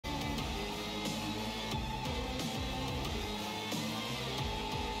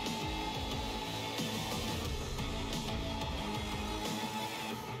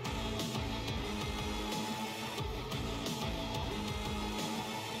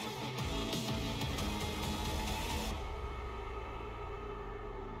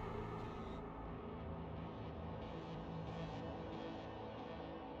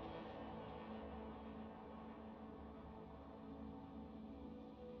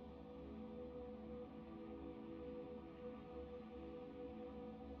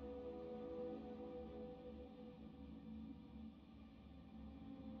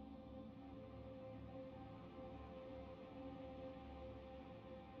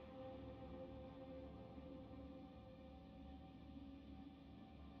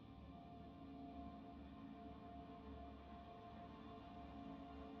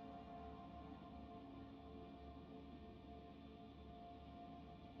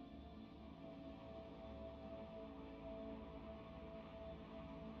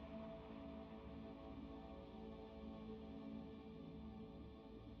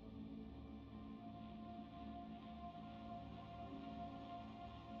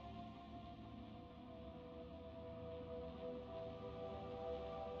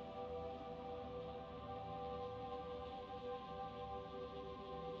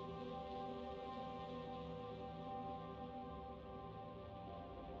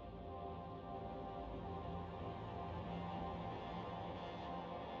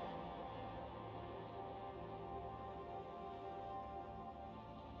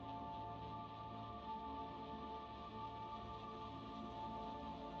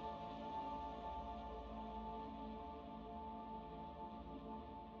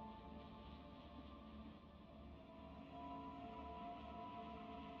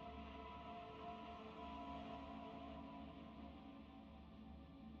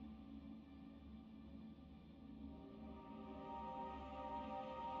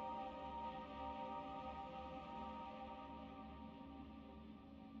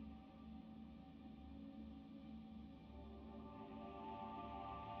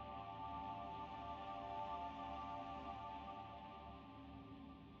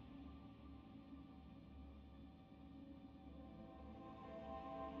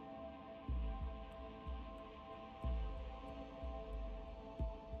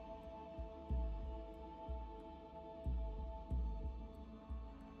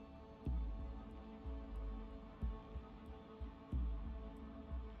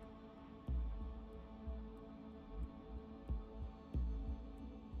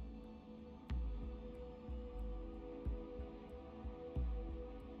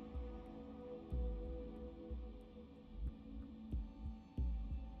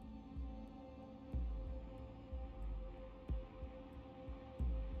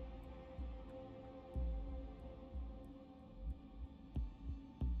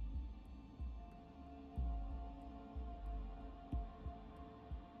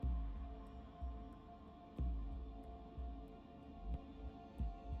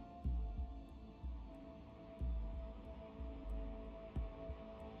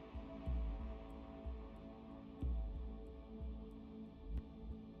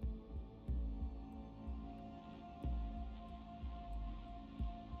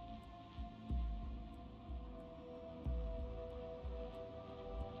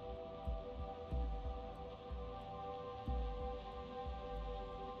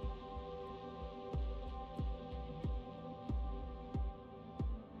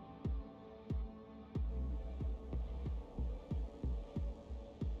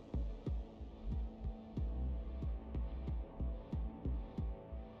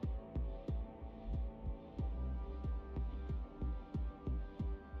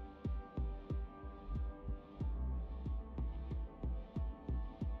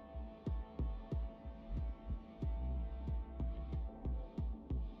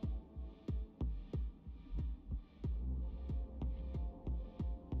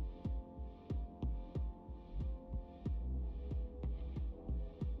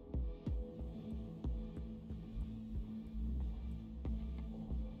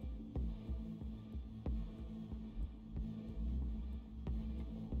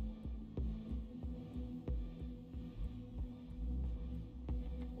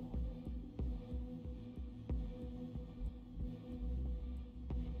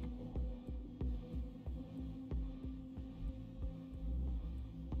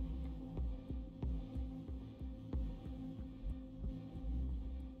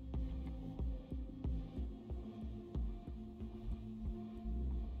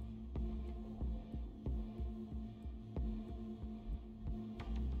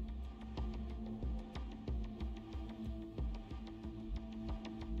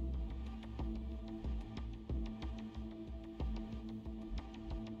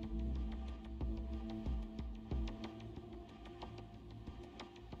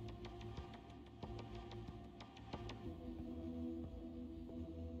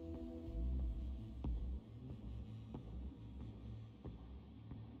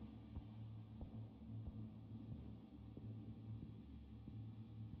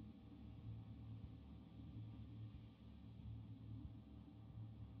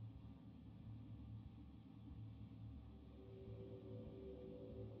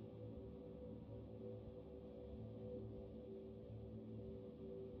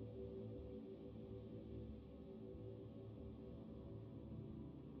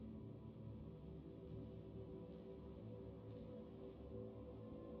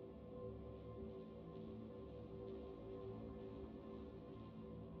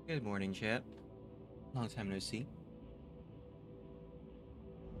Good morning, chat. Long time no see.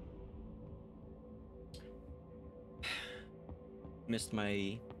 Missed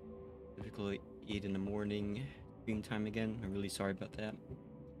my typical 8 in the morning stream time again. I'm really sorry about that.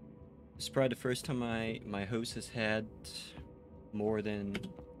 It's probably the first time my host has had more than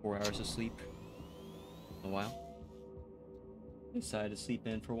 4 hours of sleep in a while. Decided to sleep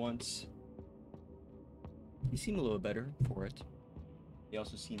in for once. He seemed a little better for it. He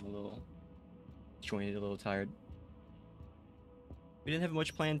also seemed a little disjointed, a little tired. We didn't have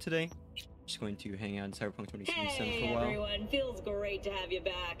much planned today. Just going to hang out in Cyberpunk 2077 for a while. Hey everyone, feels great to have you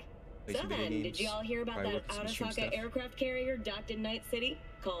back. Play So some video then, games, did you all hear about probably that work on some stream Arasaka stuff. aircraft carrier docked in Night City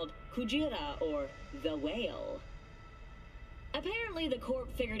called Kujira, or the Whale? Apparently the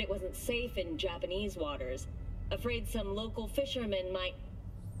Corp figured it wasn't safe in Japanese waters, afraid some local fishermen might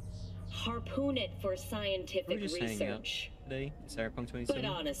harpoon it for scientific We're just hanging out research. today in Cyberpunk But 2077.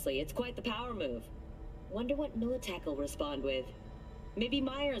 honestly, it's quite the power move. Wonder what Militech will respond with. Maybe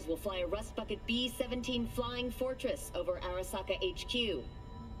Myers will fly a Rust Bucket B-17 Flying Fortress over Arasaka HQ.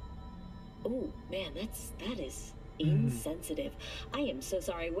 Ooh, man, that is insensitive. I am so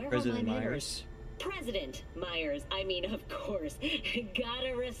sorry. Where President are my manners? Myers. President Myers. I mean, of course.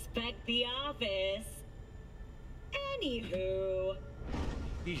 Gotta respect the office. Anywho.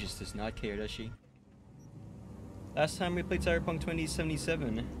 She just does not care, does she? Last time we played Cyberpunk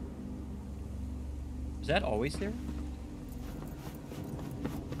 2077. Was that always there?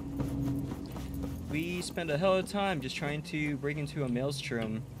 We spent a hell of a time just trying to break into a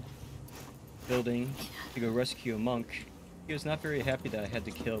maelstrom building to go rescue a monk. He was not very happy that I had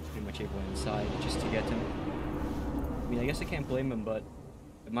to kill pretty much everyone inside just to get him. I mean, I guess I can't blame him, but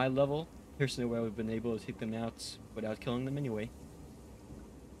at my level, there's no way I would have been able to take them out without killing them anyway.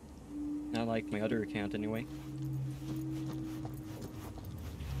 Not like my other account anyway.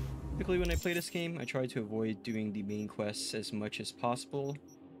 Typically when I play this game, I try to avoid doing the main quests as much as possible,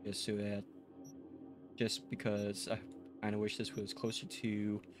 just because I kind of wish this was closer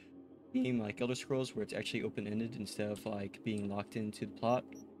to a game like Elder Scrolls, where it's actually open-ended instead of like being locked into the plot.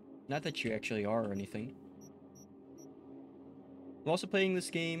 Not that you actually are or anything. I'm also playing this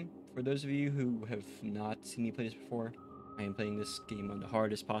game. For those of you who have not seen me play this before, I am playing this game on the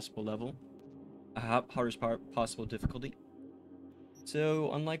hardest possible level, possible difficulty.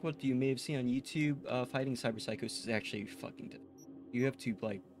 So, unlike what you may have seen on YouTube, fighting cyber psychos is actually fucking difficult. You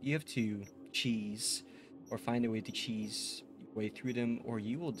have to cheese, or find a way to cheese your way through them, or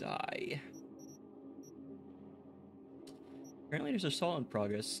you will die. Apparently there's assault in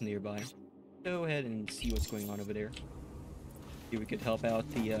progress nearby. Go ahead and see what's going on over there. See if we could help out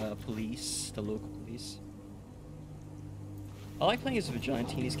the police, the local police. I like playing as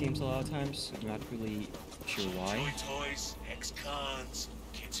vigilante in these games a lot of times. I'm not really sure why. Joy toys, ex-cons,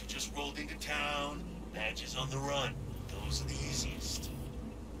 kids who just rolled into town, badges on the run. Those are the easiest.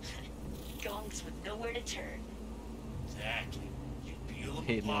 Gonks with nowhere to turn. Exactly. You peel them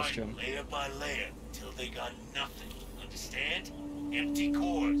Hey, apart Maelstrom. layer by layer till they got nothing. Understand? Empty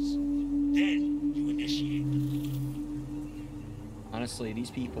cores. Then you initiate them. Honestly,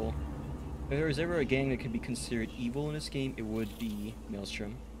 these people, if there was ever a gang that could be considered evil in this game, it would be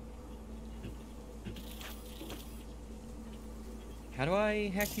Maelstrom. How do I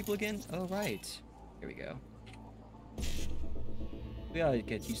hack people again? Oh, right. Here we go. We gotta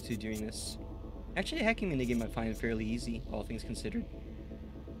get used to doing this. Actually, hacking in the game I find fairly easy, all things considered.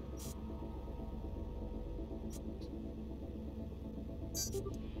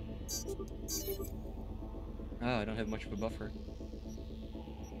 Oh, I don't have much of a buffer.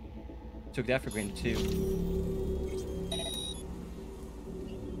 Took that for granted too.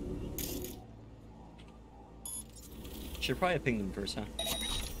 Should probably have pinged them first, huh?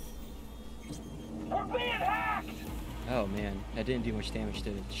 We're being hacked! Oh man, that didn't do much damage,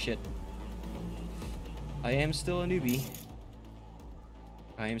 did it? Shit. I am still a newbie.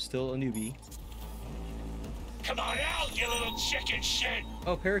 I am still a newbie. Come on out, you little chicken shit!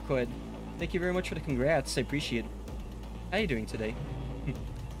 Oh, Paraqued. Thank you very much for the congrats. I appreciate it. How are you doing today?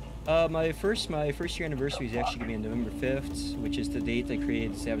 My first year anniversary is actually gonna be on November 5th, which is the date I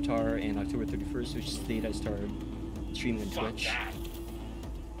created this avatar, and October 31st, which is the date I started streaming on Twitch.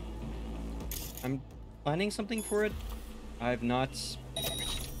 I'm planning something for it. I'm not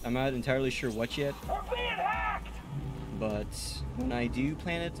entirely sure what yet. We're being hacked! But when I do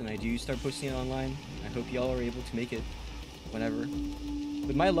plan it and I do start posting it online, I hope y'all are able to make it whenever.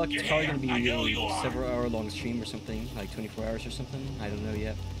 With my luck, it's probably going to I be know you a are. several hour long stream or something, like 24 hours or something. I don't know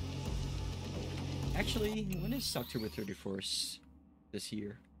yet. Actually, when is October 31st this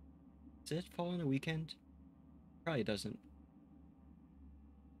year? Does it fall on a weekend? Probably doesn't.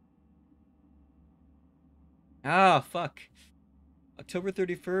 Ah, fuck. October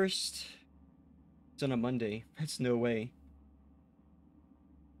 31st. It's on a Monday. That's no way.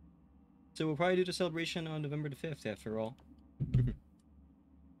 So we'll probably do the celebration on November the 5th, after all.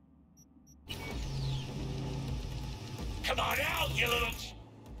 Come on out, you little...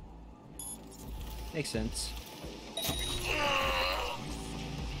 Makes sense.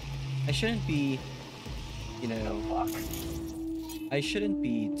 I shouldn't be, you know... I shouldn't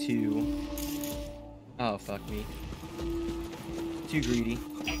be too... Oh, fuck me. Too greedy.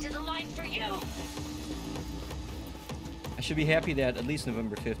 Into the line for you. I should be happy that at least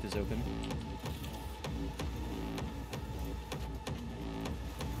November 5th is open.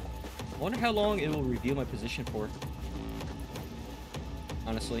 I wonder how long it will reveal my position for.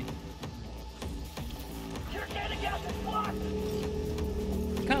 Honestly. You're getting out the block!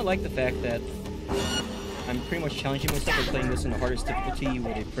 I kind of like the fact that I'm pretty much challenging myself by playing this in the hardest difficulty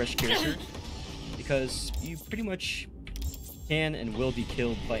with a fresh character. Because you pretty much can and will be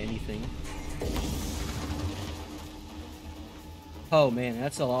killed by anything. Oh man,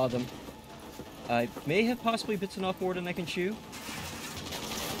 that's a lot of them. I may have possibly bitten off more than I can chew.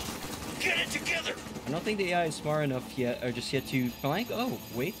 Get it together! I don't think the AI is smart enough yet, or just yet to flank. Oh,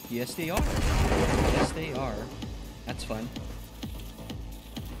 wait, yes they are. Yes they are. That's fun.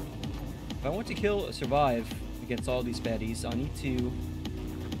 If I want to survive against all these baddies, I'll need to...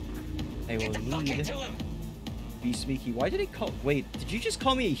 I will need to be sneaky. Why did he call... Wait, did you just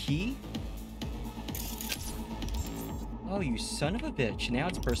call me a he? Oh, you son of a bitch. Now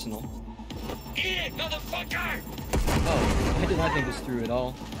it's personal. Eat it, motherfucker! Oh, I did not think this through at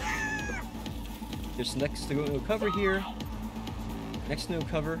all. There's next to no cover here. Next to no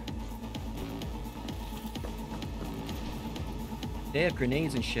cover. They have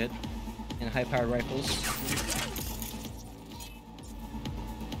grenades and shit. And high-powered rifles.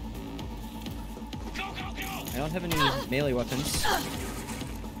 Go, go, go! I don't have any melee weapons. I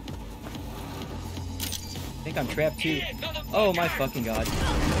think I'm trapped too. Eat it, motherfucker! Oh my fucking god.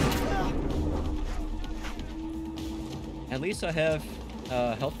 At least I have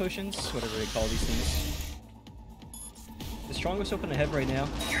health potions, whatever they call these things. The strongest weapon I have right now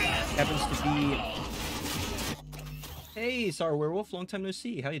happens to be... Hey, Star Werewolf, long time no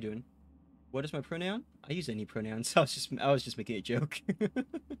see. How you doing? What is my pronoun? I use any pronouns. I was just making a joke.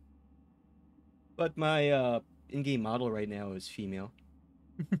 But my in-game model right now is female.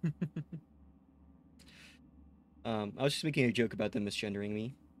 I was just making a joke about them misgendering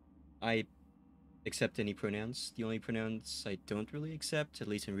me. I accept any pronouns. The only pronouns I don't really accept, at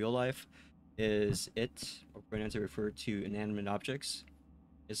least in real life, is it, or pronouns that refer to inanimate objects.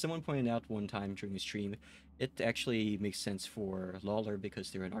 As someone pointed out one time during a stream, it actually makes sense for Lawler because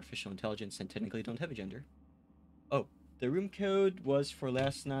they're an artificial intelligence and technically don't have a gender. Oh, the room code was for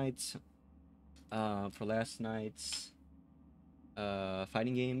last night's fighting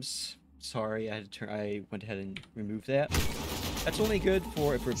games. Sorry, I went ahead and removed that. That's only good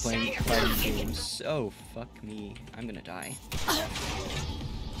for if we're playing fighting games. Oh, fuck me. I'm gonna die.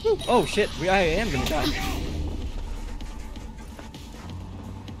 Oh, shit. I am gonna die.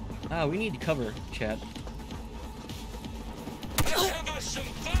 Ah, we need cover, chat.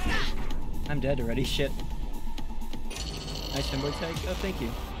 I'm dead already, shit. Nice femboy tag. Oh, thank you.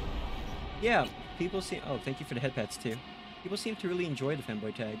 Yeah, people seem... Oh, thank you for the head pats, too. People seem to really enjoy the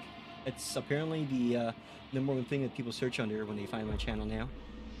femboy tag. It's apparently the number one thing that people search under when they find my channel now.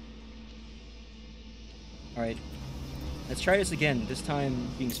 Alright. Let's try this again, this time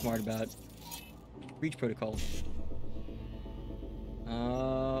being smart about breach protocol.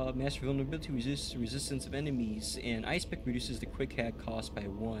 Master vulnerability resists resistance of enemies, and Ice Pick reduces the quick hack cost by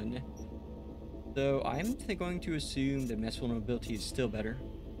 1. So I'm going to assume that mass vulnerability is still better.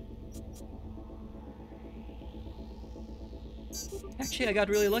 Actually, I got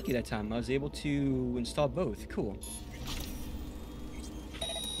really lucky that time. I was able to install both. Cool.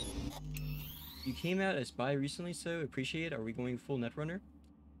 You came out as bi recently, so appreciate it. Are we going full Netrunner?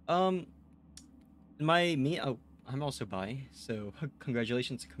 Oh, I'm also bi, so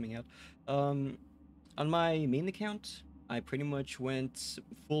congratulations on coming out. On my main account, I pretty much went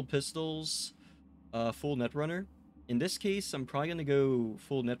full pistols, full Netrunner. In this case, I'm probably gonna go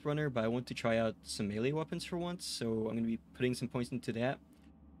full Netrunner, but I want to try out some melee weapons for once, so I'm gonna be putting some points into that.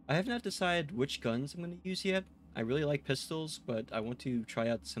 I have not decided which guns I'm gonna use yet. I really like pistols, but I want to try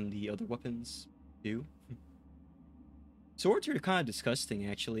out some of the other weapons too. Swords are kind of disgusting,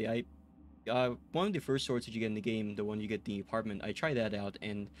 actually. One of the first swords that you get in the game, the one you get in the apartment, I tried that out,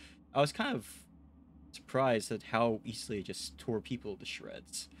 and I was kind of surprised at how easily it just tore people to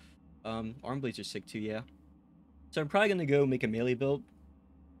shreds. Arm blades are sick too, yeah. So I'm probably gonna go make a melee build,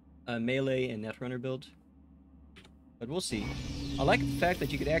 a melee and Netrunner build. but we'll see. I like the fact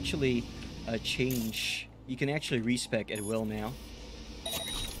that you could actually change. You can actually respec at will now.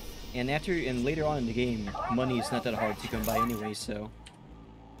 And later on in the game, money is not that hard to come by anyway, so.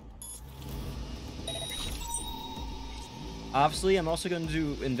 Obviously, I'm also going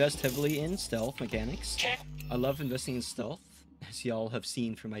to invest heavily in stealth mechanics. I love investing in stealth, as y'all have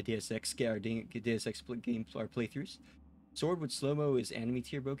seen from my Deus Ex game playthroughs. Sword with slow-mo is enemy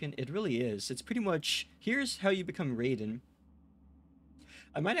tier broken. It really is. It's pretty much, here's how you become Raiden.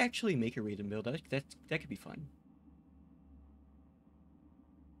 I might actually make a Raiden build. That could be fun.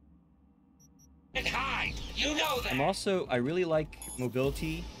 And hide! You know that! I really like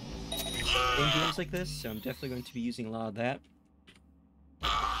mobility in games like this, so I'm definitely going to be using a lot of that.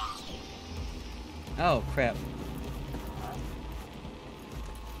 Oh, crap.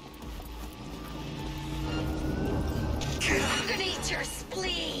 I'm gonna eat your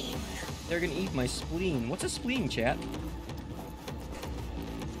spleen. They're gonna eat my spleen. What's a spleen, chat?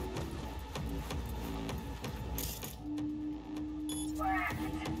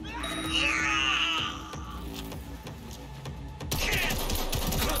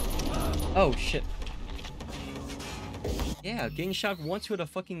 Oh shit. Yeah, getting shot once with a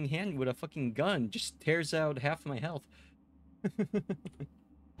fucking gun just tears out half of my health.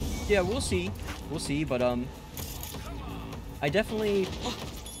 Yeah, we'll see. We'll see, but I definitely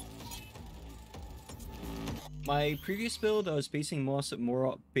my previous build I was basing more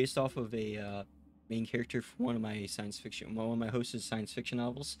based off of a main character for one of my host's science fiction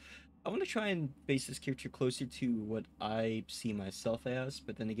novels. I want to try and base this character closer to what I see myself as,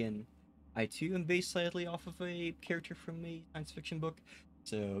 but then again, I too am based slightly off of a character from a science fiction book,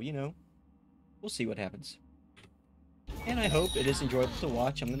 so, you know, we'll see what happens. And I hope it is enjoyable to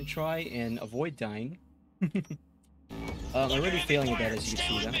watch. I'm going to try and avoid dying. I'm already failing at that, as you can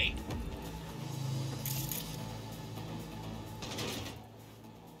see, though.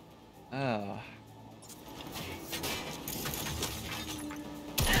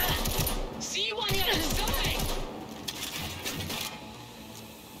 See you on the other side.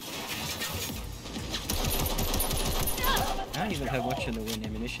 I don't even have much in the wind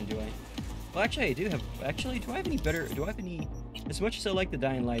ammunition, do I? Well, actually, I do have. Actually, do I have any better? Do I have any? As much as I like the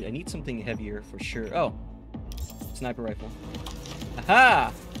Dying Light, I need something heavier for sure. Oh, sniper rifle.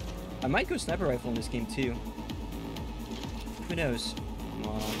 Aha! I might go sniper rifle in this game too. Who knows? Come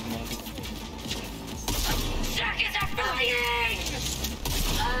on, come on. Seconds are flying!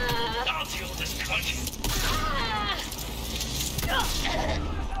 I'll deal with this cunt!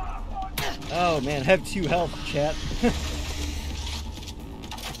 Oh man, I have 2 health, chat.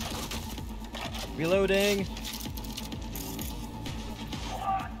 Reloading.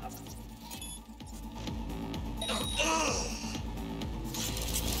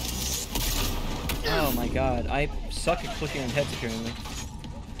 Oh my god, I suck at clicking on heads apparently.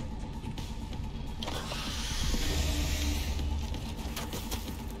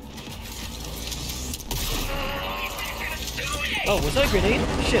 Oh, was that a grenade?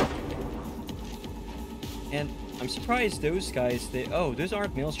 Shit. And I'm surprised those guys, those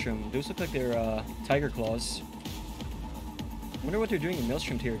aren't Maelstrom. Those look like they're Tiger Claws. I wonder what they're doing in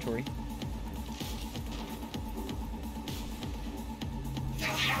Maelstrom territory.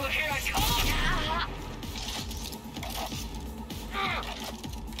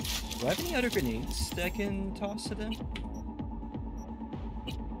 Do I have any other grenades that I can toss to them?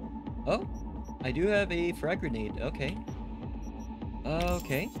 Oh, I do have a frag grenade. Okay.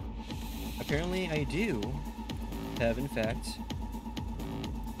 Okay. Apparently I do have, in fact.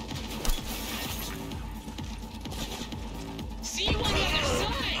 See you on the other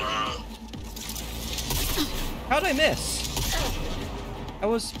side. How'd I miss?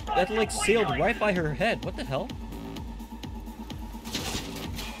 That like sailed right by her head. What the hell?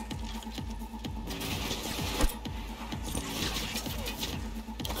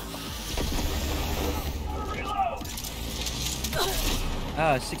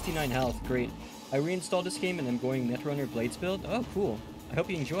 Ah, 69 health, great. I reinstalled this game and I'm going Netrunner Blades build. Oh, cool. I hope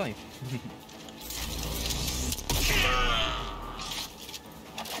you enjoy.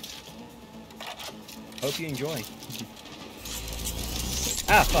 Hope you enjoy.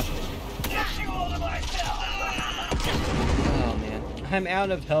 Ah, fuck. Oh, man. I'm out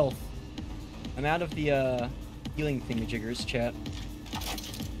of health. I'm out of the, healing thingamajiggers, chat.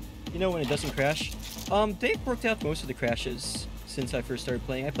 You know when it doesn't crash? They've worked out most of the crashes since I first started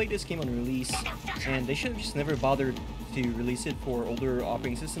playing. I played this game on release, and they should have just never bothered to release it for older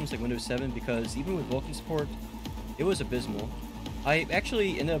operating systems like Windows 7, because even with Vulkan support, it was abysmal. I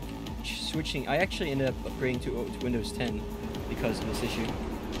actually ended up upgrading to Windows 10 because of this issue.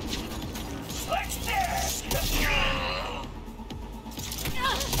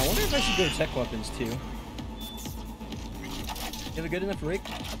 I wonder if I should go tech weapons too. You have a good enough rig?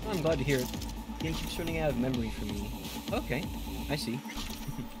 Oh, I'm glad to hear it. The game keeps running out of memory for me. Okay, I see.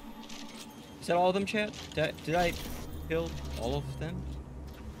 Is that all of them, chat? Did I kill all of them?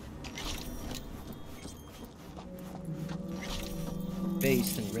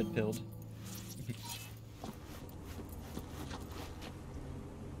 Based and red pilled.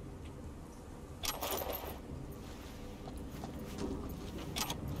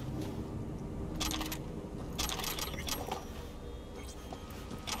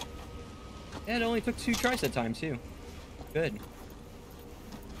 Yeah, it only took 2 tries that time too. Good.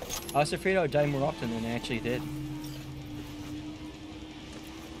 I was afraid I would die more often than I actually did.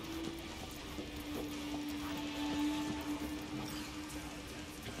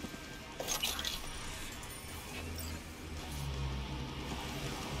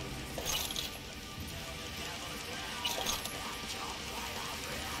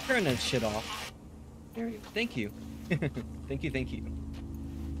 Turn that shit off. Thank you. Thank you.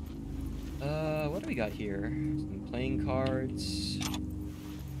 What do we got here? Some playing cards.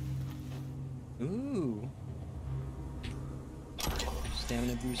 Ooh.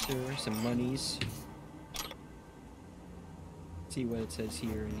 Stamina booster, some monies. Let's see what it says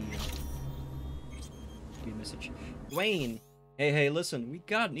here in the message. Dwayne! Hey, listen, we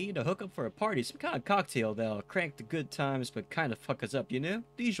need to hook up for a party. Some kind of cocktail that'll crank the good times but kind of fuck us up, you know?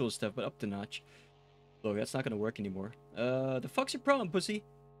 The usual stuff, but up to notch. Look, that's not gonna work anymore. The fuck's your problem, pussy?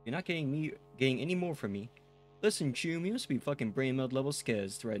 You're not getting any more from me. Listen, Choom, you must be fucking brain meld level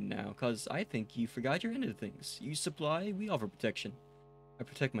scared right now, cause I think you forgot your end of things. You supply, we offer protection. I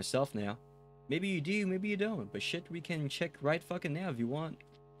protect myself now. Maybe you do, maybe you don't, but shit, we can check right fucking now if you want.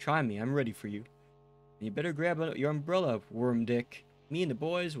 Try me, I'm ready for you. And you better grab your umbrella, worm dick. Me and the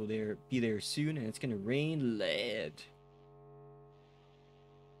boys will be there soon, and it's gonna rain lead.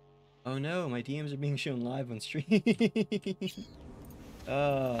 Oh no, my DMs are being shown live on stream.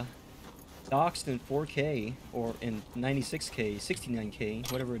 Doxed in 4K, or in 96K,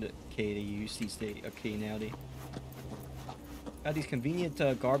 69K, whatever the K they use these days, okay, nowadays. Got these convenient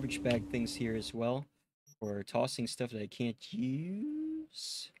garbage bag things here as well, for tossing stuff that I can't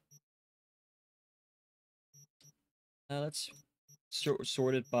use. Let's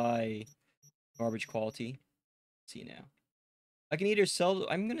sort it by garbage quality. Let's see now. I can either sell,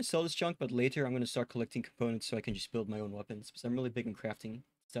 I'm going to sell this junk, but later I'm going to start collecting components so I can just build my own weapons, because I'm really big in crafting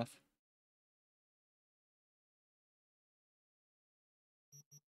stuff.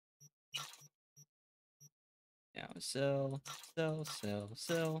 Now, sell. Do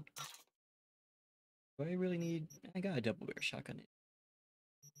I really need, I got a double barrel shotgun.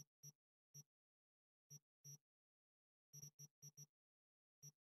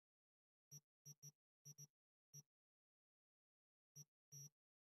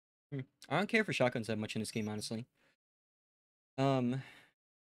 I don't care for shotguns that much in this game, honestly. But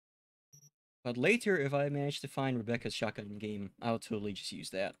later, if I manage to find Rebecca's shotgun game, I'll totally just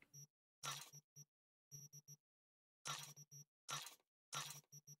use that.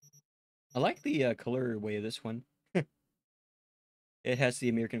 I like the colorway of this one. It has the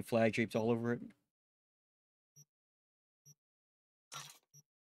American flag draped all over it.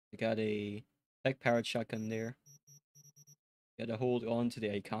 I got a tech-powered shotgun there. Gotta hold on to the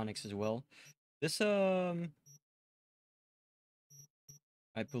iconics as well. This, I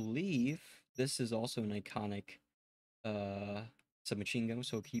believe this is also an iconic, submachine gun,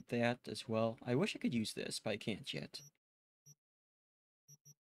 so keep that as well. I wish I could use this, but I can't yet.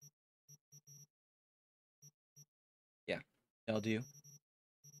 Yeah, that'll do.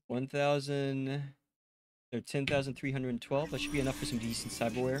 1,000, or 10,312. That should be enough for some decent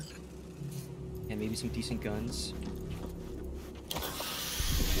cyberware. And maybe some decent guns.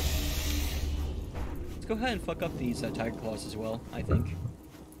 Let's go ahead and fuck up these tiger claws as well, I think.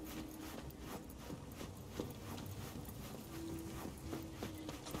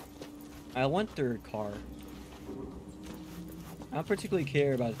 I want their car. I don't particularly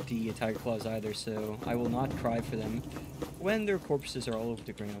care about the tiger claws either, so I will not cry for them when their corpses are all over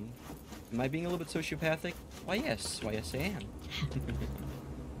the ground. Am I being a little bit sociopathic? Why yes I am.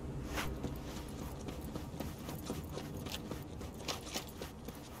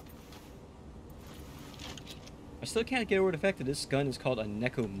 I still can't get over the fact that this gun is called a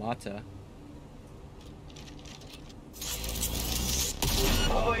Nekomata.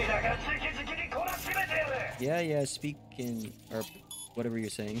 Yeah, speak in, or whatever you're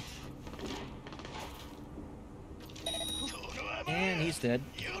saying. And he's dead.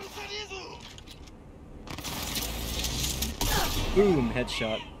 Boom,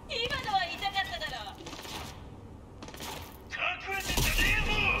 headshot.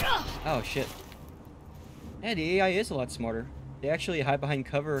 Oh shit. Yeah, the AI is a lot smarter. They actually hide behind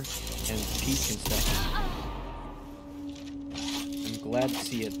cover and peek and stuff. I'm glad to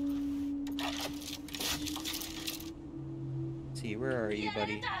see it. Let's see, where are you,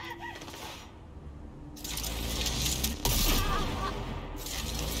 buddy?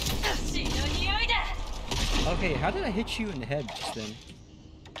 Okay, how did I hit you in the head just then?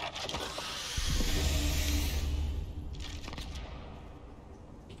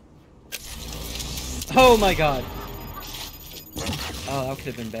 Oh my god! Oh, that could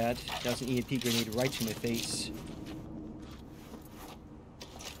have been bad. That was an EMP grenade right to my face.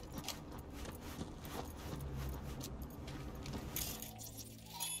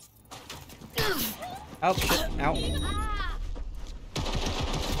 Ow, shit, ow.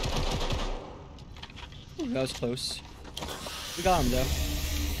 Ooh, that was close. We got him, though.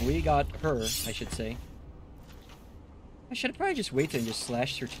 We got her, I should say. I should have probably just waited and just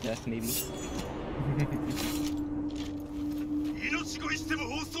slashed her to death, maybe.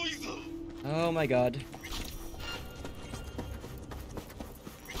 Oh my god.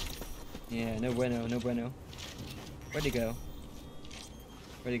 Yeah, no bueno, no bueno. Where'd he go?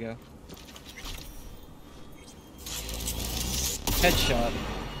 Where'd he go? Headshot.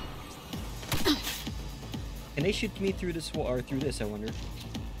 Can they shoot me through this wall, or through this, I wonder?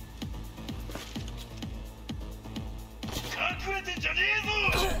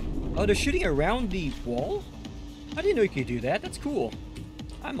 Oh, they're shooting around the wall? I didn't know you could do that. That's cool.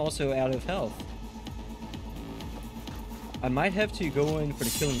 I'm also out of health. I might have to go in for the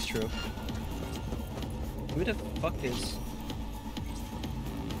killing stroke. Who the fuck is...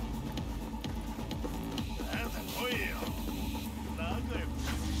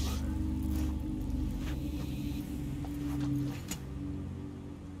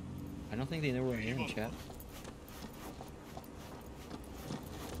 I don't think they know where I am, chat.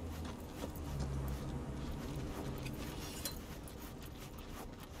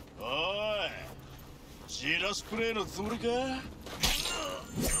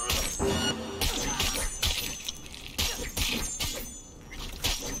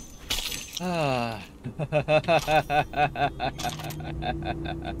 Ah.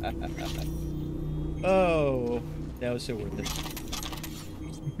 Oh, that was so worth it.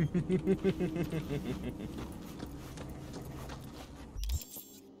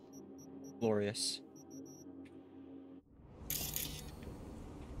 Glorious.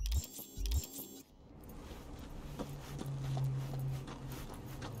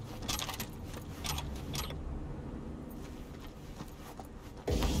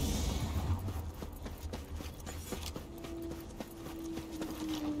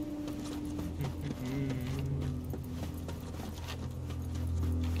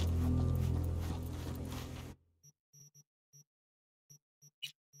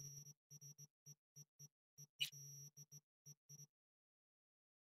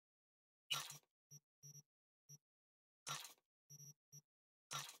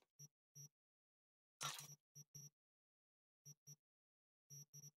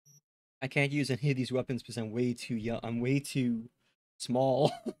 I can't use any of these weapons because I'm way too young. I'm way too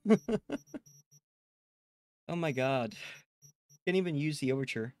small. Oh my god. Can't even use the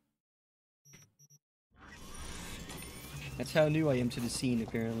overture. That's how new I am to the scene,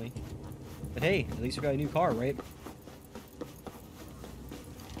 apparently. But hey, at least we got a new car, right?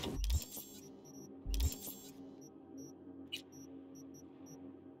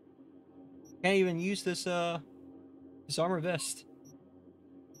 Can't even use this armor vest.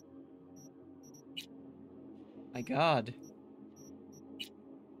 My god.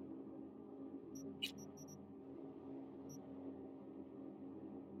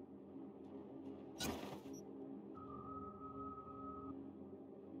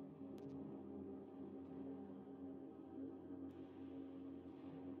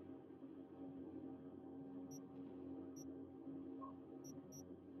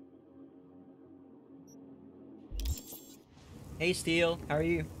 Hey Steel, how are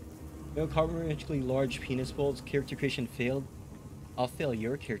you? No cosmetically large penis folds, character creation failed. I'll fail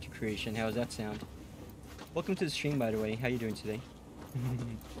your character creation. How does that sound? Welcome to the stream, by the way. How you doing today?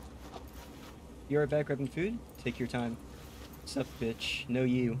 You're back grabbing food? Take your time. Sup, bitch? No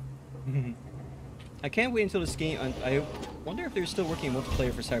you. I can't wait until this game. I wonder if they're still working on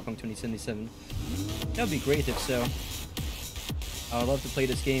multiplayer for Cyberpunk 2077. That would be great if so. I would love to play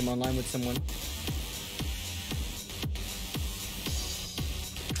this game online with someone.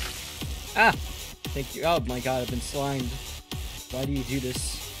 Ah! Thank you. Oh my god, I've been slimed. Why do you do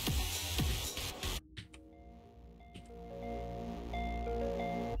this?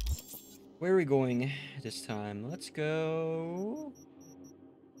 Where are we going this time? Let's go...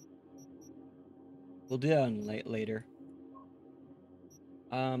 We'll do that on later.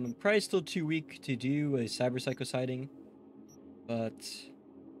 I'm probably still too weak to do a cyber sighting, but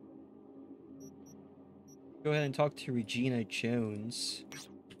go ahead and talk to Regina Jones.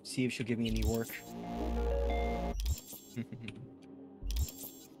 See if she'll give me any work.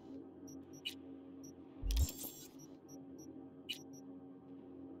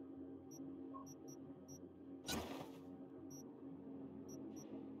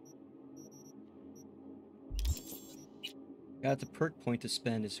 Got the perk point to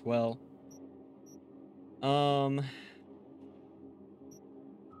spend as well.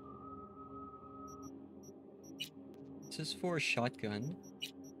 This is for a shotgun.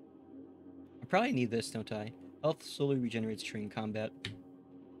 I probably need this, don't I? Health slowly regenerates during combat.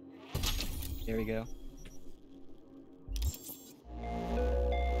 There we go.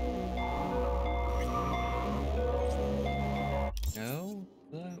 No?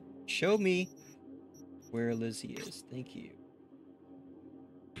 Show me where Lizzie is. Thank you.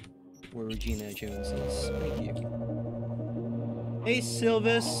 Where Regina Jones is. Thank you. Hey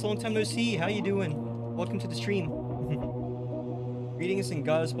Sylvis, long time no see. How you doing? Welcome to the stream. Greetings and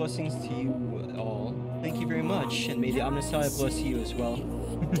God's blessings to you all. Thank you very much, and may the Omnissiah bless you as well.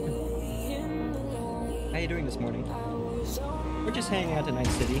 How you doing this morning? We're just hanging out in Night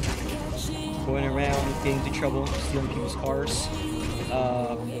City, going around, getting into trouble, stealing people's cars,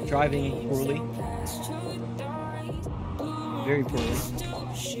 driving poorly, very poorly.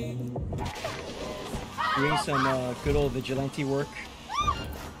 Doing some good old vigilante work.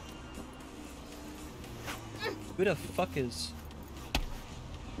 Who the fuck is...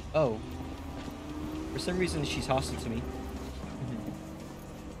 Oh. For some reason she's hostile to me.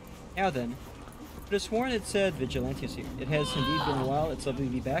 Now then. I could have sworn it said vigilantes here. It has indeed been a while. It's lovely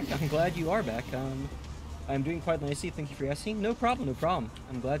to be back. I'm glad you are back. I'm doing quite nicely. Thank you for asking. No problem, no problem.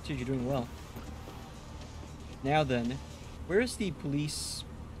 I'm glad you're doing well. Now then. Where's the police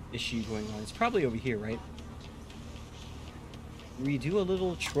issue going on? It's probably over here, right? We do a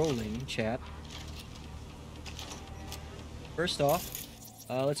little trolling, chat. First off,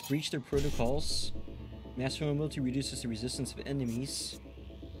 let's breach their protocols. Master mobility reduces the resistance of enemies.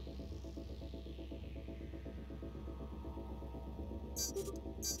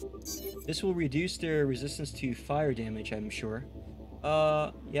 This will reduce their resistance to fire damage, I'm sure.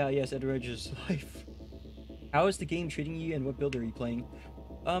 Yes, Edward's life. How is the game treating you, and what build are you playing?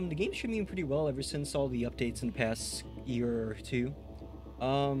 The game's treating me pretty well ever since all the updates in the past year or two.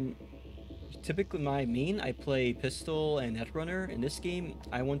 Typically my main, I play pistol and netrunner. In this game,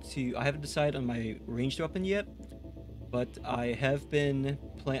 I haven't decided on my ranged weapon yet, but I have been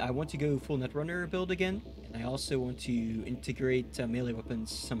playing. I want to go full netrunner build again, and I also want to integrate melee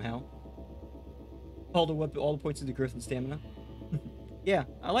weapons somehow. All the points into growth and stamina. Yeah,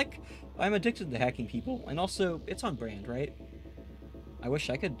 I'm addicted to hacking people, and also it's on brand, right? I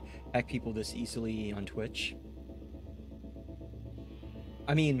wish I could hack people this easily on Twitch.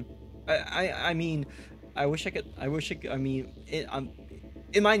 I mean, I wish I could. I mean,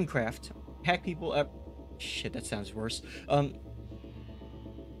 in Minecraft, hack people. Shit, that sounds worse.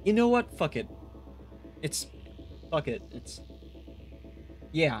 You know what? Fuck it. Fuck it.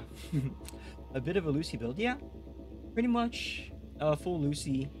 Yeah. A bit of a Lucy build, yeah. Pretty much, full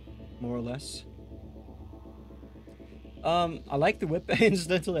Lucy, more or less. I like the whip.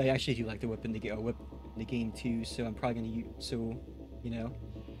 Incidentally, I actually do like the whip in the game too. So I'm probably gonna use. So, you know.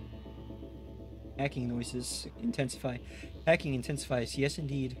 Hacking noises intensify. Hacking intensifies. Yes,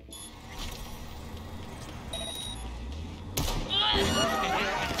 indeed. I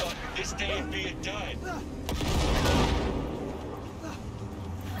thought this day would be done.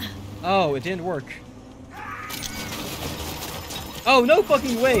 Oh, it didn't work. Oh, no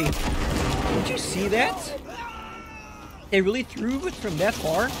fucking way! Did you see that? They really threw it from that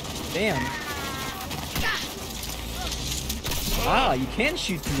far? Damn. Ah, you can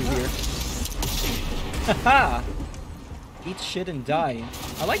shoot through here. Haha! Eat shit and die.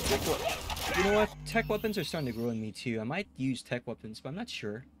 I like tech weapons. You know what? Tech weapons are starting to grow in me too. I might use tech weapons, but I'm not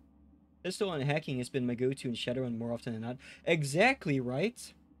sure. Pistol and hacking has been my go-to in Shadowrun more often than not. Exactly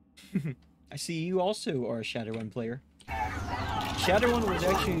right. I see you also are a Shadowrun player. Shadowrun was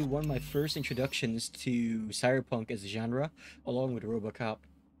actually one of my first introductions to Cyberpunk as a genre, along with Robocop.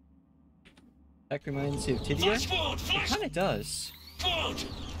 That reminds you of Tidia? It kinda does.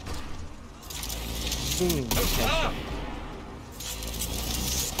 Boom. Okay.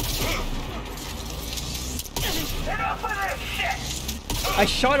 I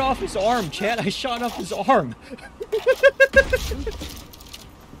shot off his arm, Chad. I shot off his arm.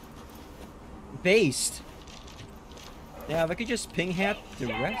 Based. Yeah, if I could just ping hat the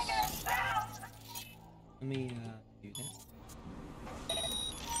rest. Let me do that.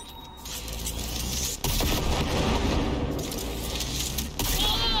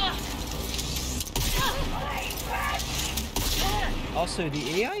 Also,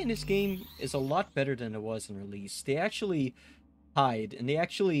 the AI in this game is a lot better than it was in release. They actually hide, and they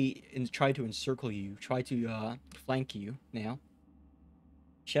actually try to encircle you, try to flank you now.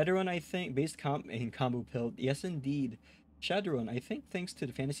 Shadowrun, I think, based in combo build. Yes, indeed. Shadowrun, I think, thanks to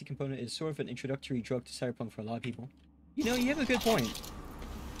the fantasy component, is sort of an introductory drug to Cyberpunk for a lot of people. You know, you have a good point.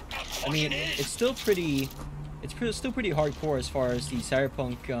 I mean, it's still pretty hardcore as far as the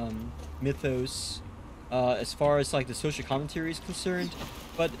Cyberpunk mythos, as far as like the social commentary is concerned,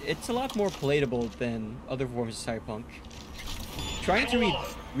 but it's a lot more palatable than other forms of Cyberpunk. Trying to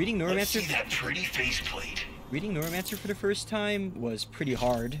reading Neuromancer. That pretty faceplate. Reading Neuromancer for the first time was pretty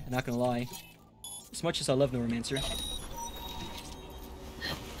hard, not gonna lie. As much as I love Neuromancer.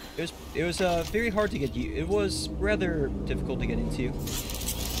 It was very hard to get you. It was rather difficult to get into.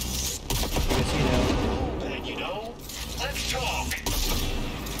 Because, you know... Then, you know, let's talk.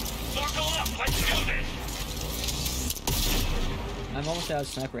 Buckle up, let's do this. I'm almost out of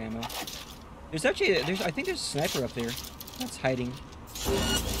sniper ammo. There's actually, I think there's a sniper up there that's hiding. Go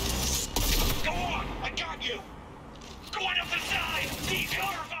on, I got you. Going up the side. Be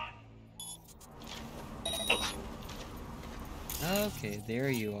covered. Okay, there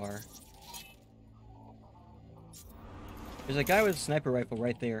you are. There's a guy with a sniper rifle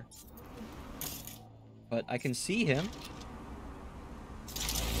right there. But I can see him.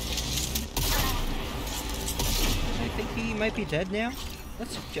 I think he might be dead now.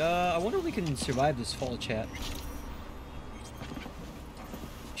 Let's, I wonder if we can survive this fall, chat.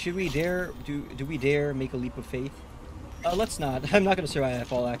 Should we dare, do we dare make a leap of faith? Let's not. I'm not gonna survive that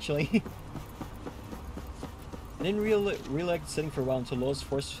fall, actually. I didn't realize sitting for a while until Lulz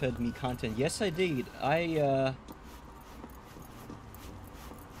force-fed me content. Yes, I did.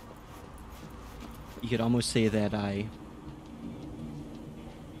 You could almost say that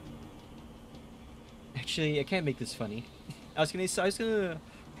Actually, I can't make this funny. I was gonna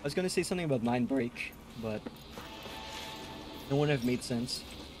say something about Mind Break, but no one have made sense.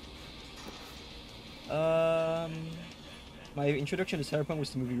 My introduction to Cyberpunk was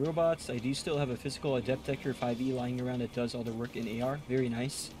the movie Robots. I do still have a physical Adept Detector 5e lying around that does all the work in AR. Very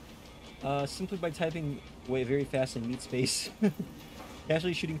nice. Simply by typing away very fast in meat space.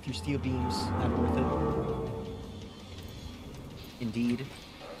 Casually shooting through steel beams, not worth it. Indeed.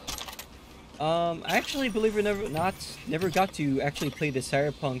 I actually, believe it or not, never got to actually play the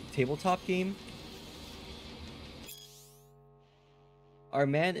Cyberpunk tabletop game. Our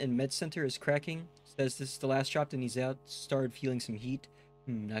man in Med Center is cracking. Says this is the last drop, then he's out. Started feeling some heat.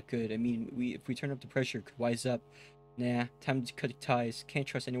 Not good. I mean, if we turn up the pressure, could wise up. Nah, time to cut ties. Can't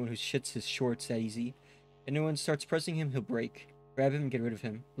trust anyone who shits his shorts that easy. Anyone starts pressing him, he'll break. Grab him and get rid of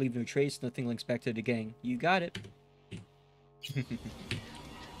him. Leave no trace, nothing links back to the gang. You got it.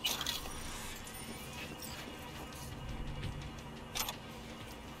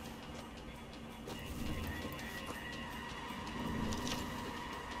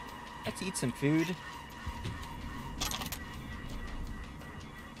 Let's eat some food.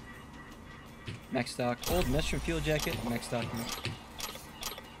 Max stock. Old Mestrum fuel jacket. Max stock.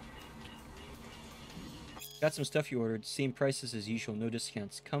 Got some stuff you ordered. Same prices as usual. No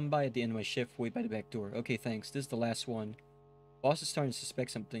discounts. Come by at the end of my shift. Wait by the back door. Okay, thanks. This is the last one. Boss is starting to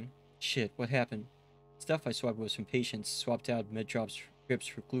suspect something. Shit, what happened? Stuff I swapped was from patients. Swapped out med drops grips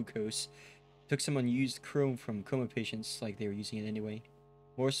for glucose. Took some unused chrome from coma patients, like they were using it anyway.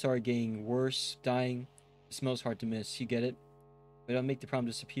 More started getting worse, dying. The smell's hard to miss, you get it? But I'll make the problem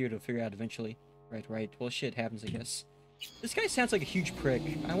disappear, it'll figure out eventually. Right. Well, shit happens, I guess. This guy sounds like a huge prick.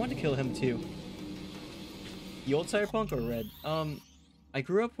 I want to kill him, too. The old Cyberpunk or Red? I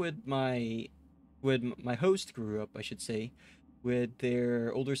grew up with my host grew up, I should say, with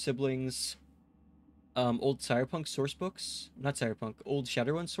their older siblings, old Cyberpunk source books. Not Cyberpunk, old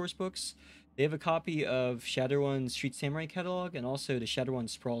Shadowrun source books. They have a copy of Shadowrun's Street Samurai catalog and also the Shadowrun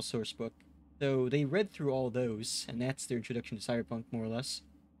Sprawl source book. So they read through all those, and that's their introduction to Cyberpunk, more or less.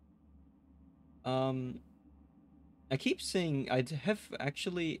 I keep saying I have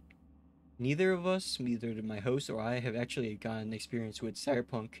actually, neither of us, neither my host or I, have actually gotten experience with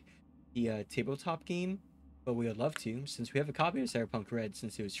Cyberpunk, the tabletop game, but we would love to, since we have a copy of Cyberpunk Red,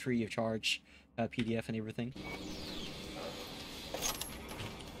 since it was free of charge, PDF and everything.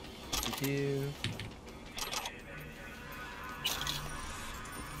 We do.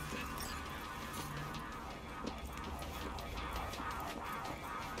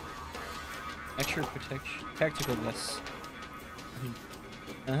 Extra protection, tactical less.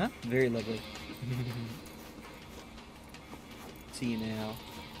 Very lovely. see now.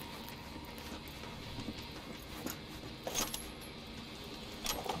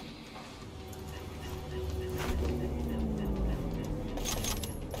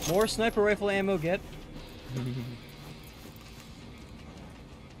 More sniper rifle ammo, get.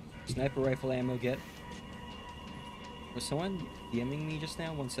 Sniper rifle ammo, get. Was someone DMing me just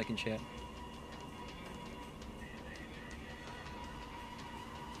now? 1 second, chat.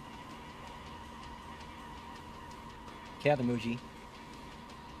 Cat emoji.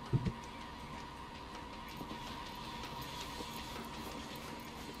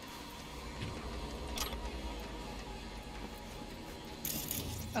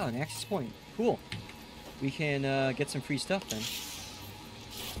 Oh, an access point. Cool. We can get some free stuff then.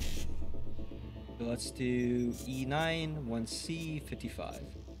 So let's do E9, 1C, 55.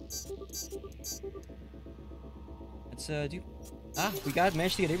 Let's do... Ah, we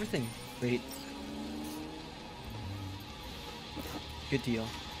managed to get everything. Great. Good deal.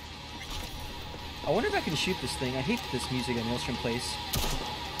 I wonder if I can shoot this thing. I hate this music that Maelstrom plays.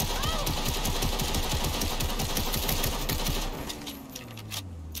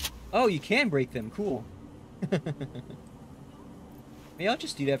 Oh, you can break them. Cool. Maybe I'll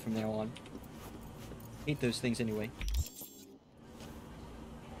just do that from now on. Hate those things anyway.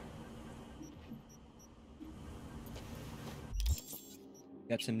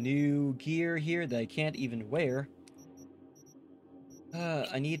 Got some new gear here that I can't even wear.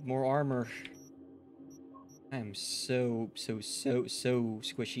 I need more armor. I am so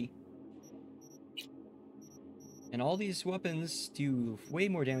squishy. And all these weapons do way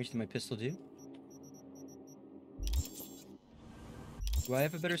more damage than my pistol do. Do I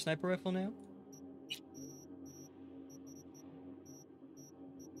have a better sniper rifle now?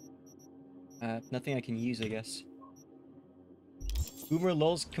 Nothing I can use, I guess. Boomer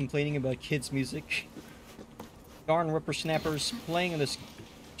Lulz complaining about kids' music. Darn whippersnappers playing this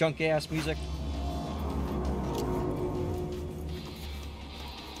junk-ass music.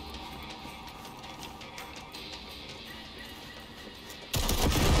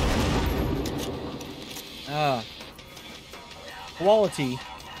 Ah. Quality.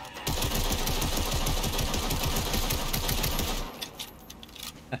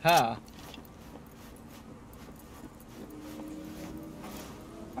 Haha.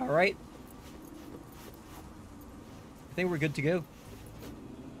 Alright. I think we're good to go.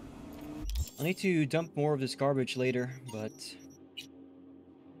 I'll need to dump more of this garbage later, but...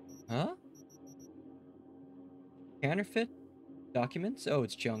 Huh? Counterfeit? Documents? Oh,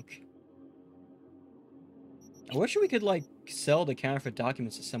 it's junk. I wish we could, like, sell the counterfeit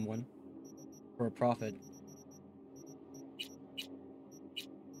documents to someone for a profit.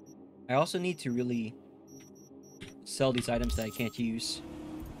 I also need to really sell these items that I can't use.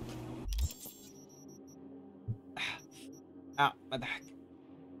 Ah, my back.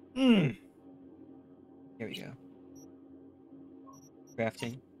 There we go.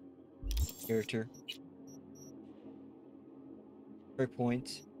 Crafting. Character. Break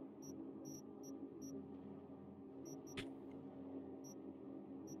point.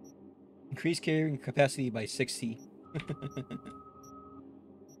 Increase carrying capacity by 60.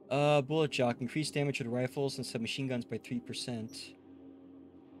 Bullet shock. Increase damage with rifles and submachine guns by 3%.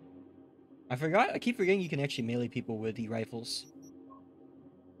 I keep forgetting you can actually melee people with the rifles.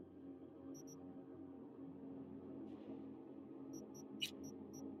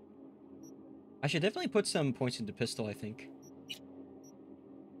 I should definitely put some points into pistol, I think.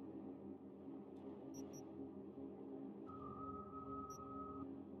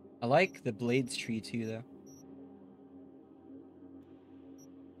 I like the blades tree too, though.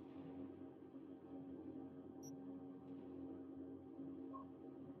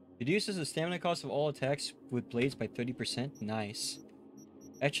 Reduces the stamina cost of all attacks with blades by 30%. Nice.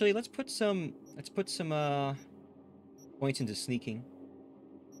 Actually, let's put some points into sneaking.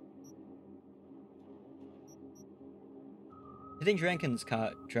 I think Dragon's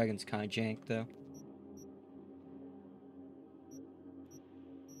kind of jank, though.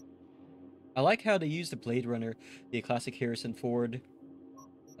 I like how they use the Blade Runner, the classic Harrison Ford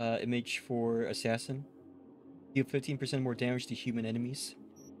image for Assassin. Deal 15% more damage to human enemies.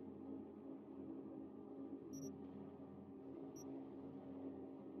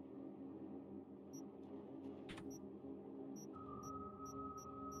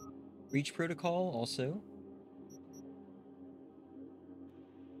 Breach protocol also.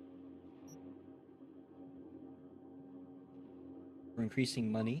 For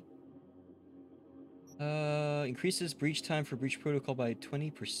increasing money. Increases breach time for breach protocol by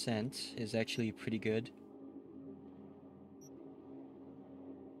 20% is actually pretty good.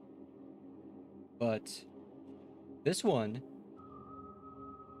 But this one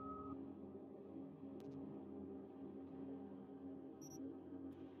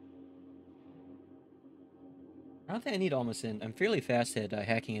I don't think I need almost in. I'm fairly fast at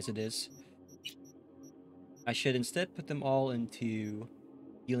hacking as it is. I should instead put them all into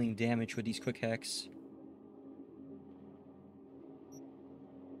dealing damage with these quick hacks.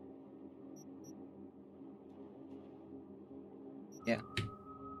 Yeah.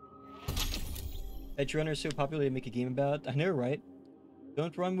 Edge Runner is so popular to make a game about. I know, right?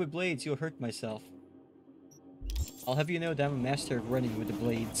 Don't run with blades, you'll hurt myself. I'll have you know that I'm a master of running with the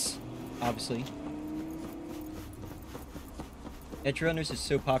blades. Obviously. Edge Runners is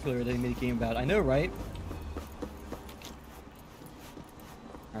so popular that they made a game about. I know, right?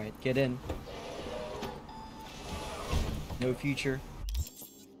 Alright, get in. No future.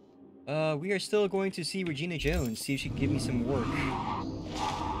 We are still going to see Regina Jones, see if she can give me some work.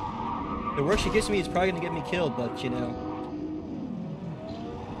 The work she gives me is probably gonna get me killed, but you know.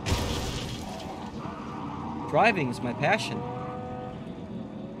 Driving is my passion.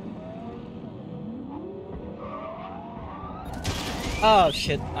 Oh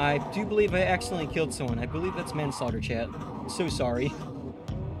shit, I do believe I accidentally killed someone. I believe that's manslaughter, chat. So sorry.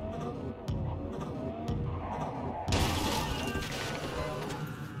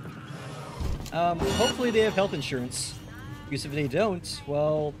 Hopefully they have health insurance. Because if they don't,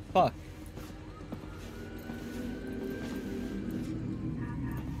 well, fuck.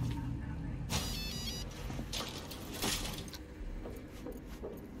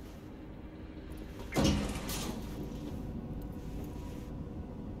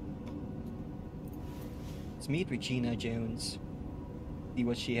 Let's meet Regina Jones. See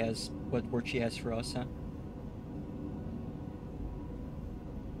what she has, what work she has for us, huh?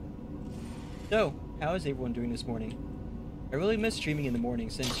 So, how is everyone doing this morning? I really miss streaming in the morning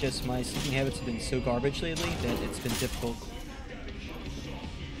since just my sleeping habits have been so garbage lately that it's been difficult.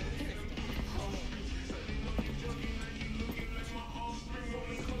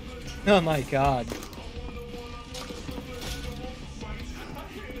 Oh my god.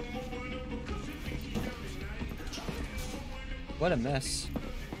 What a mess.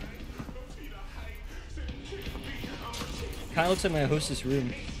 Kinda looks like my hostess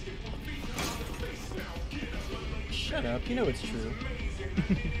room. Shut up, you know it's true.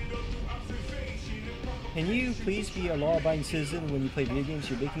 Can you please be a law-abiding citizen when you play video games?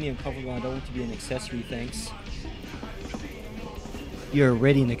 You're making me uncomfortable and I don't want to be an accessory, thanks. You're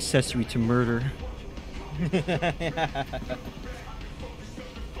already an accessory to murder.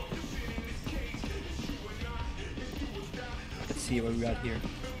 Let's see what we got here.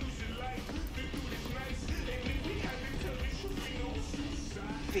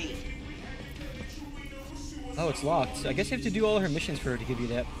 V. Oh, it's locked. I guess you have to do all her missions for her to give you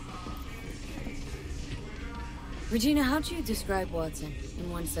that. Regina, how'd you describe Watson in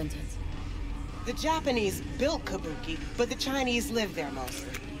one sentence? The Japanese built Kabuki, but the Chinese live there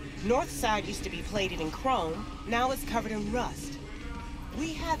mostly. North side used to be plated in chrome, now it's covered in rust.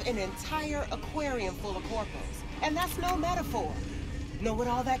 We have an entire aquarium full of corpos, and that's no metaphor. Know what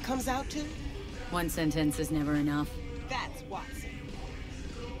all that comes out to? One sentence is never enough. That's Watson.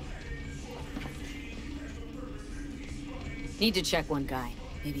 Need to check one guy.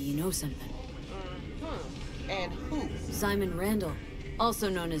 Maybe you know something. And who? Simon Randall, also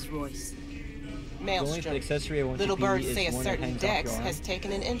known as Royce. Maelstrom. Accessory I want Little to be birds is say a one that certain hangs off your Dex arm. has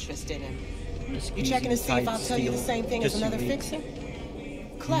taken an interest in him. Just You checking to see if tight I'll tell you the steel, same thing as just another so fixer?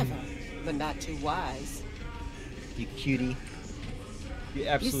 Clever, but not too wise. You cutie. You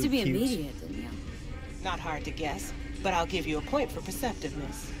absolute Used to be cute. immediate, didn't you? Not hard to guess, but I'll give you a point for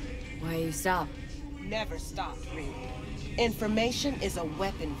perceptiveness. Why you stop? Never stopped, really. Information is a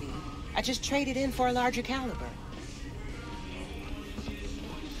weapon, V. I just traded in for a larger caliber.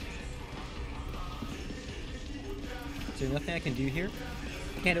 Is there nothing I can do here?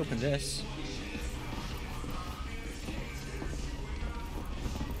 I can't open this.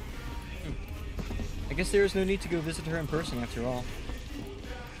 I guess there is no need to go visit her in person after all.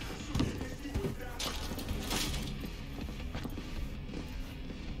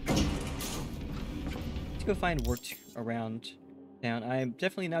 Let's go find work around town. I am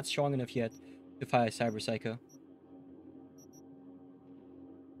definitely not strong enough yet to fight a cyber psycho.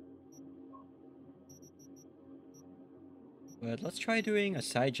 But let's try doing a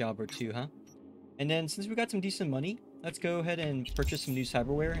side job or two, huh? And then since we got some decent money, let's go ahead and purchase some new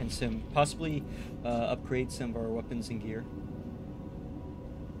cyberware and some possibly upgrade some of our weapons and gear.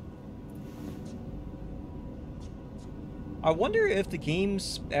 I wonder if the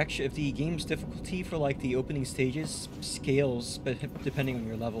game's difficulty for like the opening stages scales, but depending on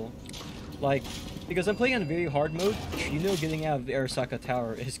your level. Like, because I'm playing on a very hard mode, you know, getting out of the Arasaka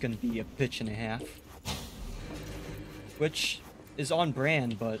Tower is going to be a bitch and a half. Which is on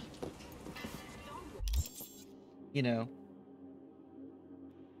brand, but you know.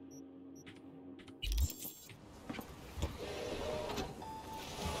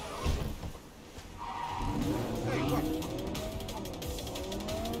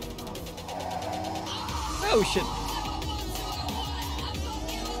 Oh shit.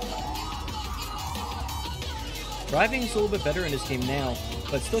 Driving's a little bit better in this game now,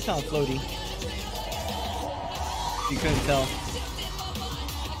 but it's still kind of floaty. You couldn't tell.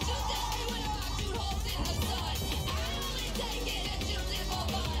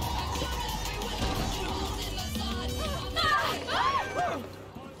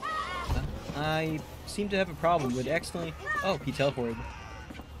 I seem to have a problem with accidentally... Oh, he teleported.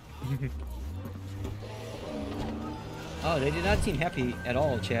 Oh, they did not seem happy at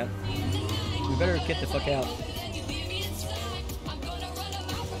all, chat. We better get the fuck out.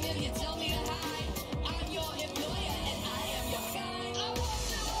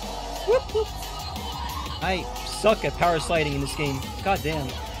 Whoop, whoop. I suck at power sliding in this game. God damn.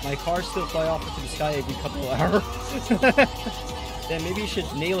 My cars still fly off into the sky every couple of hours. Then maybe you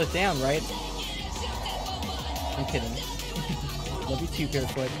should nail it down, right? I'm kidding. Love you too,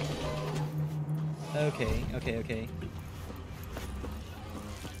 Barefoot. Okay, okay, okay.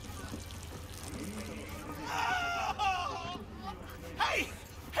 Hey!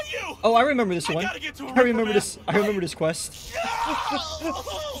 Hey, you! Oh, I remember this one. I remember this. I remember man. this quest.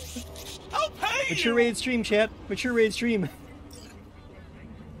 I'll pay Mature you! raid stream, chat. Mature raid stream.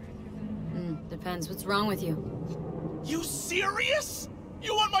 Depends. What's wrong with you? You serious?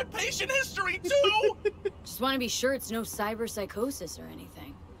 You want my patient history too? Just want to be sure it's no cyber psychosis or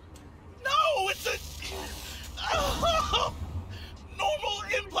anything. No, it's a normal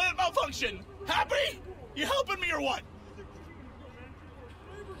implant malfunction. Happy? You helping me or what?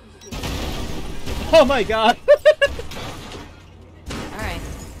 Oh my god. All right.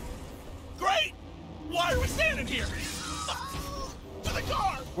 Great. Why are we standing here? To the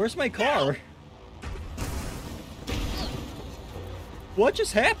car. Where's my car? What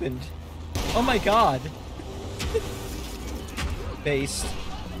just happened? Oh my god. Based. It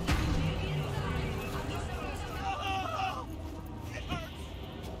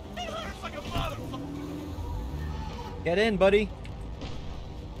hurts like a motherfucker. Get in, buddy.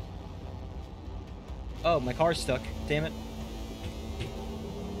 Oh, my car's stuck. Damn it.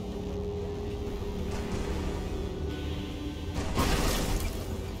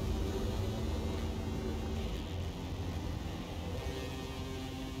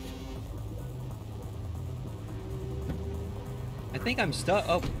 I think I'm stuck.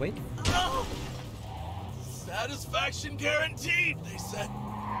 Oh, wait. Oh. Satisfaction guaranteed, they said.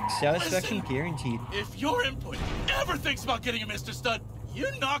 Satisfaction Listen, guaranteed. If your input ever thinks about getting a Mr. Stud, you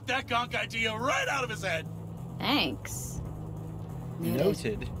knock that gonk idea right out of his head. Thanks.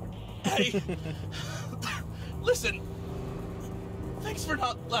 Noted. Hey, listen. Thanks for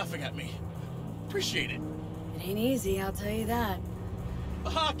not laughing at me. Appreciate it. It ain't easy, I'll tell you that.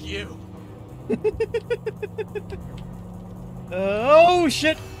 Fuck you. Oh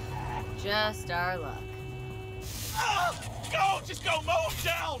shit! Just our luck. Ah, go, just go, mow him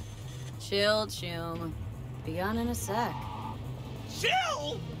down. Chill, Chum. Be on in a sec.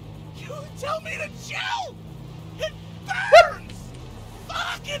 Chill? You tell me to chill? It burns!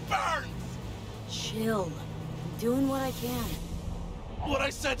 Fuck, it burns! Chill. I'm doing what I can. What I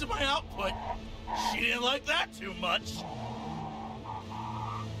said to my output, she didn't like that too much.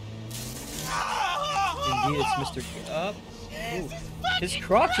 Indeed, it's Mr. Up. His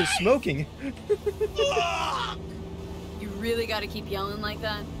crotch is smoking. You really gotta keep yelling like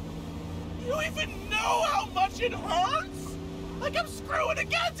that? You even know how much it hurts? Like I'm screwing a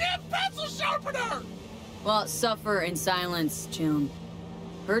goddamn pencil sharpener! Well, suffer in silence, Chum.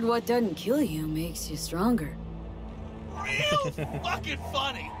 Heard what doesn't kill you makes you stronger. Real fucking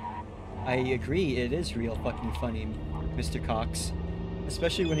funny. I agree, it is real fucking funny, Mr. Cox.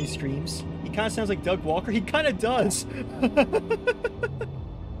 Especially when he screams. He kind of sounds like Doug Walker. He kind of does.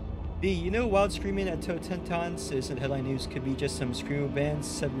 B, you know Wild screaming at Totentons isn't headline news. Could be just some screamo bands,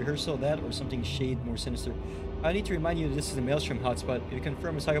 set rehearsal of that, or something shade more sinister. I need to remind you that this is a Maelstrom hotspot. If you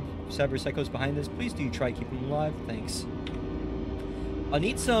confirm a cyber psycho's behind this, please do try keeping them alive. Thanks. I'll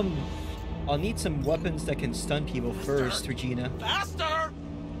need some weapons that can stun people first, Regina. Faster!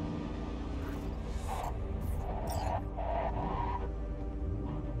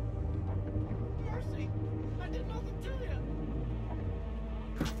 Mercy, I did nothing to you.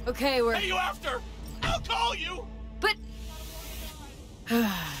 Okay, we're... Hey, you after? I'll call you! But...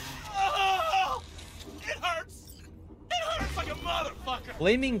 Oh, it hurts! It hurts like a motherfucker!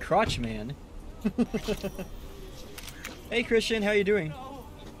 Flaming Crotch Man. Hey Christian, how you doing? No,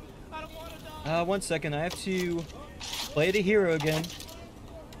 I don't want to die. 1 second, I have to Play the hero again.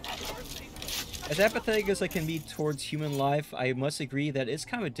 As apathetic as I can be towards human life, I must agree that it's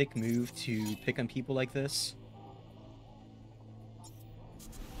kind of a dick move to pick on people like this.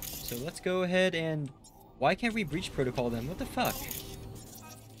 So let's go ahead and... Why can't we breach protocol them? What the fuck?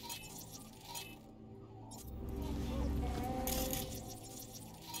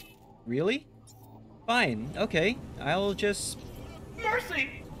 Really? Fine, okay. I'll just...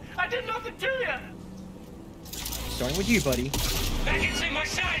 Mercy! I did nothing to you! Starting with you, buddy. I can see my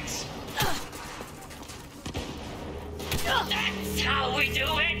sights! That's how we do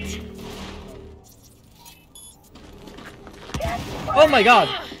it! Oh my god!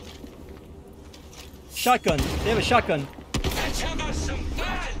 Shotgun. They have a shotgun. Let's have us some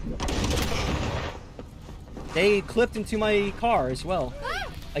fun! They clipped into my car as well.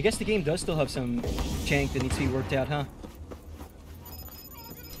 I guess the game does still have some jank that needs to be worked out, huh?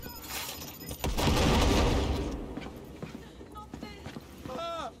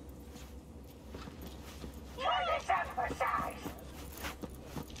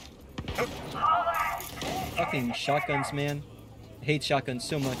 Fucking shotguns, man. I hate shotguns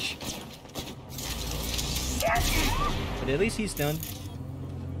so much. But at least he's done.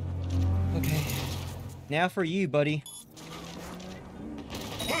 Okay. Now for you, buddy.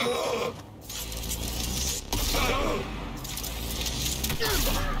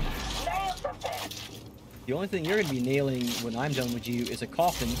 The only thing you're gonna be nailing when I'm done with you is a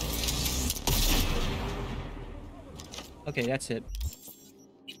coffin. Okay, that's it.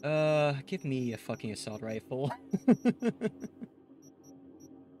 Give me a fucking assault rifle.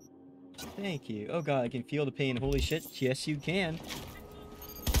 Thank you. Oh god, I can feel the pain. Holy shit. Yes, you can.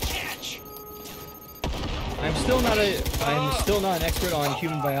 I'm still not an expert on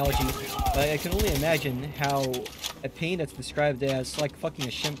human biology, but I can only imagine how a pain that's described as like fucking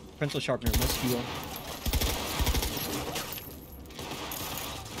a pencil sharpener must feel.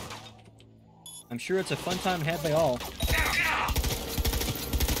 I'm sure it's a fun time had by all.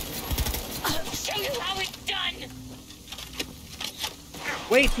 Show you how it's done!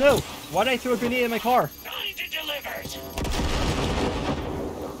 Wait, no! Why did I throw a grenade in my car? Kinda delivered!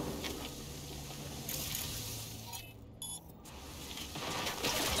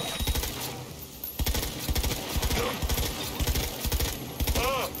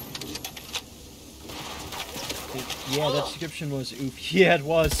 Yeah, that description was oof. Yeah, it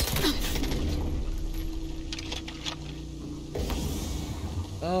was.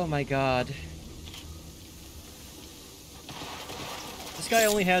 Oh my god. This guy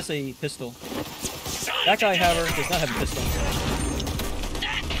only has a pistol. That guy, however, does not have a pistol.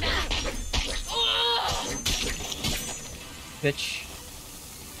 Bitch.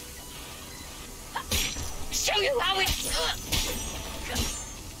 Show you how it's...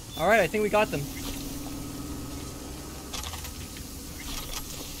 Alright, I think we got them.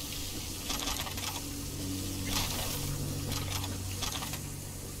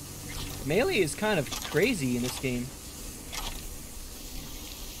 Melee is kind of crazy in this game.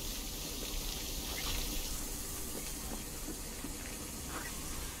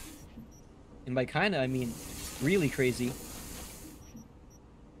 And by kinda, I mean really crazy.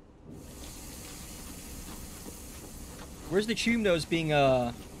 Where's the Choom nose being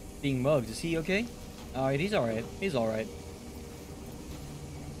mugged? Is he okay? Alright, he's alright. He's alright.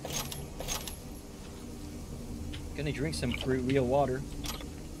 Gonna drink some real water.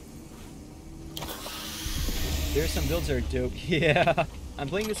 There's some builds that are dope. Yeah. I'm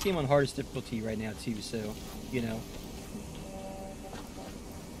playing this game on hardest difficulty right now too, so, you know.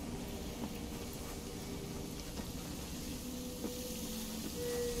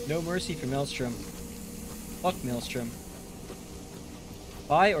 No mercy for Maelstrom. Fuck Maelstrom.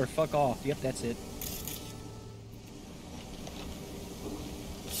 Buy or fuck off. Yep, that's it.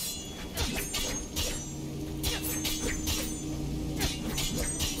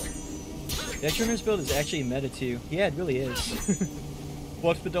 That Tremors build is actually meta too. Yeah, it really is.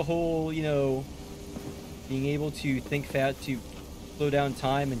 What with the whole, you know, being able to think fast to slow down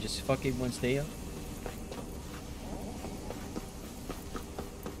time and just fuck everyone's day up.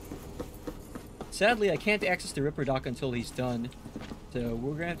 Sadly, I can't access the Ripper dock until he's done. So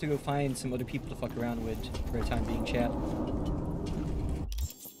we're gonna have to go find some other people to fuck around with for the time being, chat.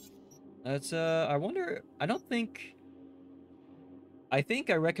 That's, I wonder, I think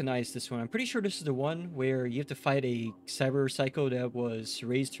I recognize this one. I'm pretty sure this is the one where you have to fight a cyber psycho that was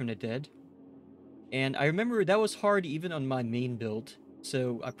raised from the dead. And I remember that was hard even on my main build.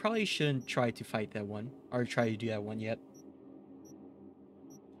 So I probably shouldn't try to fight that one. Or try to do that one yet.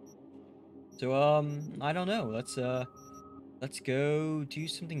 So, I don't know. Let's go do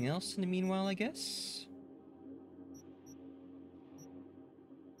something else in the meanwhile, I guess.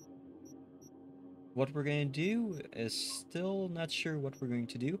 what we're going to do is still not sure what we're going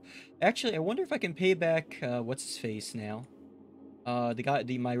to do. Actually, I wonder if I can pay back, what's his face now? The guy,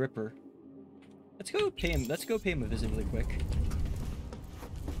 my Ripper. Let's go pay him a visit really quick.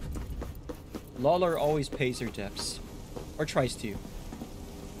 Lawler always pays her debts. Or tries to.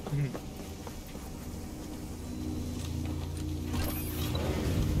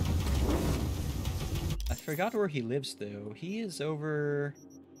 I forgot where he lives, though. He is over...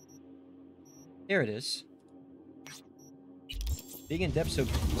 There it is. Being in debt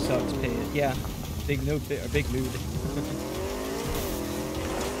sucks, pay it. Yeah. Big mood.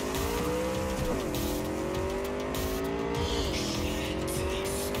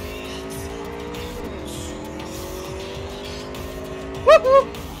 Woohoo!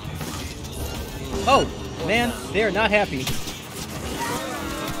 Oh, man, they are not happy.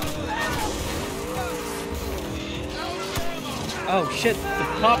 Oh shit, the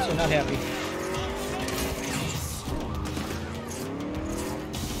cops are not happy.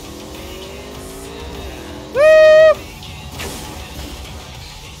 Woo!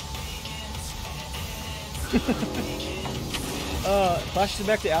 Flashes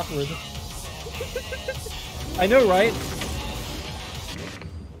back to Alfred. I know, right?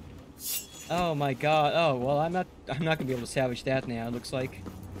 Oh my god. Oh, well, I'm not gonna be able to salvage that now, it looks like.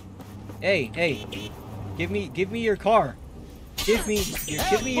 Hey, give me your car. Give me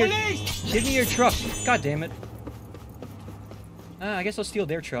your truck. God damn it. I guess I'll steal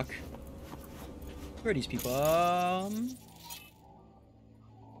their truck. Where are these people?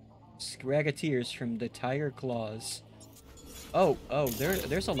 Scragateers from the Tiger Claws. Oh,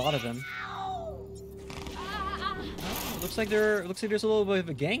 there's a lot of them. Looks like there's a little bit of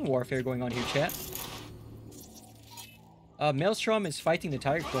a gang warfare going on here, chat. Maelstrom is fighting the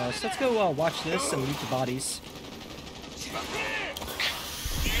Tiger Claws. Let's go watch this and loot the bodies.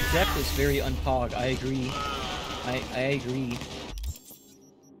 Depth is very unpog. I agree. I agree.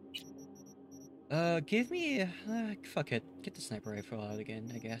 Give me... fuck it. Get the sniper rifle out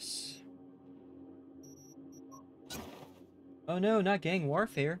again, I guess. Oh no, not gang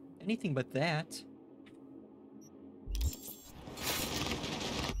warfare. Anything but that.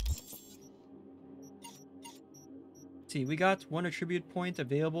 See, we got 1 attribute point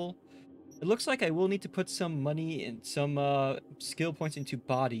available. It looks like I will need to put some money and some skill points into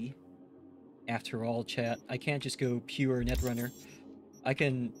body. After all, chat, I can't just go pure Netrunner.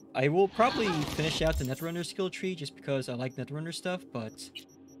 I will probably finish out the Netrunner skill tree just because I like Netrunner stuff, but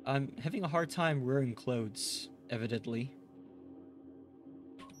I'm having a hard time wearing clothes, evidently.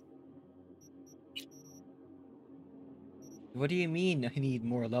 What do you mean I need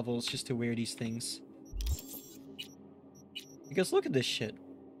more levels just to wear these things? Because look at this shit.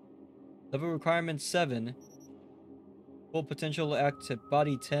 Level requirement 7. Full potential act at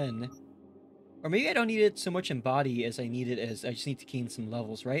body 10. Or maybe I don't need it so much in body as I need it as I just need to key in some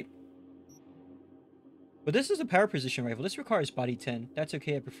levels, right? But this is a power position rifle. This requires body 10. That's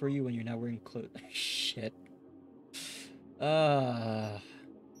okay, I prefer you when you're not wearing clothes. Shit. I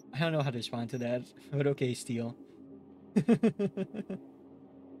don't know how to respond to that. But okay, Steel.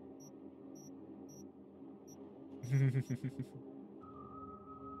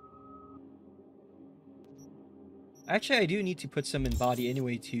 Actually, I do need to put some in body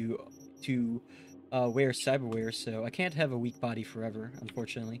anyway to wear cyberware, so I can't have a weak body forever,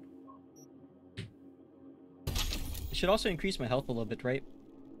 unfortunately. It should also increase my health a little bit, right?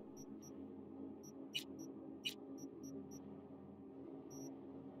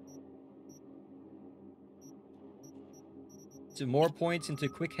 So more points into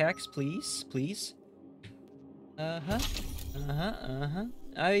quick hacks, please, please. Do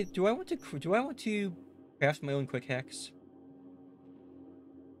I want to craft my own quick hacks?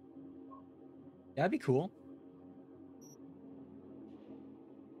 That'd be cool.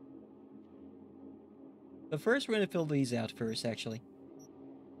 But first, we're gonna fill these out first, actually.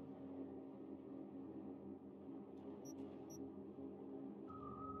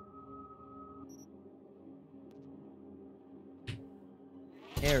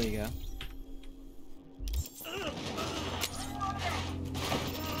 There we go.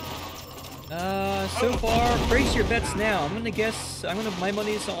 So far, brace your bets now. My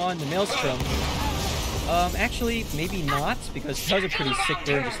money's on the Maelstrom. Actually, maybe not, because those are pretty sick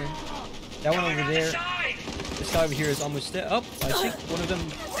birds. That one over there, this guy over here is almost dead. Oh, I think one of them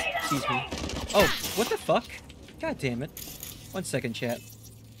sees me. Oh, what the fuck? God damn it. 1 second, chat.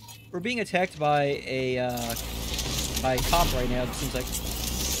 We're being attacked by a cop right now, it seems like.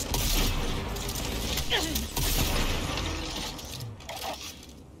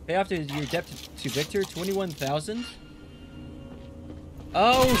 Pay off your debt to Victor, 21,000.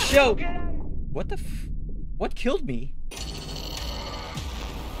 Oh, show! What the what killed me?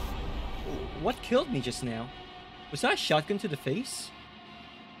 What killed me just now? Was that a shotgun to the face?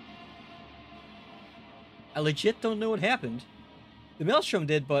 I legit don't know what happened. The Maelstrom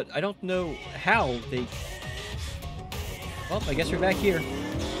did, but I don't know how they... Well, I guess we're back here.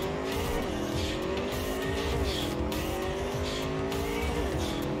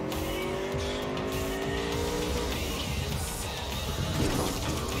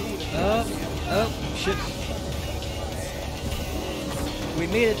 Oh, shit. We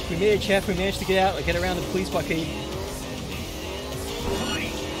made it, Chef. We managed to get around the police blockade.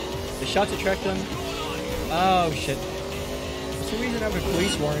 The shots attract them. Oh, shit. For some reason I have a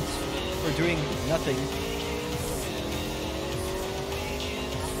police warrant for doing nothing.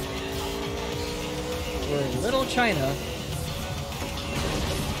 For Little China.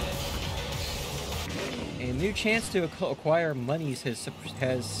 A new chance to acquire monies has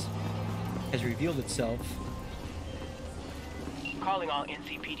revealed itself. Calling all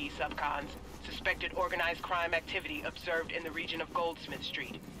NCPD subcons. Suspected organized crime activity observed in the region of Goldsmith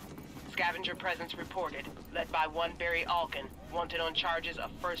Street. Scavenger presence reported, led by one Barry Alkin, wanted on charges of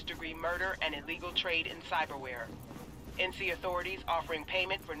first-degree murder and illegal trade in cyberware. NC authorities offering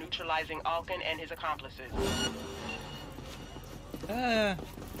payment for neutralizing Alkin and his accomplices.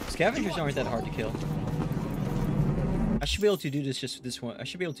 Scavengers aren't that hard to kill. I should be able to do this one. I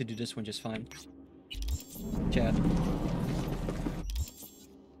should be able to do this one just fine. Chat.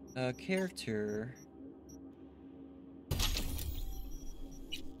 Character.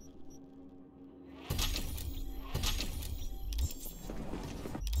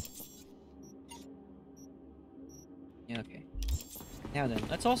 Yeah, okay. Now then,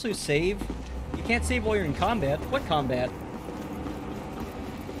 let's also save. You can't save while you're in combat. What combat?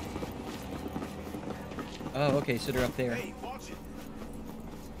 Oh, okay, so they're up there.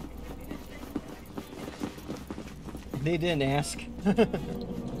 They didn't ask.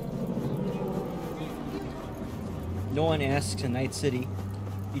 No one asks in Night City.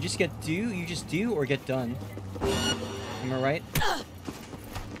 You just do or get done. Am I right?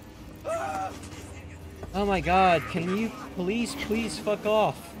 Oh my god, can you please fuck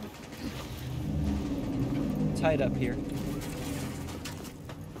off? I'm tied up here.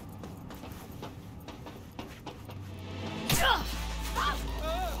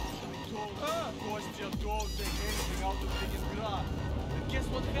 Guess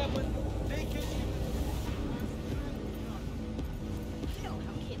what happened? They killed you. You know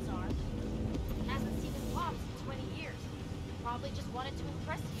how kids are. Hasn't seen his pops in 20 years. Probably just wanted to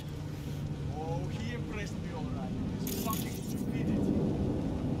impress you. Oh, he impressed me alright. His fucking stupidity.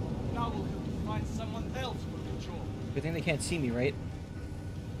 Now we'll have to find someone else for the job. Good thing they can't see me, right?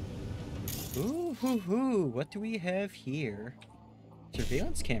 Ooh, hoo, hoo. What do we have here?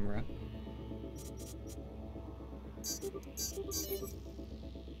 Surveillance camera.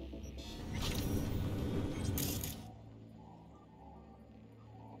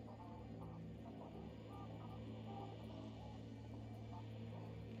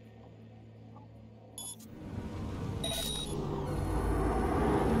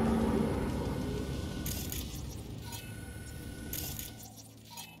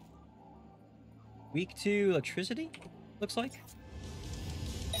 Weak to electricity, looks like.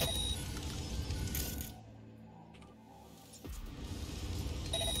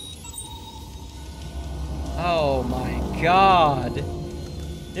 Oh my god.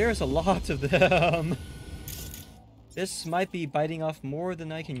 There's a lot of them. This might be biting off more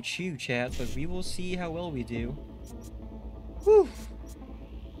than I can chew, chat, but we will see how well we do. Whew.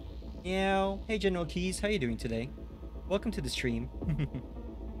 Meow. Hey, General Keys, how you doing today? Welcome to the stream.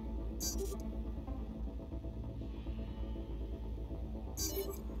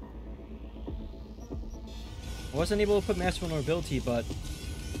 I wasn't able to put mass vulnerability, but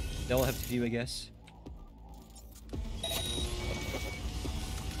they'll have to do, I guess.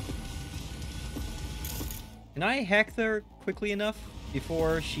 Can I hack her quickly enough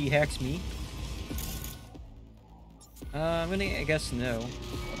before she hacks me? I'm gonna, I guess, no.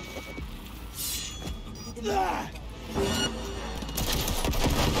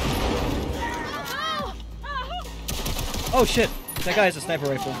 Oh shit! That guy has a sniper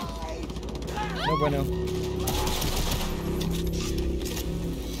rifle. No bueno.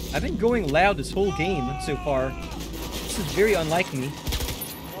 I've been going loud this whole game so far. This is very unlike me.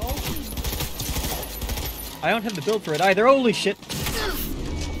 I don't have the build for it either. Holy shit!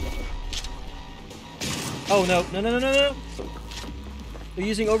 Oh no, no, no, no, no, no! They're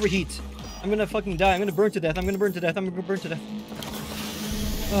using overheat. I'm gonna fucking die. I'm gonna burn to death. I'm gonna burn to death. I'm gonna burn to death.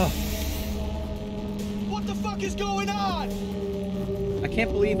 Oh. What the fuck is going on? I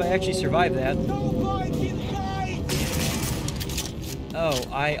can't believe I actually survived that. Oh,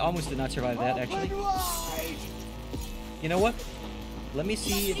 I almost did not survive that, actually. You know what? Let me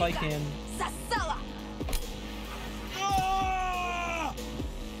see if I can...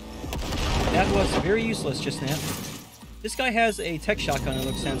 That was very useless just now. This guy has a tech shotgun,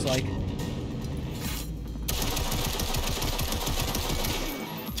 it sounds like.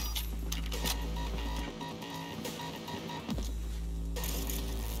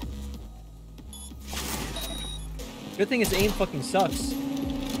 Good thing his aim fucking sucks.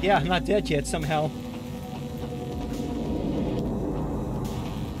 Yeah, I'm not dead yet, somehow.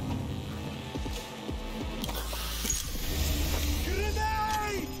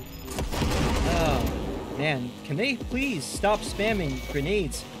 Man, can they please stop spamming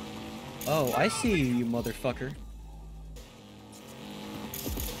grenades? Oh, I see you, motherfucker.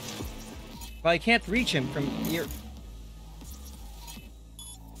 But I can't reach him from here.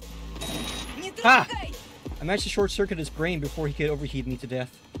 Ha! I managed to short-circuit his brain before he could overheat me to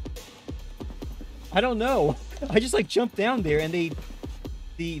death. I don't know. I just like jumped down there and they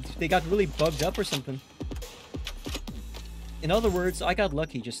got really bugged up or something. In other words, I got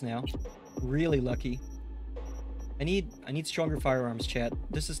lucky just now. Really lucky. I need stronger firearms, chat.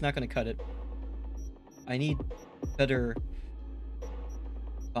 This is not gonna cut it. I need better...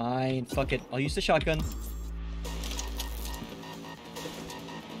 Fine, fuck it. I'll use the shotgun.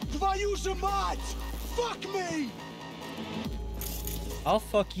 Fuck me! I'll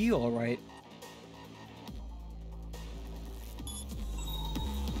fuck you, alright.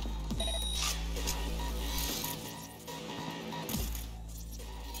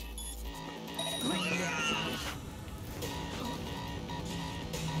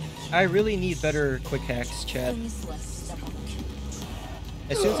 I really need better quick hacks, chat.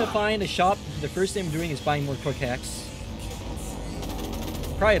 As soon as I find a shop, the first thing I'm doing is buying more quick hacks.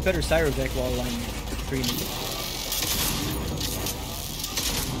 Probably a better Cyro deck while I'm streaming.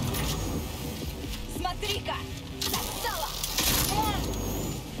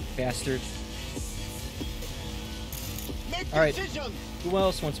 Bastard. Alright. Who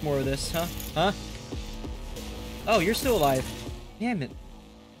else wants more of this, huh? Huh? Oh, you're still alive. Damn it.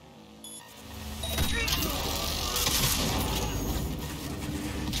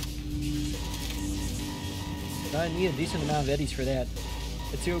 I need a decent amount of eddies for that.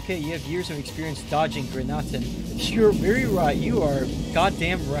 It's okay, you have years of experience dodging Granaten. You're very right, you are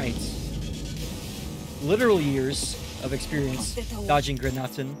goddamn right. Literal years of experience dodging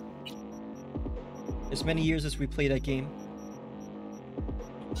Granaten. As many years as we play that game.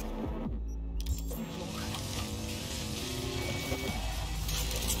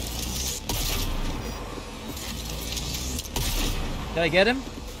 Did I get him?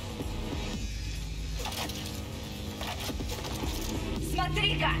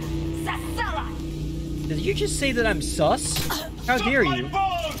 Did you just say that I'm sus? How dare you?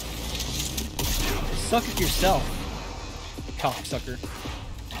 Suck it yourself, cocksucker.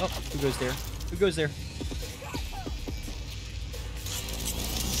 Oh, who goes there? Who goes there?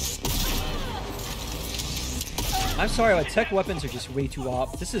 I'm sorry, but tech weapons are just way too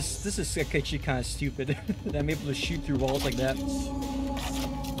op. This is actually kind of stupid that I'm able to shoot through walls like that.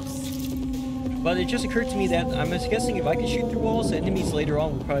 But it just occurred to me that I'm just guessing if I can shoot through walls, enemies later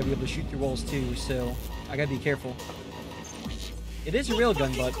on will probably be able to shoot through walls too, so I gotta be careful. It is a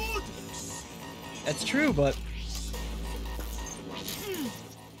railgun, but... That's true, but...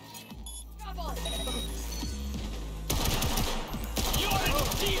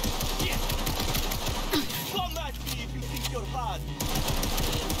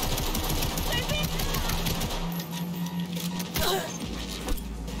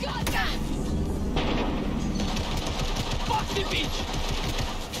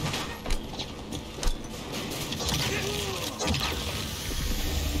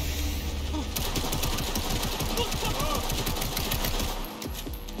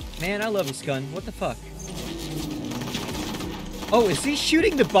 Man, I love this gun. What the fuck? Oh, is he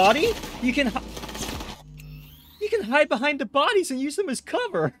shooting the body? You can hide behind the bodies and use them as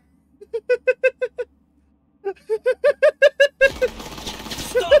cover.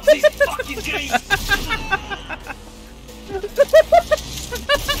 Stop this fucking game!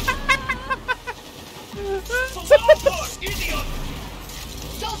 Idiot!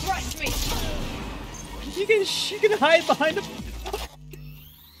 Don't rush me! You can hide behind them.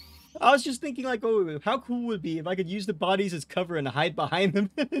 I was just thinking, like, oh, how cool would it be if I could use the bodies as cover and hide behind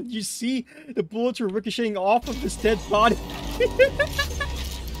them? You see the bullets were ricocheting off of this dead body.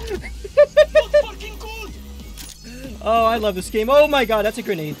 Oh, I love this game. Oh my god, that's a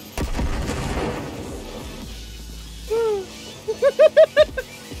grenade.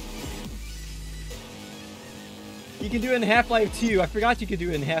 can do it in Half-Life too. I forgot you could do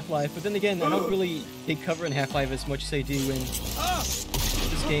it in Half-Life, but then again, I don't really take cover in Half-Life as much as I do in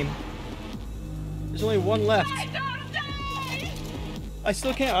this game. There's only one left. I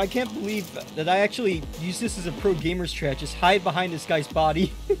still can't. I can't believe that I actually use this as a pro gamer's strat. Just hide behind this guy's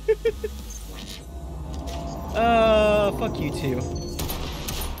body. Fuck you too.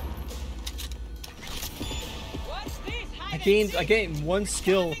 I gained one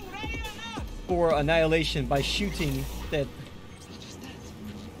skill for annihilation by shooting that.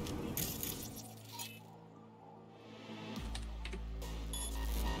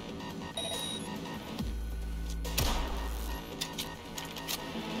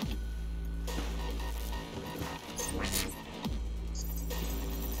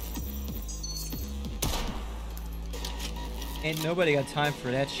 Ain't nobody got time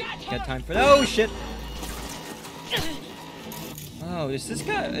for that shit. Got time for that. Oh shit! Oh, is this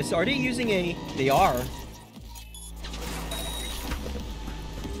guy? Are they using a? They are.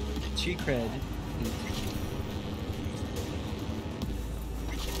 Cheat cred.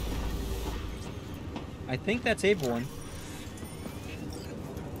 I think that's Airborne.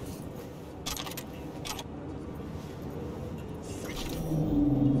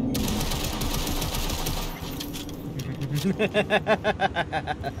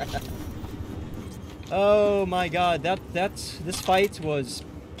 Oh my god, this fight was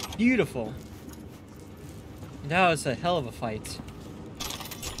beautiful. That was a hell of a fight.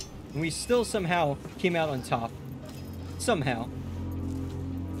 And we still somehow came out on top. Somehow.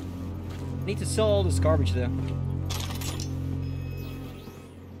 I need to sell all this garbage though.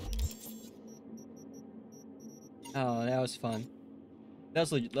 Oh, that was fun. That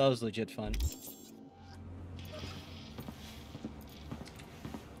was legit fun.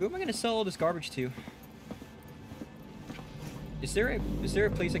 Who am I gonna sell all this garbage to? Is there a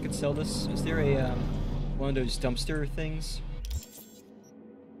place I could sell this? Is there a one of those dumpster things?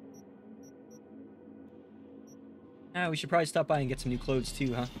 Ah, we should probably stop by and get some new clothes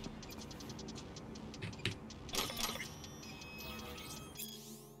too, huh?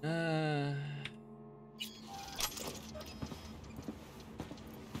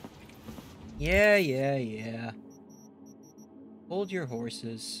 Yeah. Hold your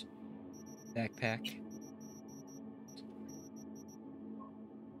horses. Backpack.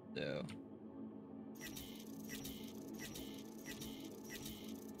 So.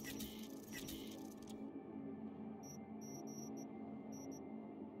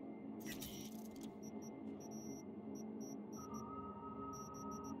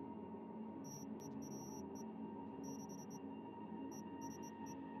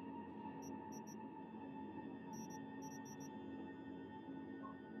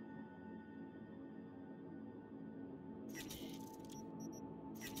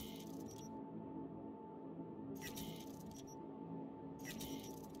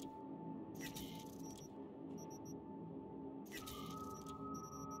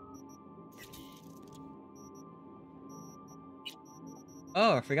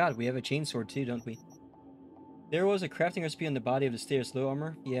 Oh, I forgot. We have a chainsword too, don't we? There was a crafting recipe on the body of the stairs. Low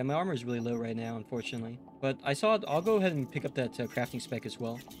armor? Yeah, my armor is really low right now, unfortunately. But I saw it. I'll go ahead and pick up that crafting spec as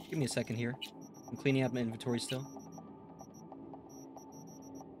well. Give me a second here. I'm cleaning out my inventory still.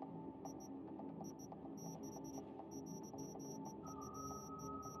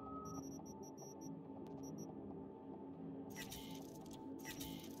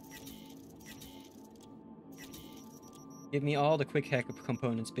 Give me all the quick hack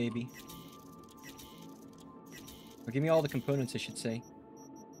components, baby. Or give me all the components, I should say.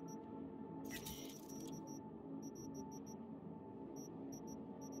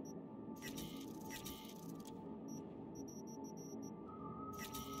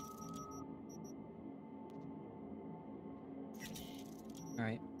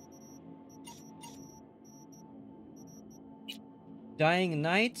 Alright. Dying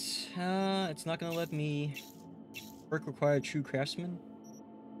Knight? It's not gonna let me... Work required true craftsman?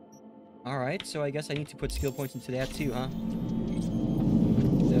 Alright, so I guess I need to put skill points into that too, huh?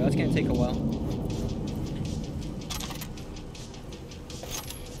 So that's gonna take a while.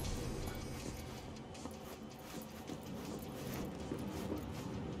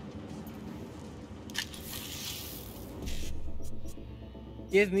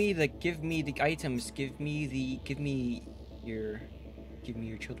 Give me the items, give me your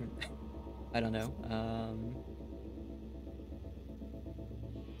children. I don't know.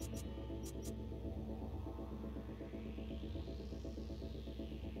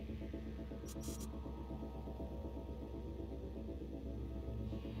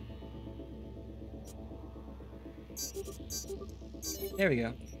 There we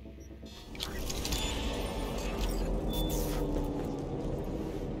go.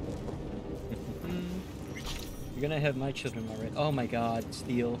 You're gonna have my children already. Oh my god,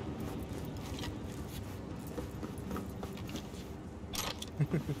 Steel.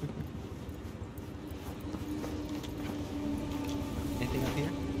 Anything up here?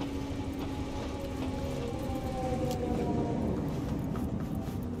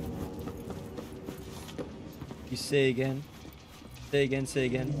 You say again. Say again, say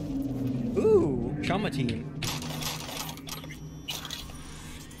again. Ooh, trauma team.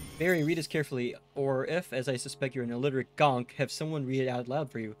 Barry, read this carefully, or if, as I suspect you're an illiterate gonk, have someone read it out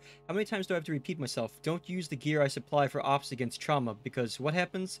loud for you. How many times do I have to repeat myself? Don't use the gear I supply for ops against trauma, because what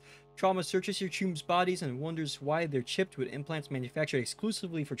happens? Trauma searches your troops' bodies and wonders why they're chipped with implants manufactured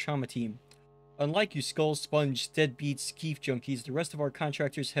exclusively for trauma team. Unlike you skull, sponge, deadbeats, keef junkies, the rest of our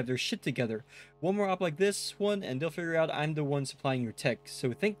contractors have their shit together. One more op like this one, and they'll figure out I'm the one supplying your tech.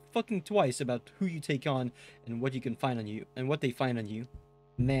 So think fucking twice about who you take on and what you can find on you, and what they find on you.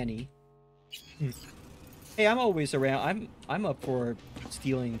 Manny. Hey, I'm always around. I'm up for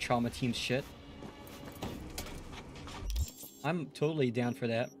stealing trauma team's shit. I'm totally down for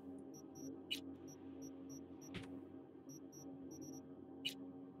that.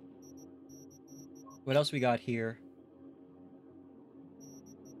 What else we got here?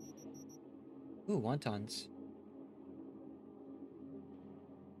 Ooh, wontons.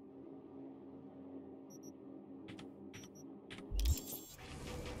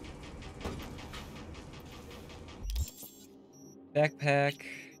 Backpack.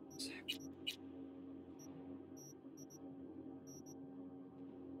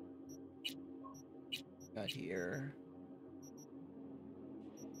 Got here.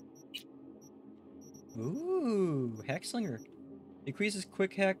 Ooh, hack slinger. Decreases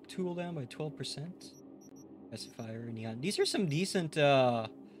quick hack cooldown by 12%. Pacifier and neon. These are some decent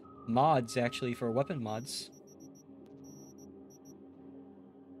mods actually for weapon mods.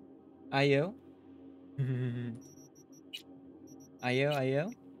 Ayo. Ayo,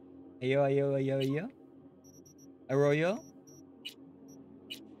 ayo. Ayo, ayo, ayo, ayo. Arroyo.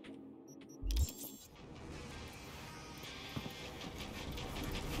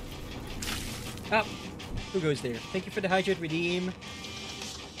 Ah, who goes there? Thank you for the hydrate redeem.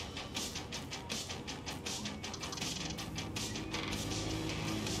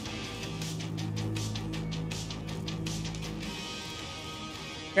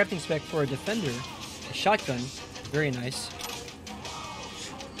 Crafting spec for a defender. A shotgun. Very nice.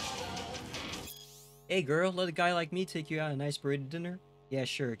 Hey girl, let a guy like me take you out on a nice burrito dinner? Yeah,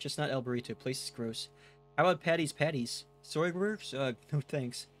 sure, just not El Burrito, place is gross. How about Patty's Patties? Soy burgers? No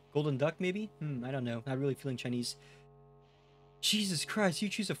thanks. Golden Duck, maybe? I don't know, not really feeling Chinese. Jesus Christ, you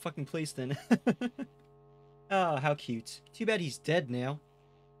choose a fucking place then. Ah, how cute. Too bad he's dead now.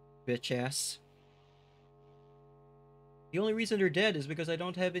 Bitch ass. The only reason they're dead is because I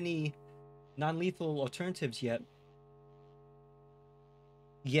don't have any non-lethal alternatives yet.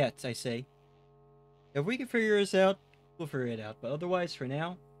 Yet, I say. If we can figure this out, we'll figure it out. But otherwise, for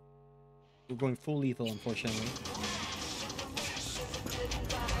now, we're going full lethal, unfortunately.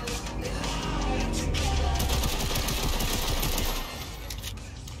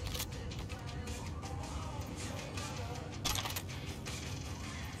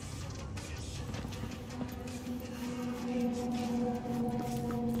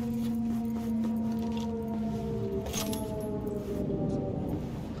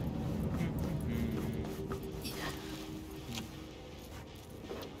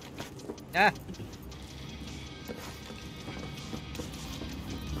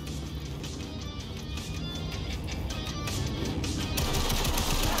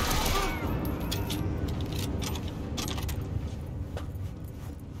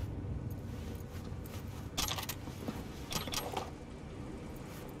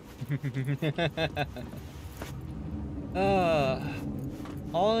 Ah!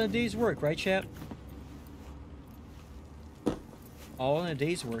 All in a day's work, right, chat? All in a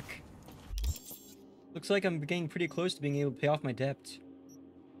day's work. Looks like I'm getting pretty close to being able to pay off my debt.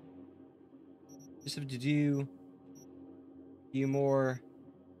 Just have to do a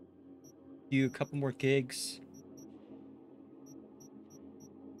couple more gigs.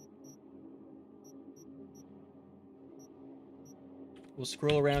 We'll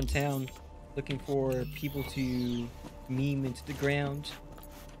scroll around town looking for people to meme into the ground.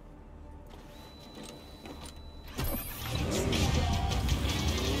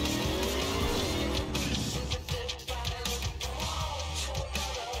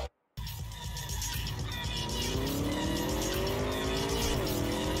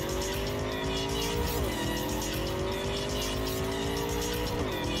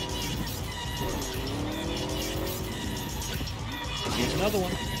 Here's another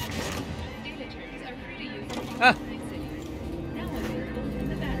one. Ah!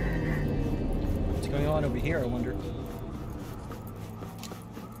 going on over here, I wonder?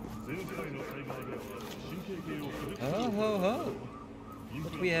 Oh ho ho!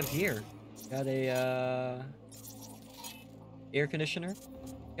 What do we have here? Got a air conditioner.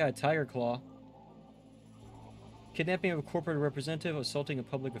 Got a tiger claw. Kidnapping of a corporate representative, assaulting a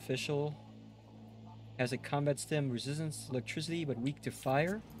public official. Has a combat stem, resistance to electricity but weak to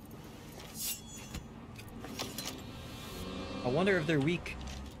fire. I wonder if they're weak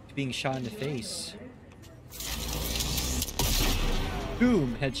to being shot in the face.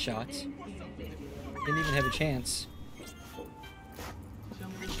 Boom! Headshot. Didn't even have a chance.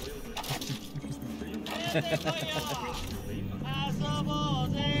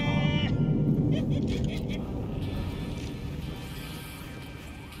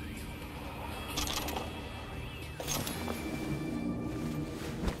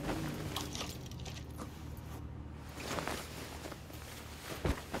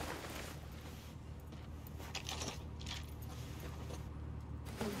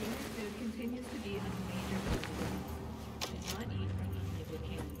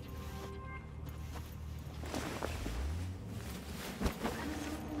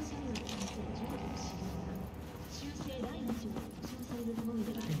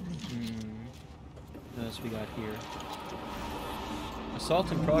 What else we got here?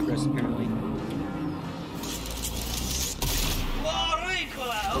 Assault in progress, apparently.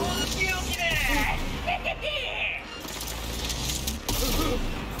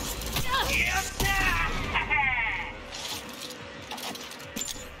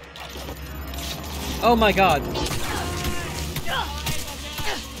 Oh my god!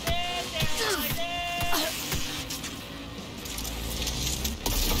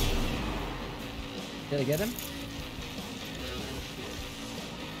 Did I get him?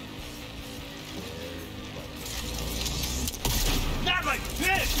 Not like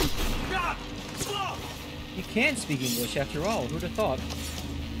this! You can speak English after all, who'd have thought?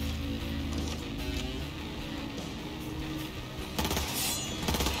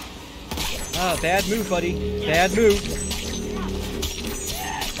 Ah, bad move, buddy. Bad move.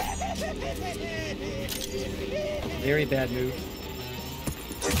 Very bad move.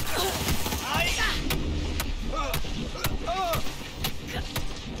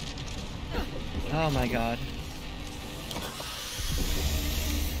 Oh my god.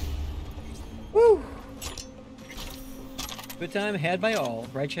 Woo! Good time had by all,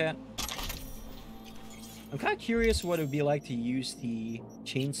 right chat? I'm kind of curious what it would be like to use the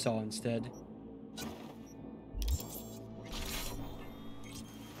chainsaw instead.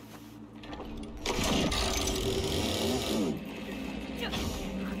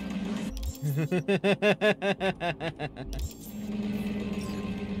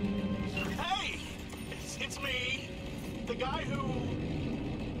 Hey! It's me! The guy who...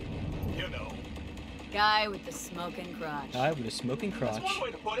 you know. Guy with the smoking crotch. Guy with a smoking crotch. That's one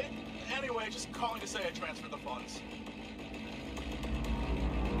way to put it. Anyway, just calling to say I transferred the funds.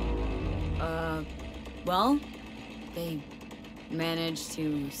 Well, they managed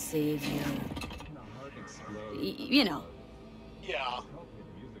to save your... you know. Yeah,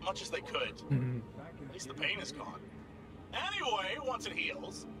 much as they could. At least the pain is gone. Anyway, once it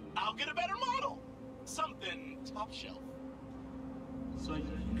heals, I'll get a better model. Something top shelf.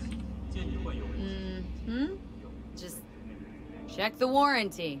 Mm-hmm. Just check the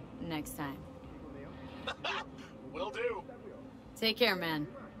warranty next time. Will do. Take care, man.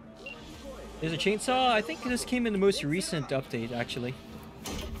 There's a chainsaw? I think this came in the most recent update, actually.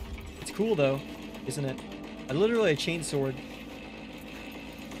 It's cool, though, isn't it? Literally a chainsword.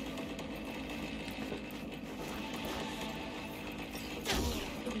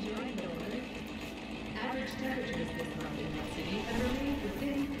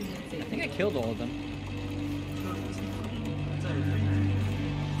 I think I killed all of them.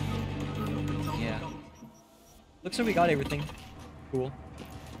 Yeah. Looks like we got everything. Cool.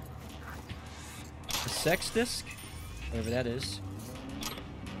 A sex disc? Whatever that is.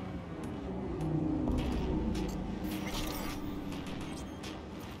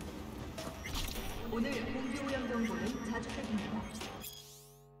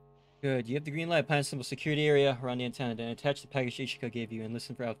 Good. You have the green light. Plan a simple security area around the antenna. Then attach the package Ichika gave you and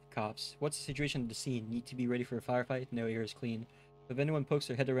listen for out the cops. What's the situation at the scene? Need to be ready for a firefight? No, air is clean. If anyone pokes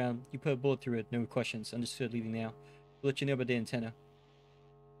their head around, you put a bullet through it. No questions. Understood. Leaving now. We'll let you know about the antenna.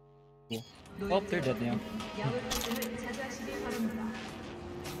 Cool. Oh, they're dead now.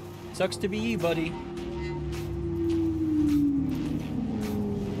 Sucks to be you, buddy.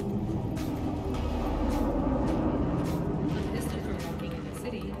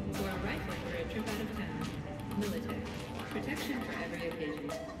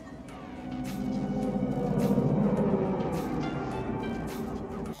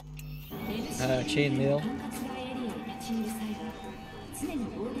 chainmail.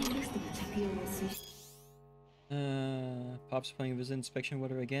 Pop's playing visit inspection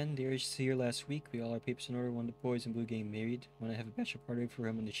with her again. The area here last week. We all our papers in order. One of the boys in blue getting married. Want to have a bachelor party for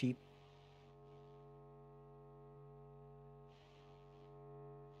him and the sheep.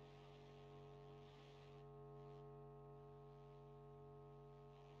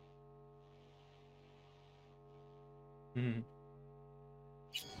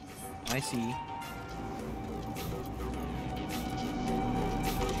 I see.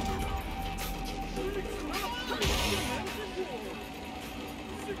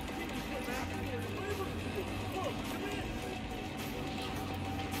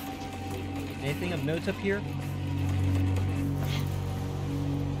 Anything of note up here?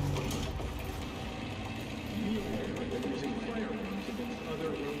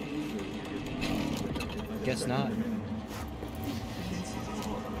 Guess not.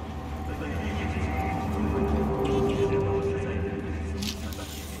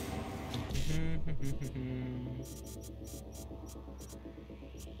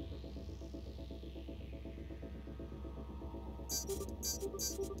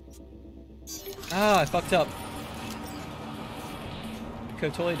 Ah, I fucked up. Could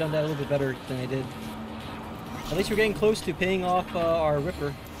have totally done that a little bit better than I did. At least we're getting close to paying off our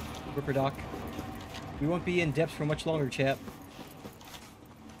Ripper doc. We won't be in debt for much longer, chap.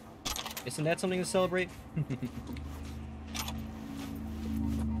 Isn't that something to celebrate?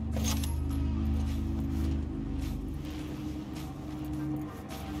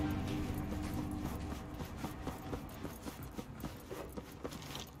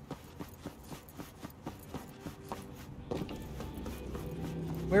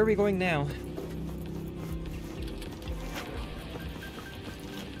 Where are we going now?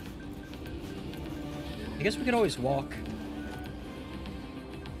 I guess we could always walk.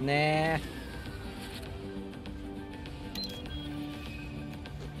 Nah.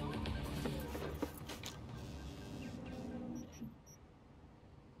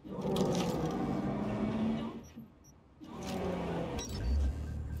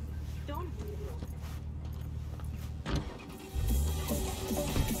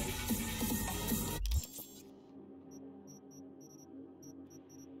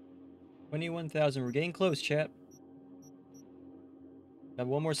 $21,000. We're getting close, chat. Got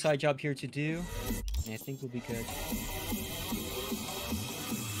one more side job here to do, and I think we'll be good.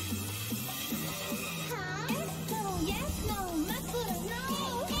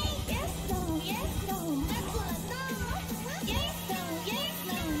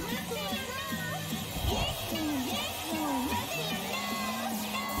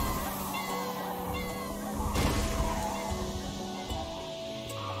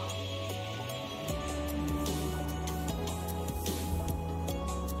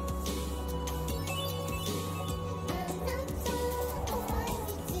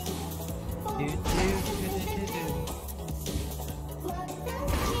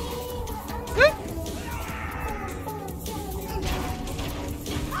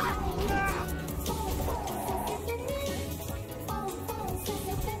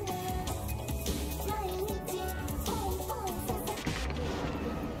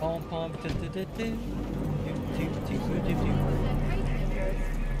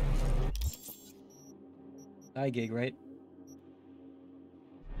 High gig, right?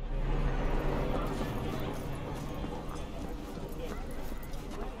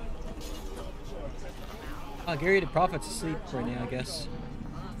 Oh, Gary the Prophet's asleep right now, I guess.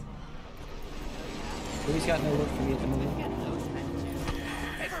 But he's got no work for me at the moment.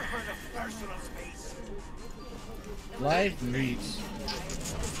 Live meets.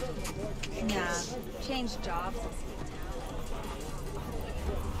 Nah, change jobs.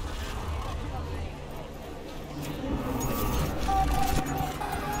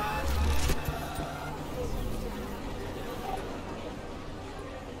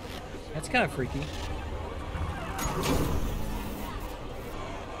 That's kind of freaky.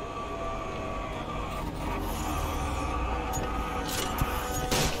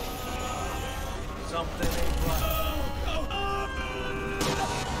 Something ain't right.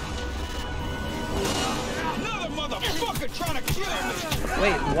 Another motherfucker trying to kill me!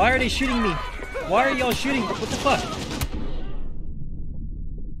 Wait, why are they shooting me? Why are y'all shooting? What the fuck?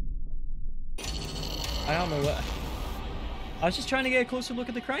 I don't know what. I was just trying to get a closer look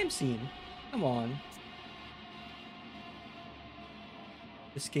at the crime scene. Come on.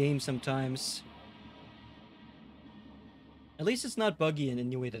 This game sometimes. At least it's not buggy in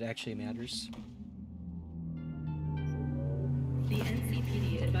any way that actually matters. The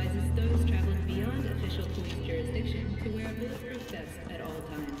NCPD advises those traveling beyond official police jurisdiction to wear a bulletproof vest at all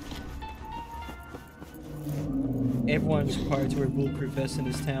times. everyone's required to wear bulletproof vests in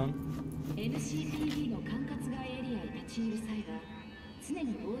this town. NCPD の管轄外エリアへ立ち入る際は常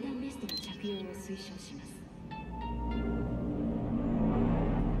に防弾ベストの着用を推奨します。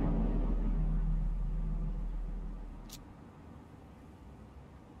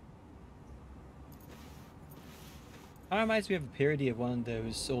That reminds me of a parody of one of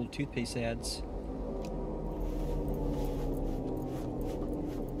those old toothpaste ads.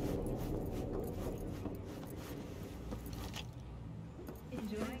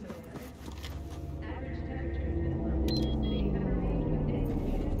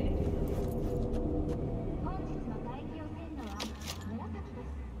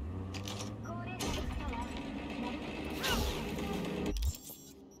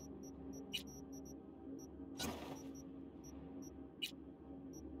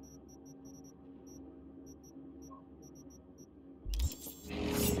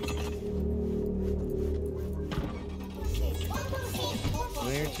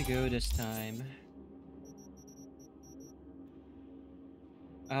 Where to go this time?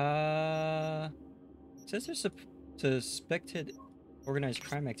 Says there's a suspected organized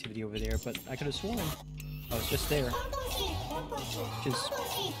crime activity over there, but I could have sworn I was just there. Just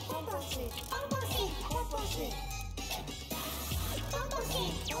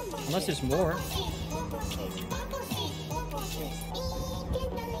unless there's more.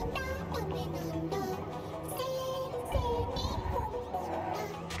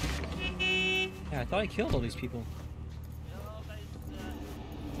 Yeah, I thought I killed all these people.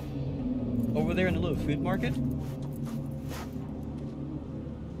 Over there in the little food market?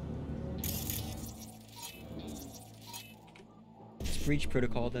 It's breach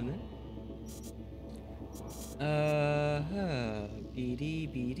protocol, then. BD.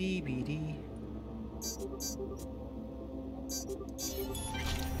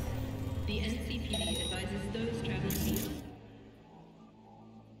 The NCPD advises those traveling via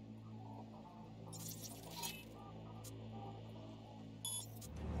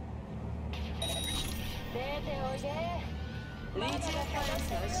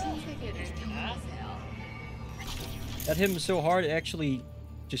That hit him so hard, it actually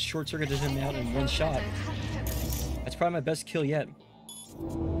just short-circuited him out in one shot. That's probably my best kill yet.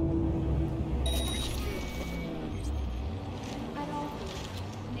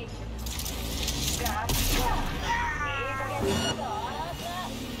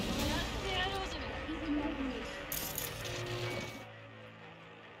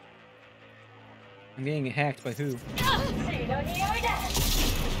 I'm getting hacked by who?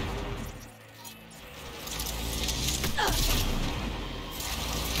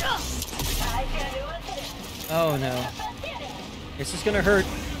 Oh no. This is gonna hurt.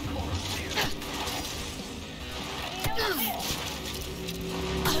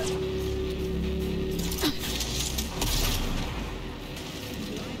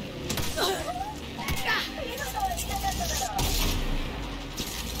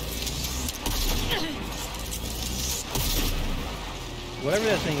 Whatever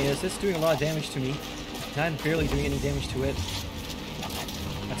that thing is, it's doing a lot of damage to me. And I'm barely doing any damage to it.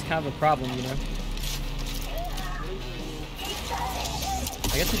 That's kind of a problem, you know?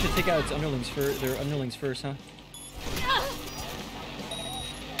 I guess I should take out its underlings their underlings first, huh?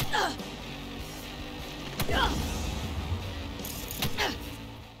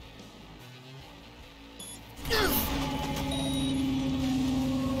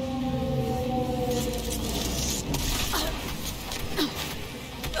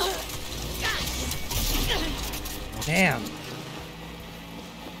 Damn.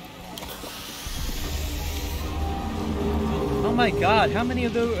 Oh my god, how many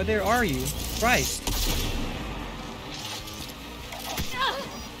of those there are you? Christ.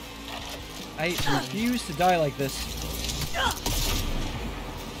 I refuse to die like this.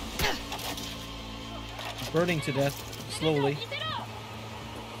 Burning to death, slowly.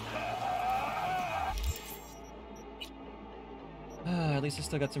 At least I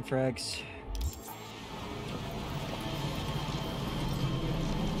still got some frags.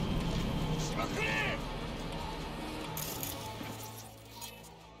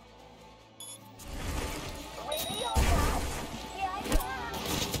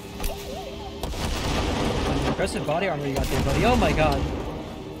 Impressive body armor you got there, buddy. Oh my god.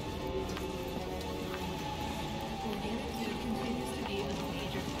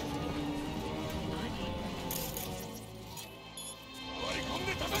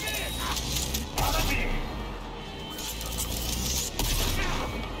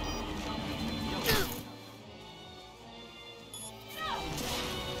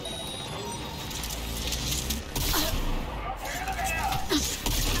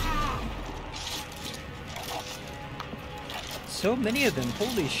 so many of them.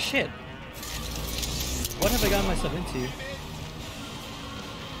 Holy shit. What have I gotten myself into?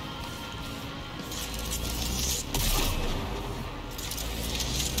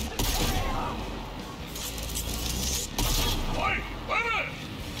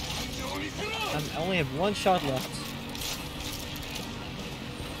 I only have one shot left.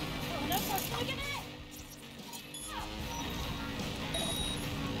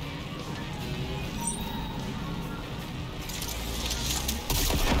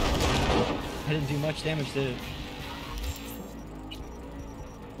 I didn't do much damage, did it?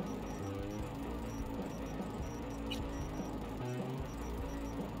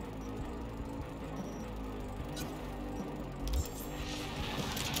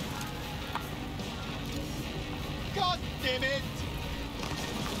 God damn it!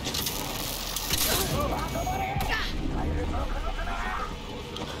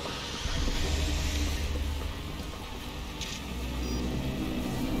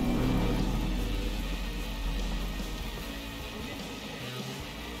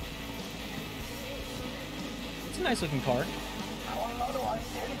 It's a nice looking car.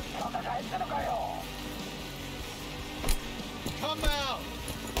 Come out!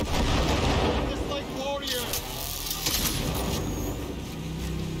 Just like warrior!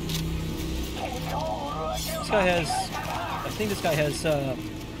 This guy has... I think this guy has,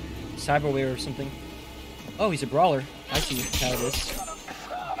 cyberware or something. Oh, he's a brawler. I see how it is.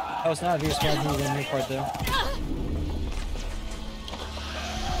 Oh, it's not a very smart move on your part, though.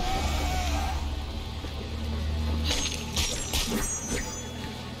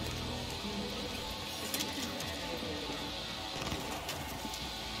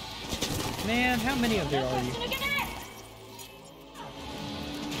 Man, how many of there are you?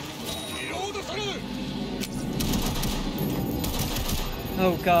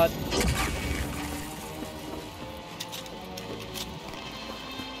 Oh god.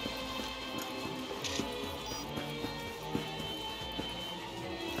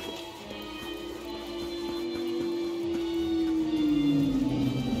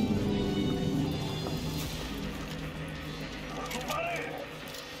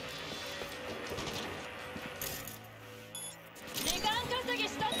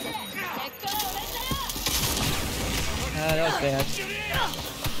 That was bad.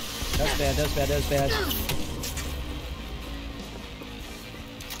 That was bad, that was bad, that was bad.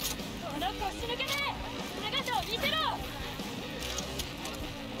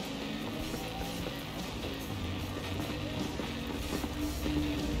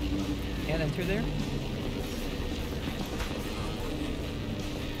 Can't enter there?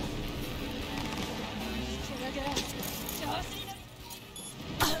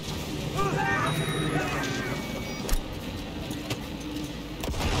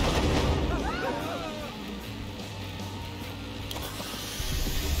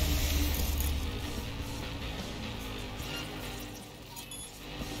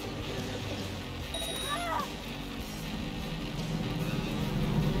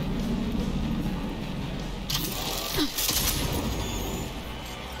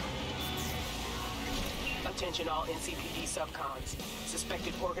 Attention all NCPD subcons.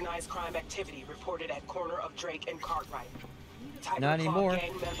 Suspected organized crime activity reported at corner of Drake and Cartwright. Not anymore.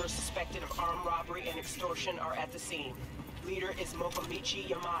 Gang members suspected of armed robbery and extortion are at the scene. Leader is Mokomichi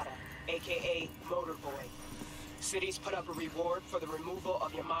Yamada, aka Motorboy. Cities put up a reward for the removal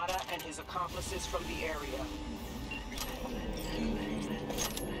of Yamada and his accomplices from the area.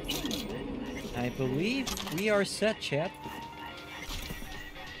 I believe we are set, chat.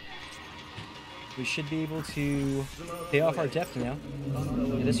 We should be able to pay off our debt now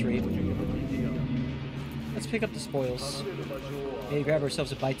at this rate. Let's pick up the spoils. Maybe grab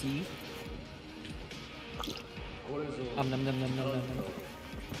ourselves a bite to eat. Nom nom nom nom nom nom.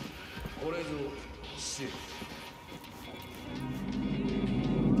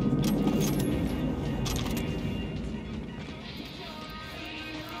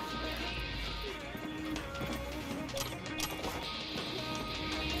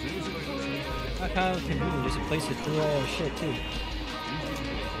 Not kind of convenient, there's a place to throw all our shit too.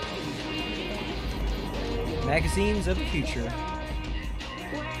 Magazines of the future.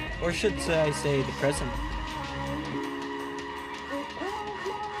 Or should I say the present.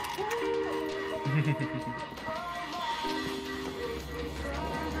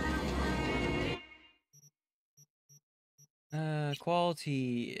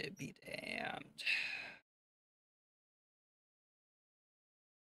 Quality be damned.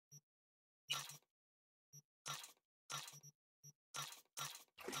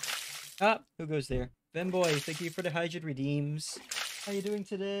 Ah, who goes there? Venboy, thank you for the 100 redeems. How you doing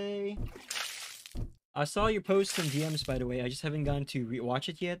today? I saw your posts and DMs, by the way. I just haven't gone to rewatch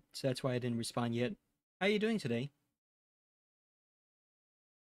it yet, so that's why I didn't respond yet. How are you doing today?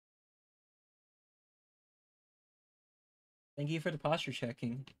 Thank you for the posture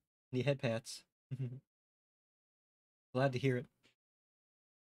checking. The head pats. Glad to hear it.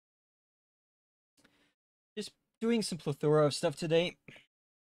 Just doing some plethora of stuff today.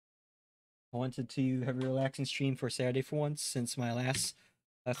 I wanted to have a relaxing stream for Saturday for once, since my last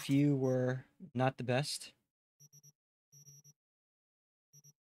few were not the best.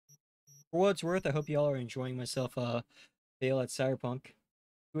 For what it's worth, I hope y'all are enjoying myself fail at Cyberpunk.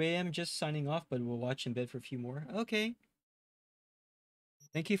 2 a.m. just signing off, but we'll watch in bed for a few more. Okay.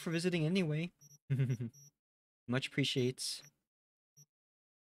 Thank you for visiting anyway. Much appreciates.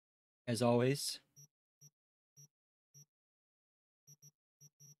 As always.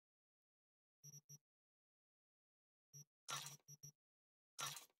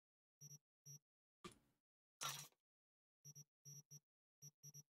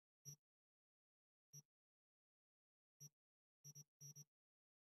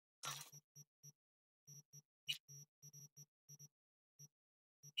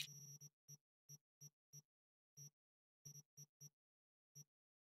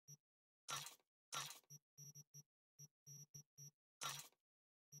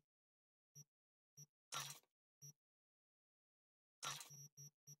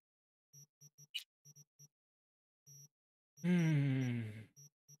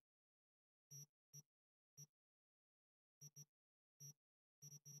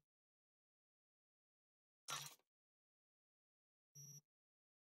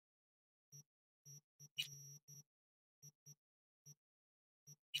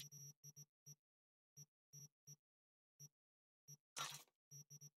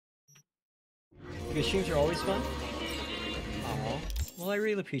 Your streams are always fun? Aw. Well, I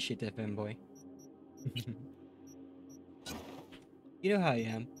really appreciate that, fanboy. You know how I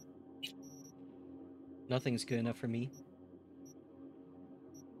am. Nothing's good enough for me.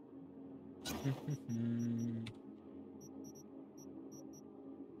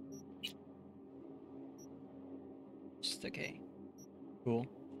 Just okay. Cool.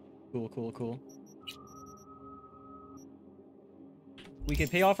 Cool. We can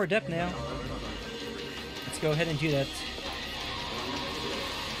pay off our debt now. Let's go ahead and do that.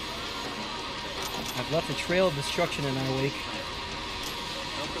 I've left a trail of destruction in our wake.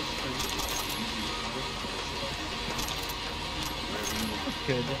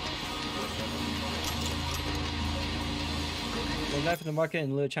 Good. We're back in the market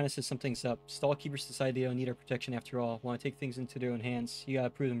and Little China says something's up. Stallkeeper Society don't need our protection after all. Want to take things into their own hands. You gotta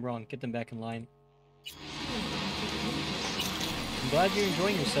prove them wrong. Get them back in line. I'm glad you're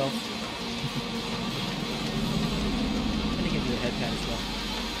enjoying yourself. I'm gonna give you a head pat as well.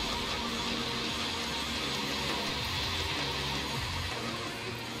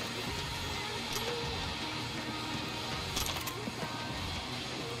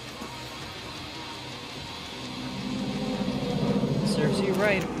 Serves you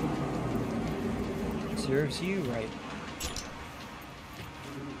right. Serves you right.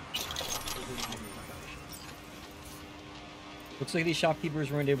 Looks like these shopkeepers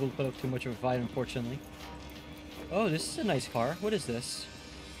weren't able to put up too much of a fight, unfortunately. Oh, this is a nice car. What is this?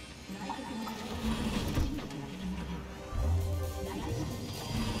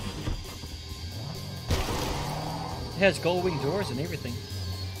 It has gold wing doors and everything.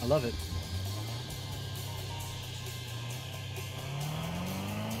 I love it.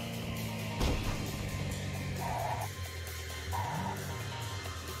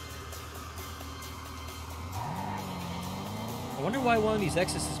 I wonder why one of these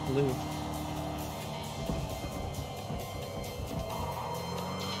X's is blue.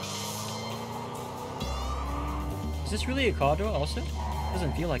 Is this really a Quadra also?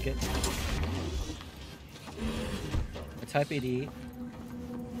 Doesn't feel like it. A Type 88.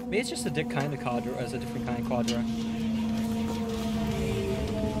 Maybe it's just a different kind of Quadra as a different kind of Quadra.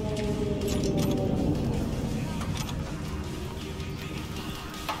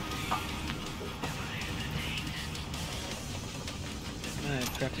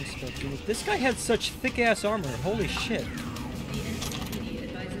 This guy had such thick ass armor. Holy shit.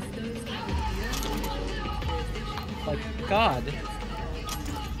 Like, God.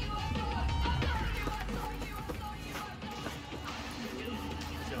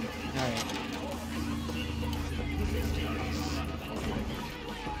 Alright.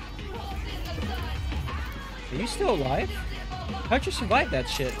 Are you still alive? How'd you survive that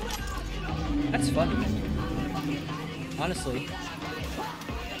shit? That's funny. Honestly.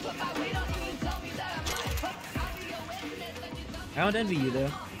 I don't envy you,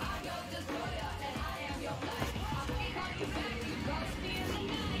 though.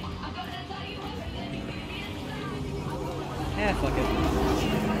 fuck it.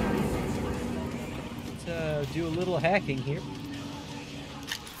 Let's do a little hacking here.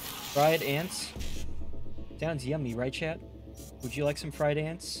 Fried ants. Sounds yummy, right, chat? Would you like some fried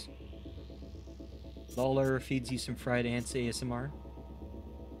ants? Lawler feeds you some fried ants ASMR.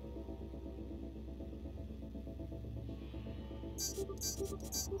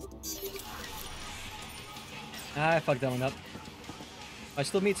 I fucked that one up. I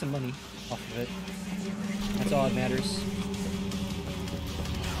still made some money off of it. That's all that matters.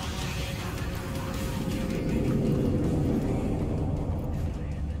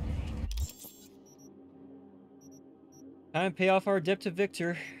 Time to pay off our debt to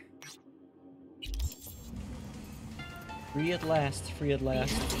Victor. Free at last, free at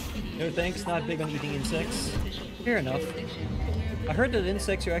last. No thanks, not big on eating insects. Fair enough. I heard that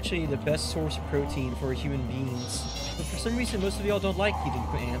insects are actually the best source of protein for human beings. But for some reason, most of y'all don't like eating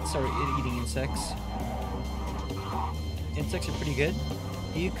ants or eating insects. Insects are pretty good.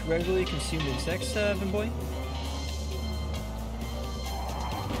 Do you regularly consume insects, Vinboy?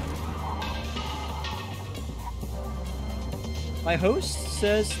 My host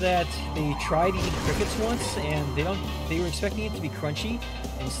says that they tried eating crickets once and they were expecting it to be crunchy.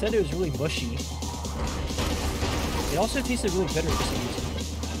 And instead it was really mushy. It also tasted really bitter for some reason.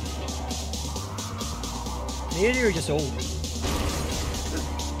 Maybe they were just old.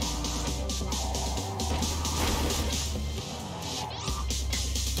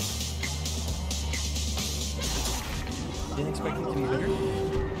 Didn't expect it to be bitter.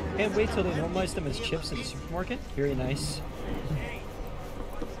 Can't wait till they normalize them as chips in the supermarket. Very nice.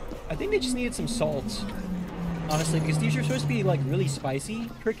 I think they just needed some salt, honestly, because these are supposed to be like really spicy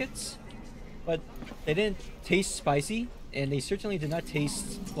crickets, but they didn't taste spicy, and they certainly did not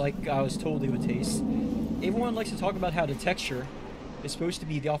taste like I was told they would taste. Everyone likes to talk about how the texture is supposed to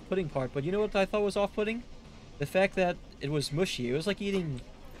be the off-putting part, but you know what I thought was off-putting? The fact that it was mushy. It was like eating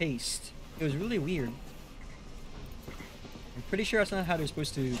paste. It was really weird. I'm pretty sure that's not how they're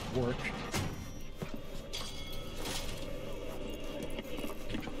supposed to work.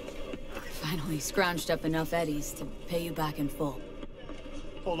 Finally scrounged up enough eddies to pay you back in full.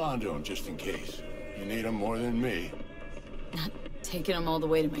 Hold on to them just in case. You need them more than me. Not taking them all the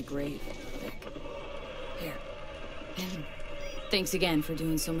way to my grave, Vic. Here. And thanks again for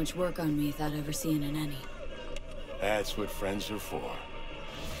doing so much work on me without ever seeing an any. That's what friends are for.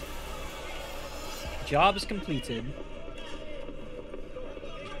 Job is completed.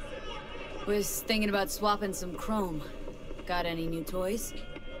 Was thinking about swapping some chrome. Got any new toys?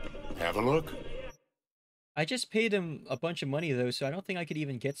 Have a look. I just paid him a bunch of money though, so I don't think I could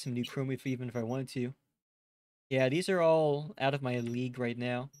even get some new chrome even if I wanted to. Yeah, these are all out of my league right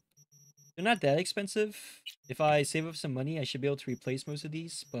now. They're not that expensive. If I save up some money, I should be able to replace most of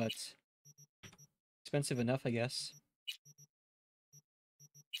these, but expensive enough, I guess.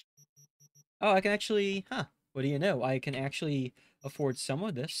 Oh, I can actually, what do you know? I can actually afford some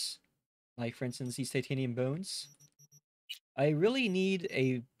of this. Like, for instance, these titanium bones. I really need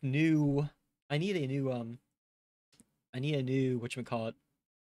a new, whatchamacallit,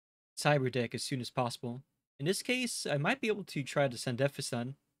 cyber deck as soon as possible. In this case, I might be able to try to send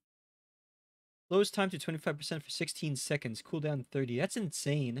Deficon. Lowest time to 25% for 16 seconds, cooldown 30. That's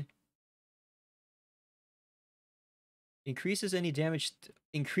insane. Increases any damage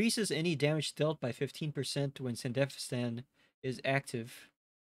dealt by 15% when Sandefistan is active.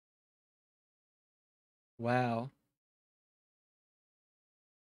 Wow.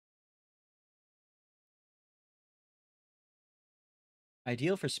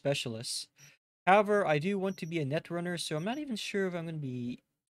 Ideal for specialists. However, I do want to be a net runner, so I'm not even sure if I'm going to be...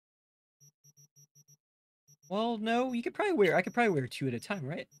 Well, no, I could probably wear 2 at a time,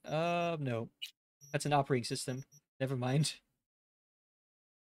 right? No. That's an operating system. Never mind.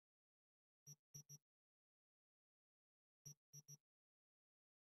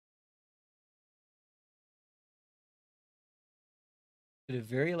 To the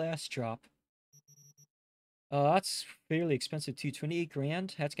very last drop. That's fairly expensive too. 28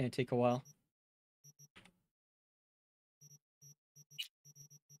 grand? That's gonna take a while.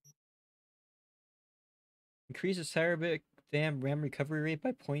 Increases Cyberpunk RAM recovery rate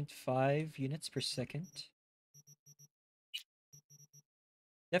by 0.5 units per second.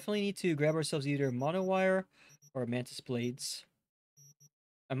 Definitely need to grab ourselves either a monowire or mantis blades.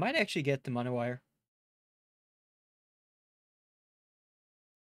 I might actually get the monowire.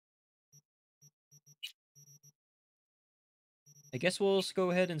 I guess we'll just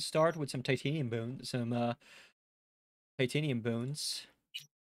go ahead and start with some titanium bones. Titanium bones.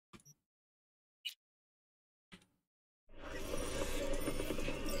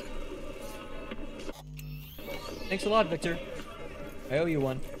 Thanks a lot, Victor. I owe you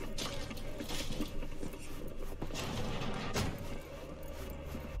one.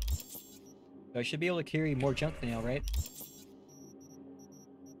 I should be able to carry more junk now, right?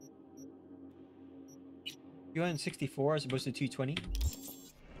 264 as opposed to 220.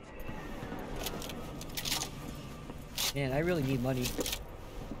 Man, I really need money.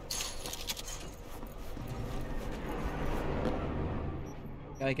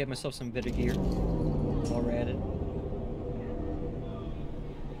 Gotta get myself some better gear while we're at it.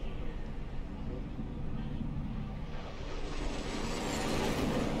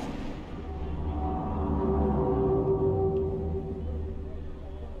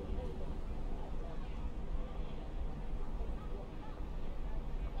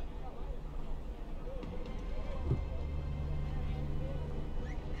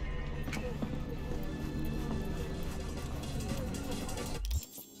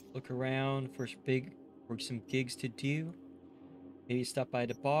 Look around for some gigs to do. Maybe stop by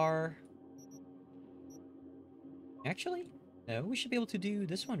the bar. Actually, we should be able to do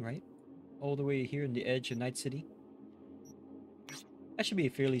this one, right? All the way here in the edge of Night City. That should be a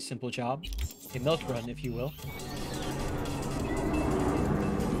fairly simple job. A milk run, if you will.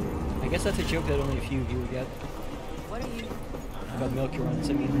 I guess that's a joke that only a few of you will get. What are you? About milk runs,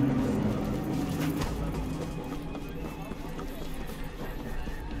 I mean.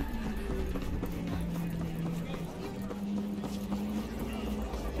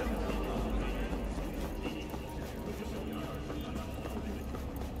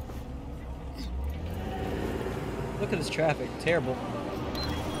 Look at this traffic, terrible.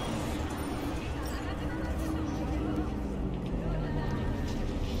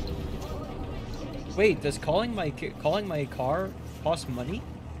 Wait, does calling my car cost money?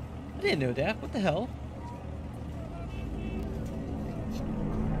 I didn't know that. What the hell?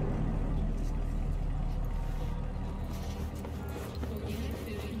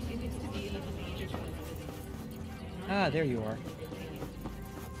 Ah, there you are.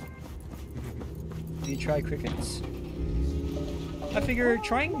 You try crickets. I figure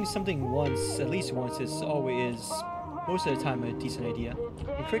trying something once, at least once, is always, most of the time, a decent idea.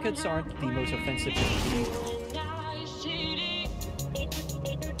 And crickets aren't the most offensive thing to eat.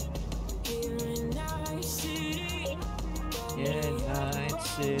 Yeah, Night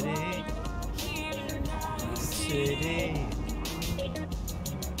City. Night City.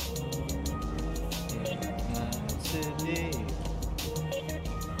 Yeah, Night City.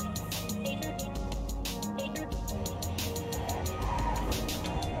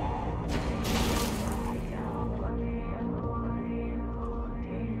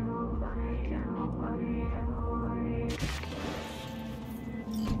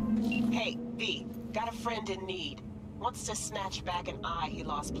 In need. Wants to snatch back an eye he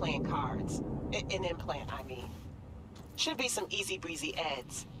lost playing cards. An implant, I mean. Should be some easy breezy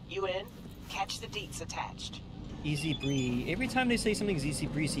eds. You in? Catch the deets attached. Easy breezy. Every time they say something's easy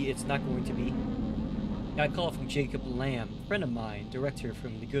breezy, it's not going to be. Got a call from Jacob Lamb, friend of mine, director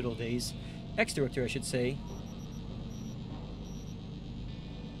from the good old days. Ex-director, I should say.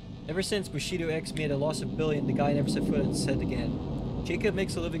 Ever since Bushido X made a loss of $1 billion, the guy never set foot on set again. Jacob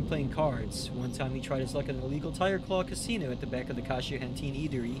makes a living playing cards. One time he tried his luck at an illegal tire claw casino at the back of the Kasha Canteen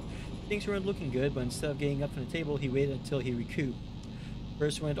Eatery. Things weren't looking good, but instead of getting up from the table, he waited until he recouped.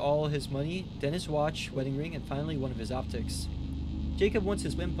 First went all his money, then his watch, wedding ring, and finally one of his optics. Jacob wants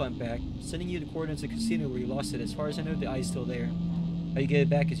his implant back, sending you the coordinates of the casino where you lost it. As far as I know, the eye's still there. How you get it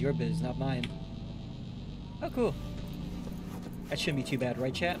back is your biz, not mine. Oh, cool. That shouldn't be too bad,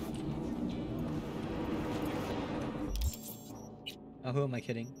 right, chat? Oh, who am I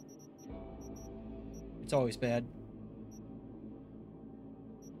kidding? It's always bad.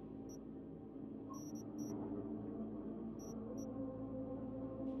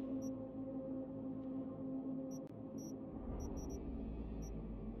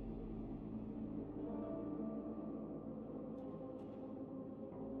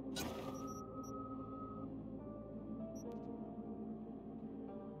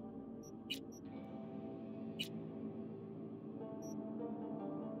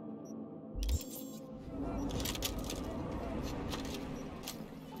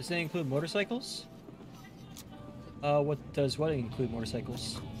 Does that include motorcycles? What does what include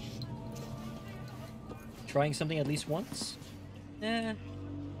motorcycles? Trying something at least once? Eh.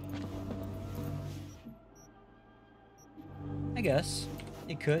 I guess.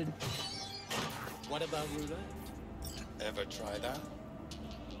 It could. What about roulette? Ever try that?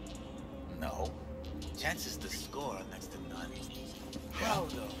 No. Chances to score are next to none. How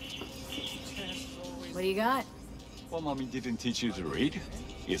though? What do you got? Well, Mommy didn't teach you to read.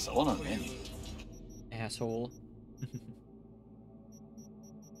 It's on a menu. Asshole.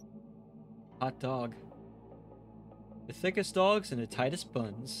 Hot dog. The thickest dogs and the tightest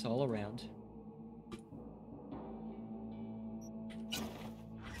buns all around.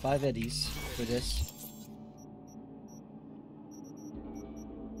 5 eddies for this.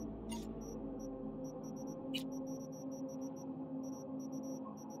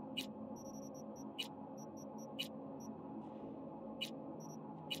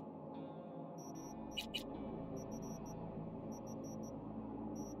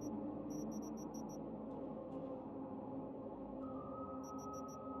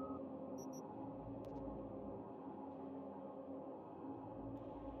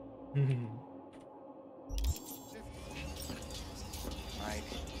 Mike.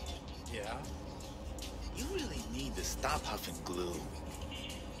 Yeah? You really need to stop huffing glue.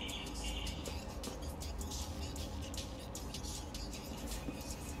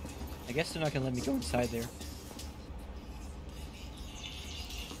 I guess they're not gonna let me go inside there.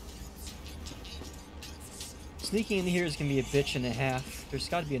 Sneaking in here is gonna be a bitch and a half. There's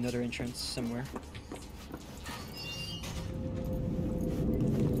gotta be another entrance somewhere.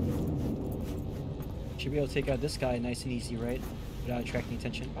 Should be able to take out this guy nice and easy, right? Without attracting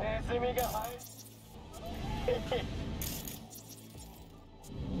attention.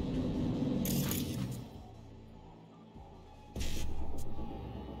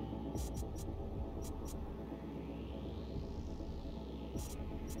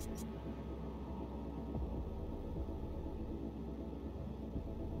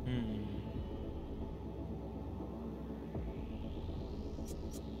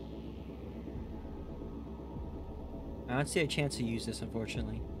 I don't see a chance to use this,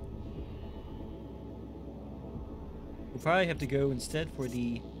 unfortunately. We'll probably have to go instead for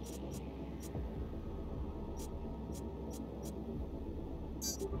the...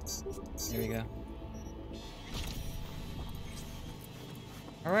 There we go.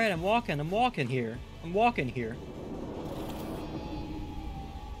 Alright, I'm walking here. I'm walking here.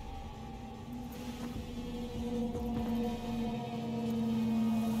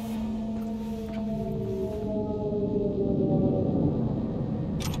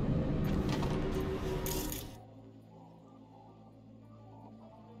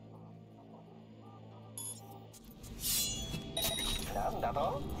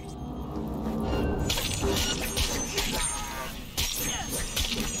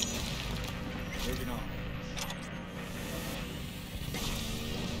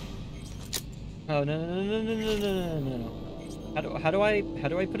 Oh no. How do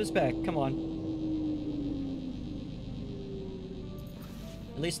I put us back? Come on.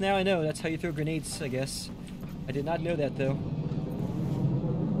 At least now I know that's how you throw grenades, I guess. I did not know that though.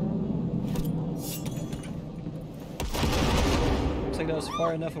 Looks like that was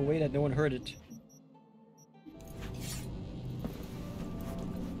far enough away that no one heard it.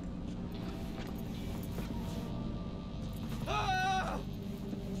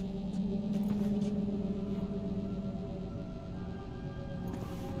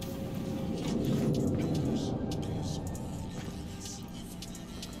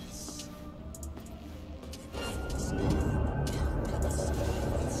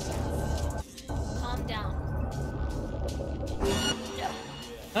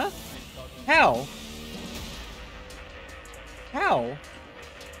 How? How?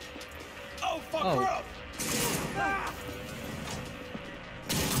 Oh, fuck her up!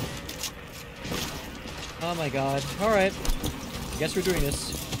 Oh my god. Alright. Guess we're doing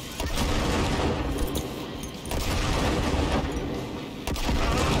this.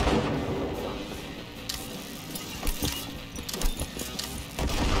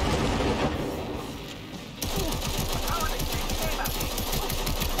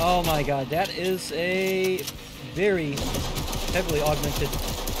 Oh my god, that is a very heavily augmented.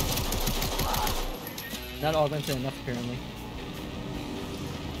 Not augmented enough, apparently.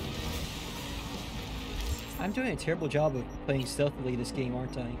 I'm doing a terrible job of playing stealthily this game,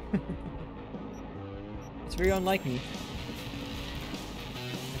 aren't I? It's very unlike me.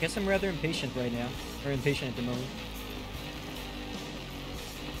 I guess I'm rather impatient right now. Or impatient at the moment.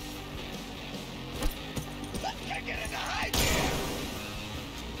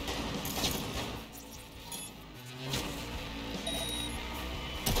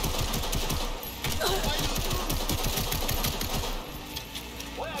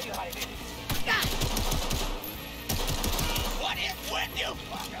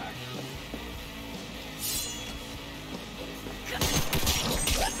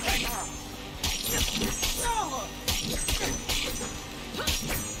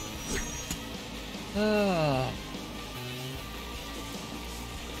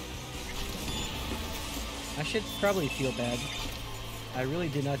 should probably feel bad. I really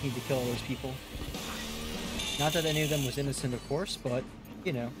did not need to kill all those people. Not that any of them was innocent, of course, but,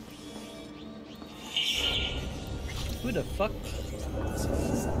 you know. Who the fuck?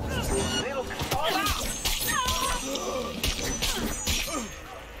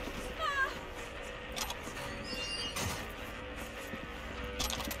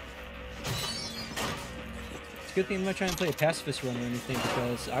 It's a good thing I'm not trying to play a pacifist run or anything,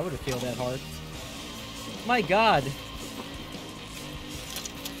 because I would have failed that hard. My god!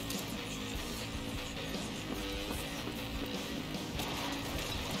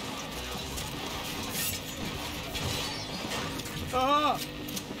 Ah!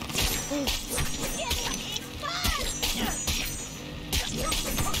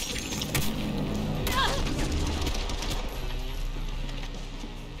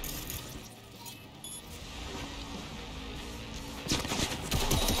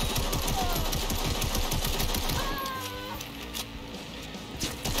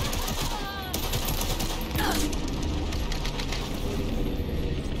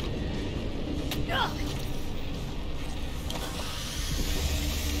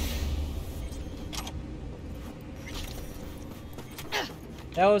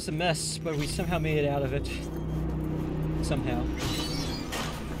 That was a mess, but we somehow made it out of it. Somehow.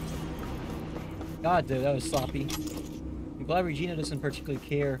 God, dude, that was sloppy. I'm glad Regina doesn't particularly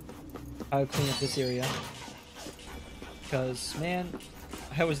care how to clean up this area. Because, man,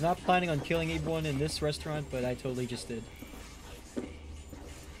 I was not planning on killing everyone in this restaurant, but I totally just did.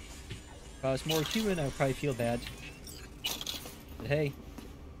 If I was more human, I would probably feel bad. But hey.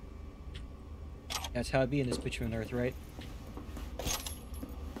 That's how it be in this bitch on Earth, right?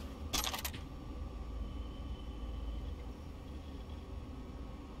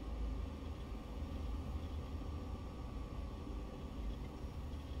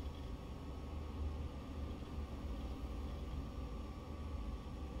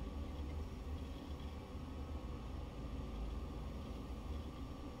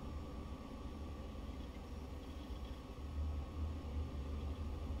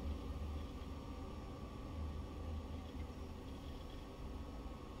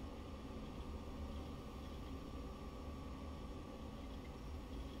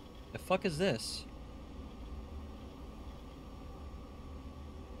 The fuck is this?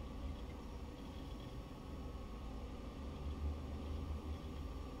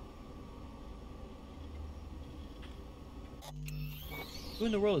 Who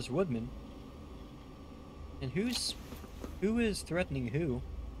in the world is Woodman? And who is threatening who?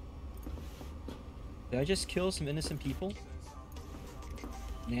 Did I just kill some innocent people?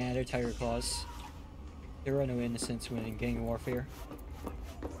 Nah, they're Tiger Claws. There are no innocents when in gang warfare.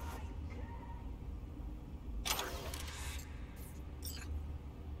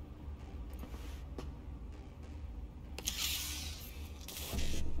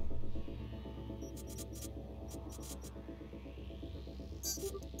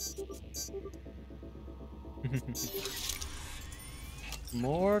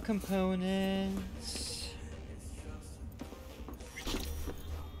 More components.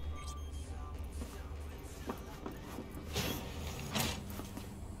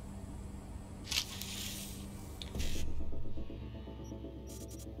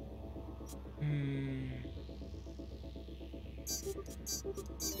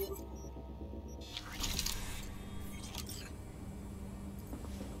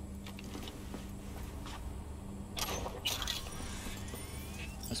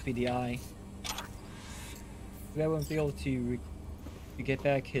 Must be the eye. I won't be able to get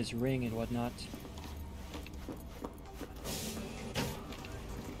back his ring and whatnot.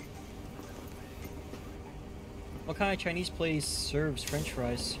 What kind of Chinese place serves French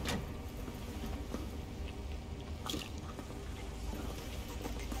fries?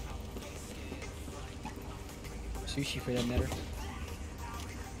 Sushi for that matter.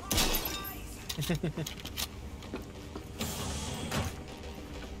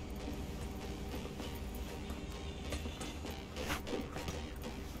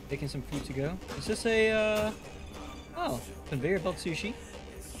 Taking some food to go. Is this a, oh, conveyor belt sushi?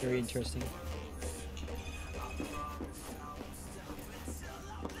 Very interesting.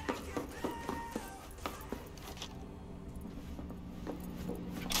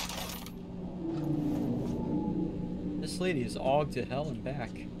 This lady is ogged to hell and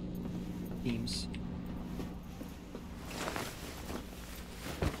back. Teams.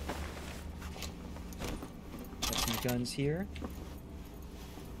 Got some guns here.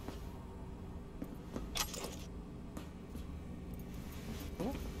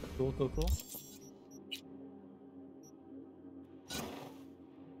 Cool, cool, cool.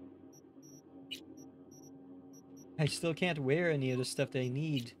 I still can't wear any of the stuff that I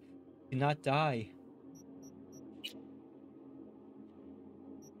need to not die.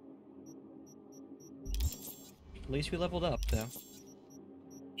 At least we leveled up, though.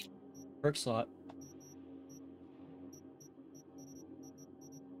 Perk slot.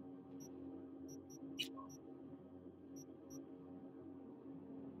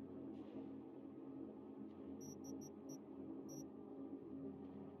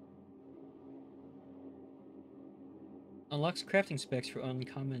 Unlocks crafting specs for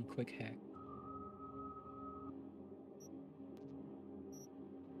uncommon quick hack.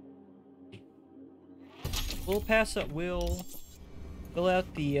 We'll pass up. We'll fill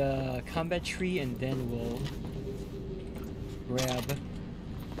out the combat tree, and then we'll grab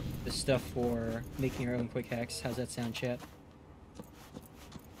the stuff for making our own quick hacks. How's that sound, chat?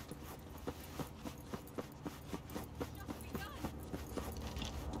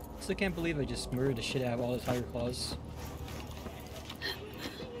 Still can't believe I just murdered the shit out of all those tiger claws.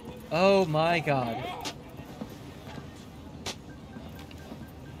 Oh my god.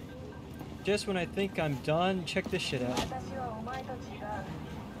 Just when I think I'm done, check this shit out.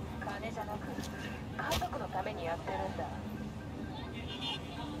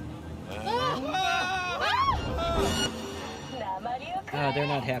 Ah, they're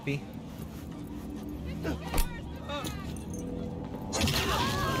not happy.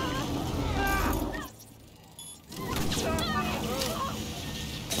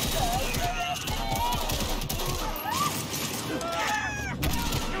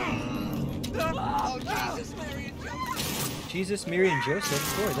 Jesus, Mary, and Joseph.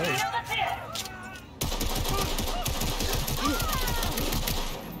 Who are they?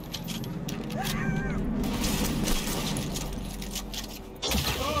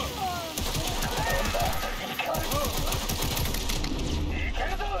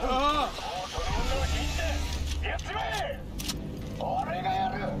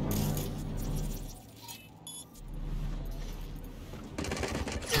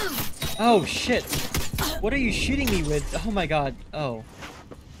 Oh shit! What are you shooting me with? Oh my god. Oh.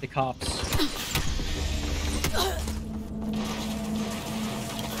 The cops.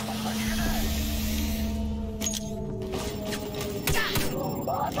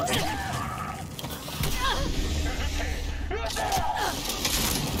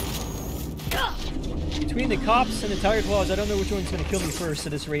 Between the cops and the tiger claws, I don't know which one's gonna kill me first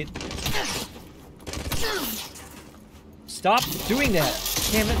at this rate. Stop doing that!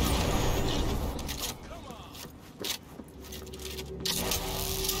 Damn it.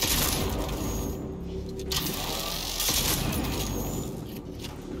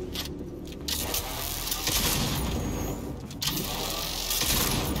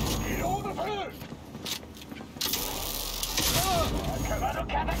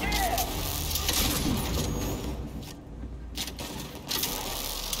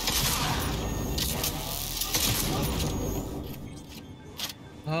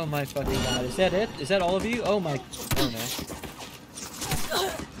 Oh my fucking god, is that it? Is that all of you? Oh my... Oh no.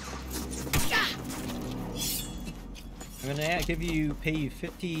 I'm gonna give you, pay you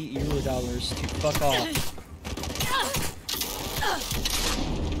 50 euro dollars to fuck off.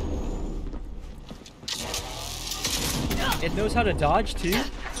 It knows how to dodge too?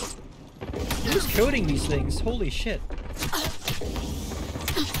 Who's coding these things? Holy shit.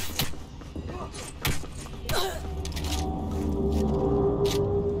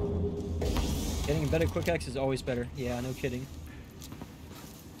 Getting better quick X is always better. Yeah, no kidding.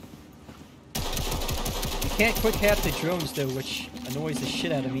 You can't quick hack the drones though, which annoys the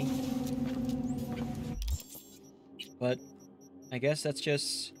shit out of me. But I guess that's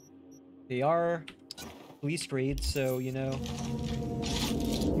just... They are police raids, so, you know...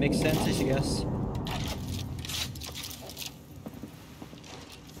 Makes sense, I guess.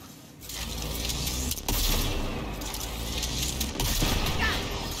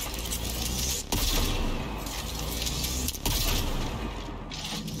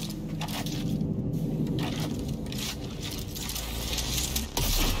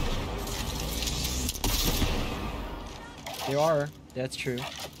 There are, that's true.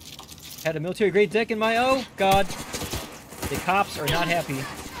 Had a military grade deck in my... Oh, God. The cops are not happy.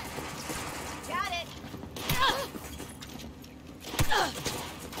 Got it.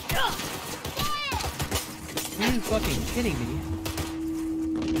 Are you fucking kidding me?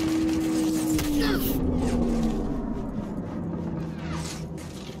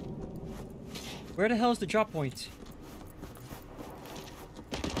 Where the hell is the drop point?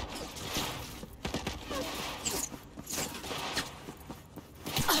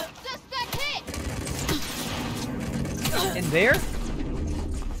 In there?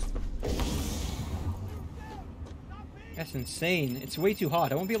 It's insane. It's way too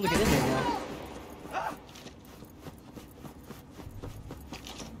hot. I won't be able to get in there now.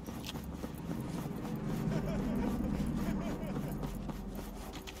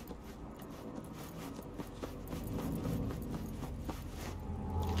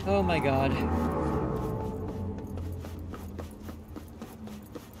 Oh my god.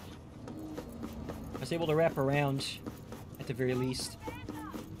 I was able to wrap around at the very least.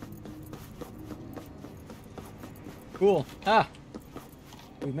 Cool. Ah!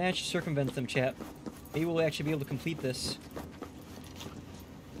 We managed to circumvent them, chat. Maybe we'll actually be able to complete this.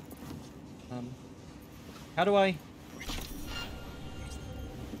 How do I...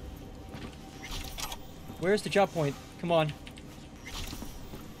 Where's the job point? Come on.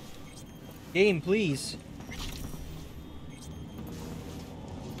 Game, please.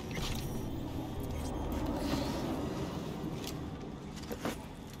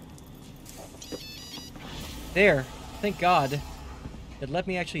 There. Thank God. It let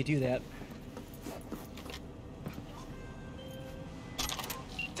me actually do that.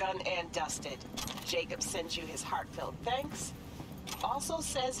 Done and dusted. Jacob sends you his heartfelt thanks. Also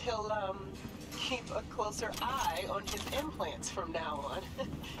says he'll, keep a closer eye on his implants from now on.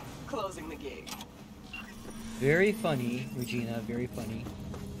 Closing the gig. Very funny, Regina. Very funny.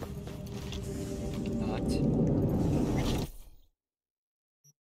 Not.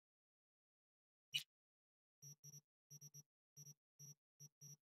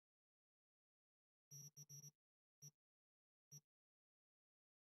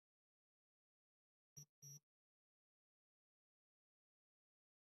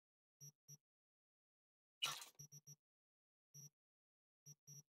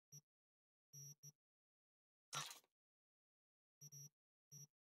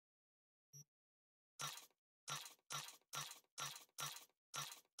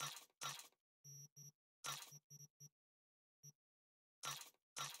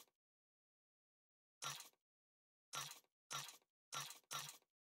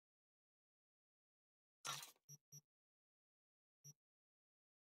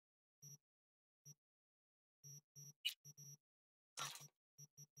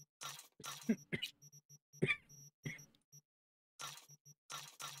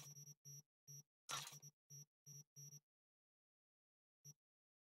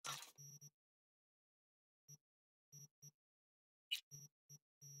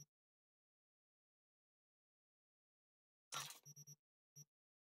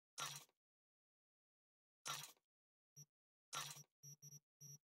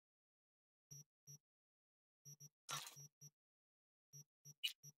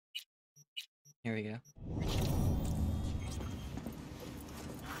 Here we go.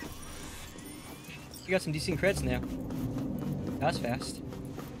 You got some decent creds now. That's fast.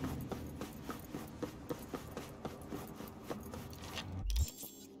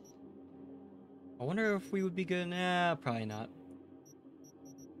 I wonder if we would be good. Nah, probably not.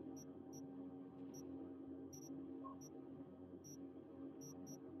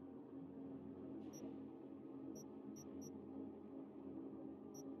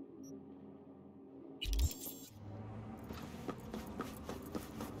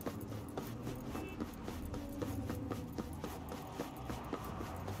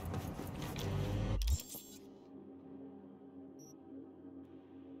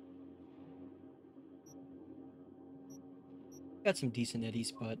 Got some decent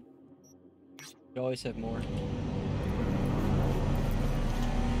eddies, but you always have more.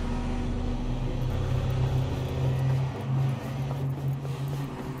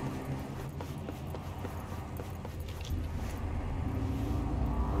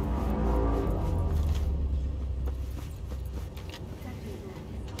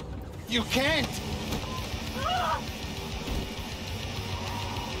 You can't!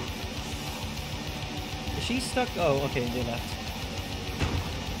 Is she stuck? Oh, okay, they left.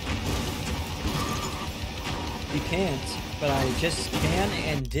 You can't, but I just can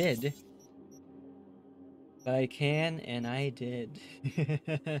and did. But I can and I did.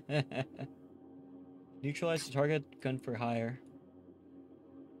 Neutralize the target, gun for hire.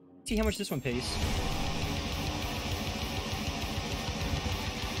 Let's see how much this one pays.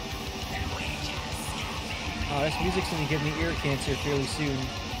 Oh, this music's gonna give me ear cancer fairly soon.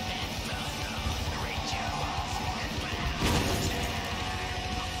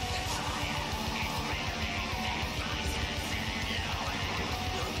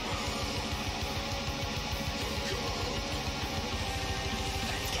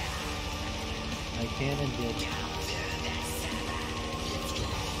 I can and did.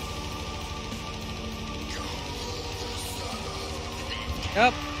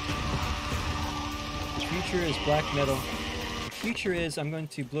 Yep. The future is black metal. future is I'm going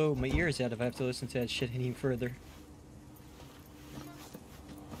to blow my ears out if I have to listen to that shit any further.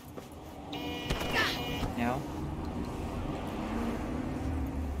 Now.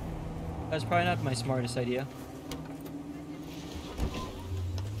 That's probably not my smartest idea.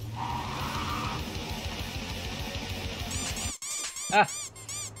 Ah!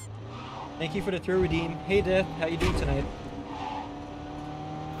 Thank you for the throw redeem. Hey Death, how you doing tonight?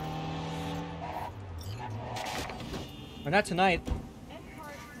 Or not tonight.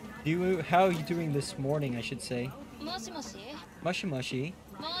 How are you doing this morning, I should say? Mushy mushy.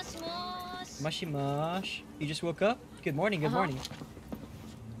 Mushy mush. You just woke up? Good morning, good morning.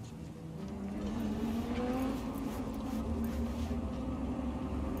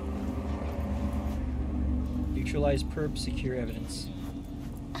 Neutralize perp secure evidence.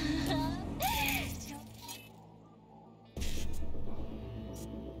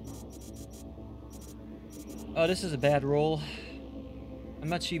 Oh, this is a bad roll. I'm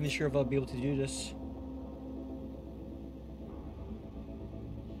not even sure if I'll be able to do this.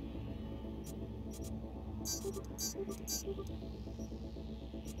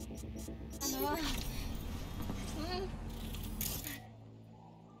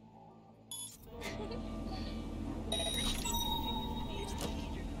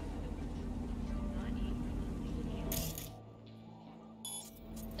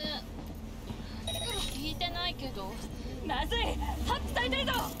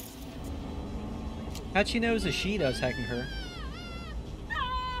 How'd she know it was a she that was hacking her?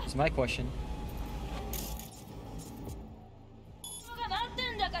 That's my question.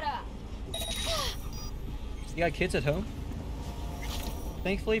 You got kids at home?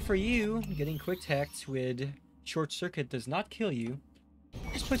 Thankfully for you, getting quick hacked with short circuit does not kill you.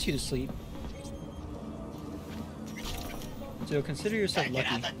 Just puts you to sleep. So consider yourself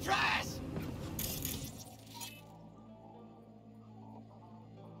lucky.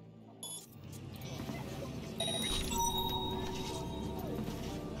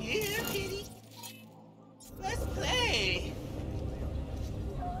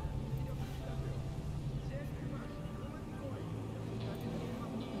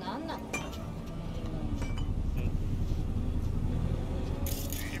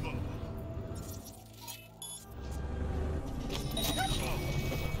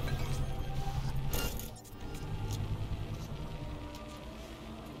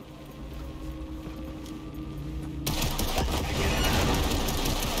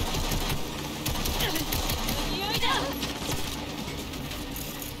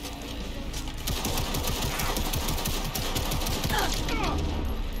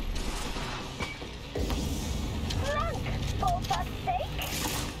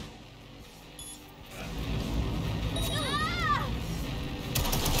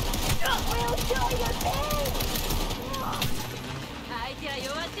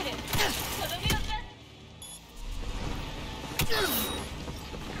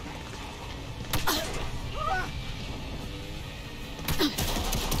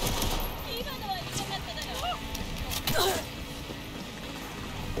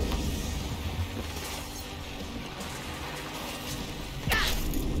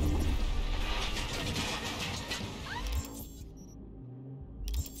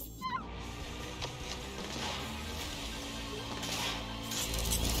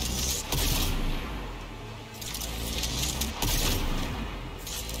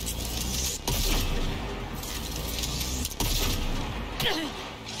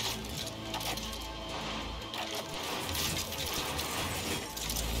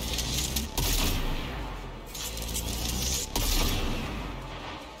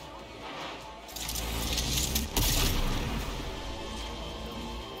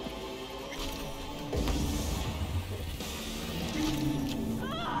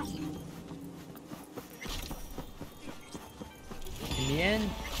 In the end,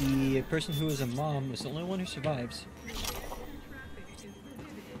 the person who is a mom is the only one who survives.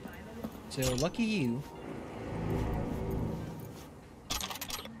 So, lucky you.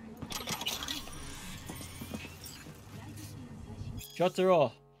 Shut her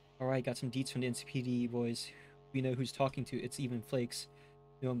off! Alright, got some deets from the NCPD boys. We know who's talking to. It's even Flakes.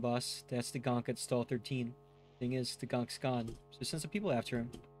 No boss. That's the gonk at stall 13. Thing is, the gonk's gone. So send some people after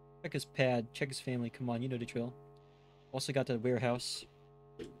him. Check his pad. Check his family. Come on, you know the drill. Also got the warehouse.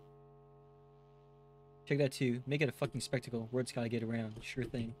 Check that too. Make it a fucking spectacle. Word's gotta get around. Sure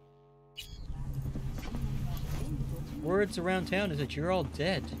thing. Words around town is that you're all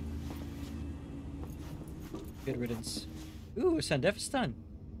dead. Good riddance. Ooh, Sandefistan.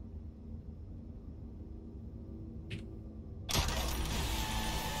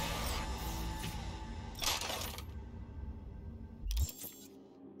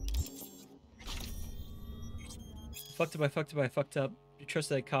 fucked up. You trust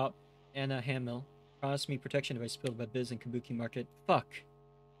that cop, Anna Hamill. Promised me protection if I spilled my biz in Kabuki Market. Fuck.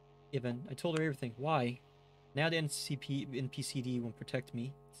 Even. I told her everything. Why? Now the NPCD won't protect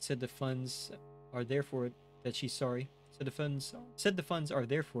me. Said the funds are there for it, that she's sorry. Said the funds are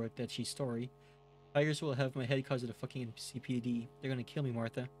there for it, that she's sorry. Tigers will have my head because of the fucking NCPD. They're gonna kill me,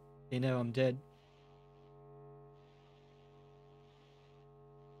 Martha. They know I'm dead.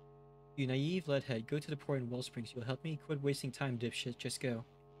 You naive leadhead. Go to the port in Wellsprings. You'll help me? Quit wasting time, dipshit. Just go.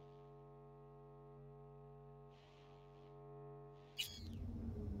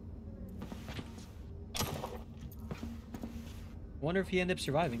 I wonder if he ended up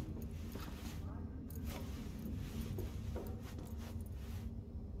surviving.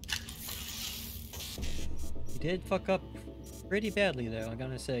 He did fuck up pretty badly, though, I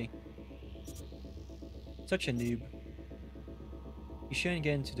gotta say. Such a noob. You shouldn't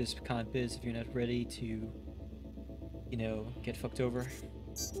get into this kind of biz if you're not ready to, you know, get fucked over.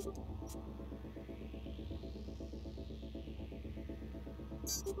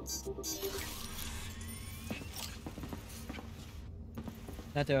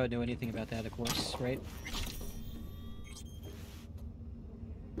 Not that I would know anything about that, of course, right?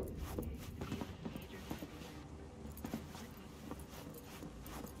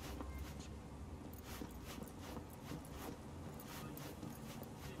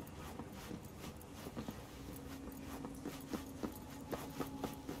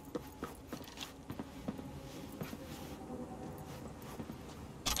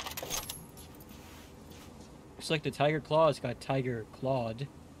 Looks like the Tiger Claws got Tiger Clawed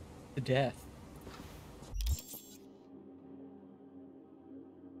to death.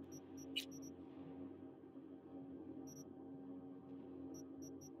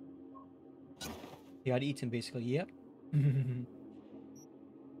 He got eaten, basically. Yep.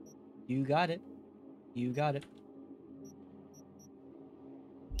 You got it. You got it.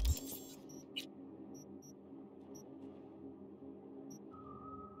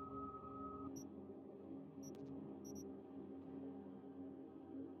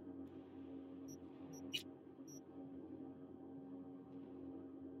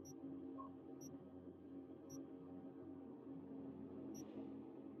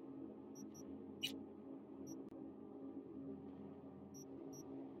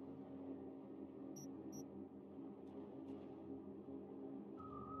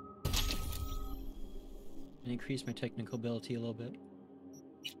 And increase my technical ability a little bit.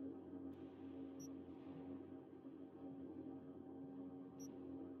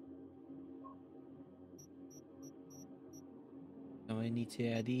 Do I need to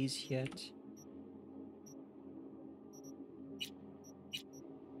add these yet?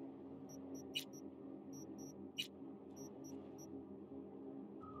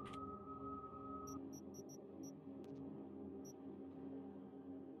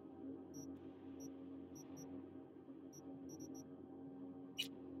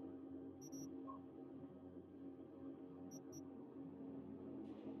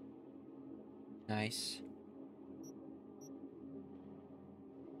 Nice.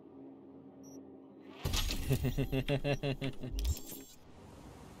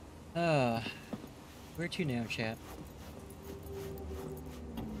 Where to now, chap?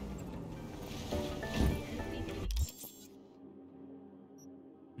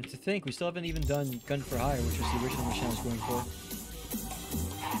 And to think, we still haven't even done Gun for Hire, which was the original mission I was going for.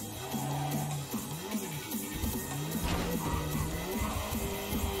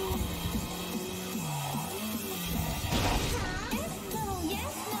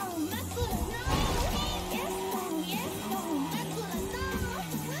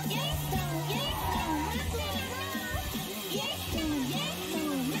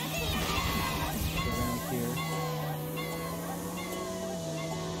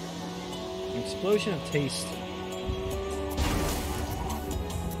 Explosion of taste.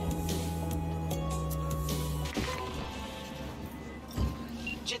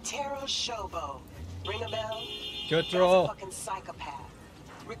 Jotaro Shobo. Ring a bell? Jotaro. A fucking psychopath.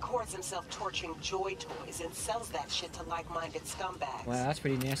 Records himself torturing joy toys and sells that shit to like-minded scumbags. Wow, that's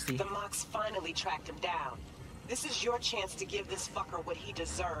pretty nasty. The Mox finally tracked him down. This is your chance to give this fucker what he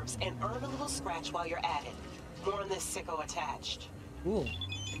deserves and earn a little scratch while you're at it. More on this sicko attached. Cool.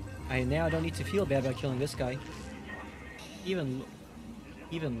 Now I don't need to feel bad about killing this guy. Even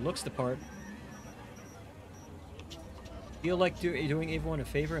looks the part. Feel like doing everyone a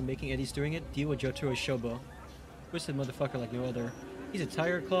favor and making Eddie's doing it? Deal with Jotaro Shobo. Twisted motherfucker like no other. He's a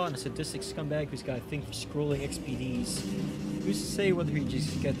Tiger Claw and a sadistic scumbag who's got a thing for scrolling XPDs. Who's to say whether he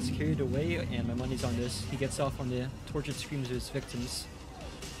just gets carried away, and my money's on this, he gets off on the tortured screams of his victims.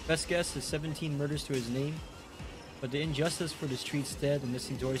 Best guess is 17 murders to his name. But the injustice for the streets dead and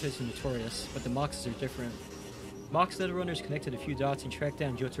missing doors is notorious, but the Moxes are different. Mox Netherrunners connected a few dots and tracked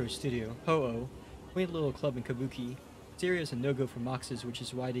down Jotaro's studio, Ho-Oh, quaint little club in Kabuki. This area is a no-go for Moxes, which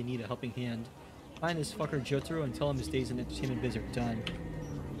is why they need a helping hand. Find this fucker Jotaro and tell him his days in entertainment biz are done.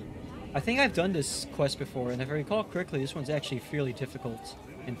 I think I've done this quest before, and if I recall correctly, this one's actually fairly difficult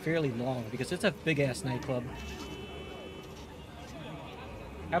and fairly long, because it's a big-ass nightclub.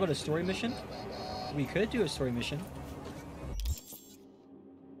 How about a story mission? We could do a story mission.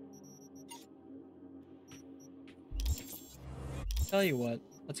 Tell you what,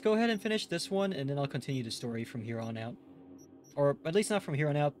 let's go ahead and finish this one, and then I'll continue the story from here on out. Or at least not from here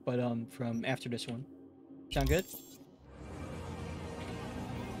on out, but from after this one. Sound good?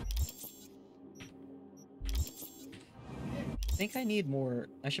 I think I need more.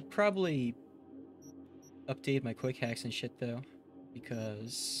 I should probably update my quick hacks and shit though,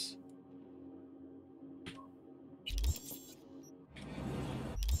 because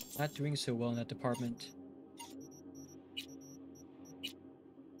not doing so well in that department.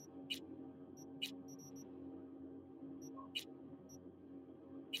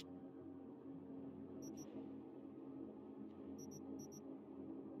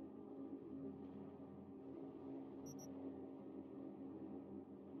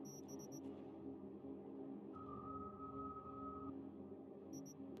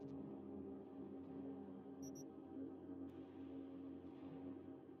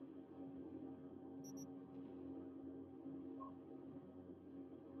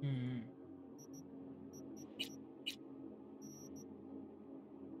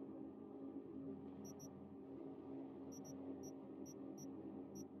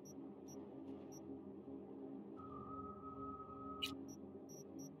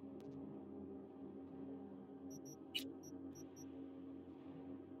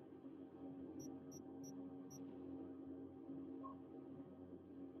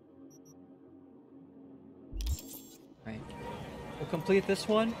 Right. We'll complete this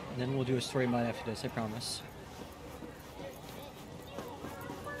one, and then we'll do a story mod after this, I promise.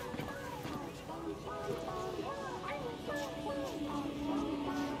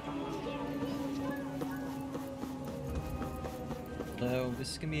 Though,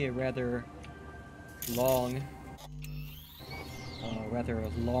 this is going to be a rather long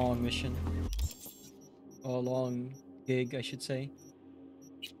mission. Or a long gig, I should say.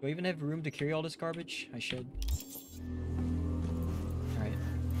 Do I even have room to carry all this garbage? I should. Alright.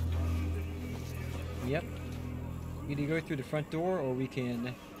 Yep. We either go through the front door, or we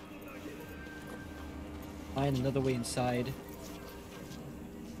can find another way inside.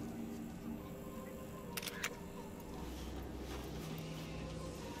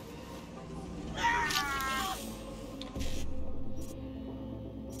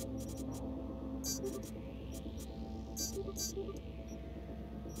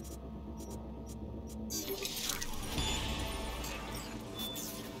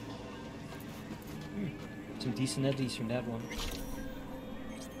 Some decent eddies from that one.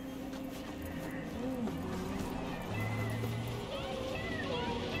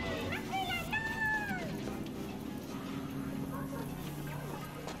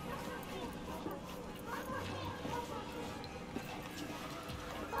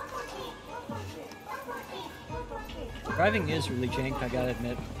 Driving is really jank, I gotta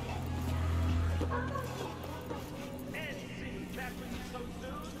admit.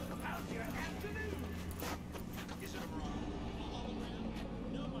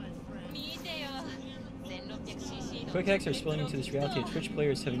 Quick hacks are spilling into this reality of Twitch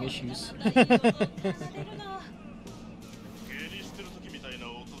players having issues. I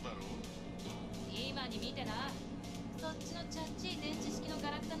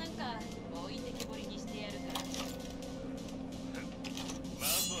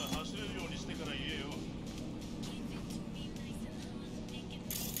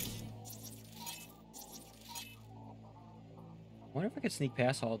wonder if I could sneak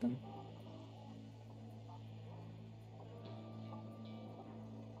past all of them.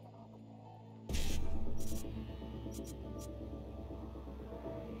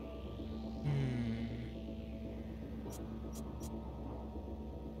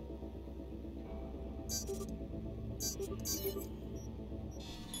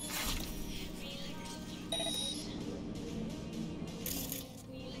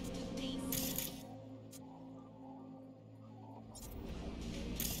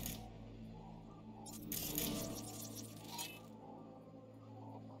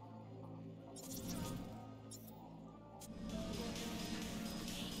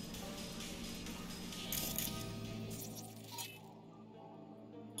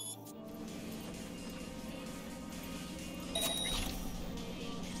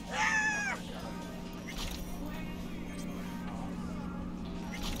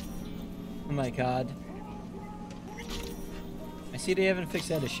 Oh my god. I see they haven't fixed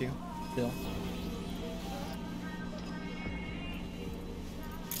that issue still.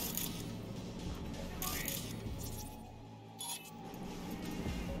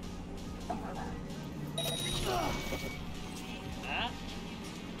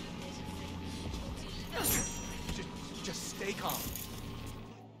 Just stay calm.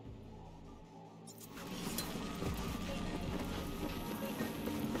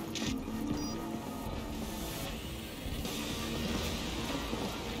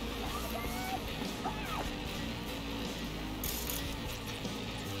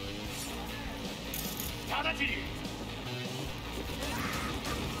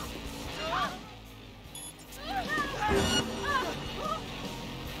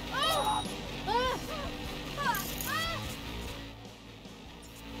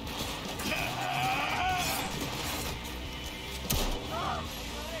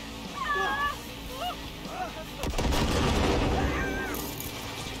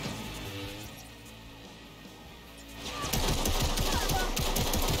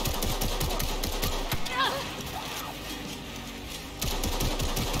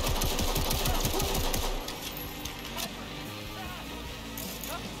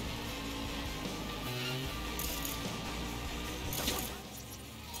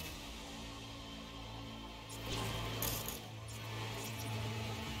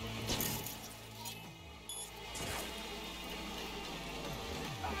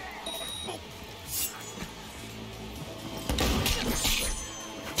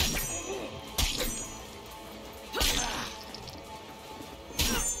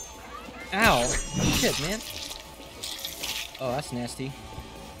 Ow! Shit, man. Oh, that's nasty.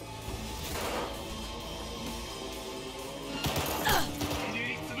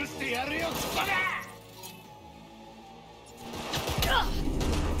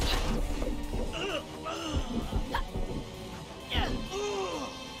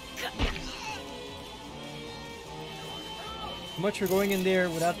 Much for going in there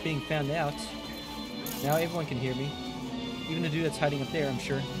without being found out. Now everyone can hear me. Even the dude that's hiding up there, I'm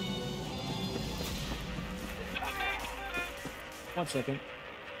sure. 1 second.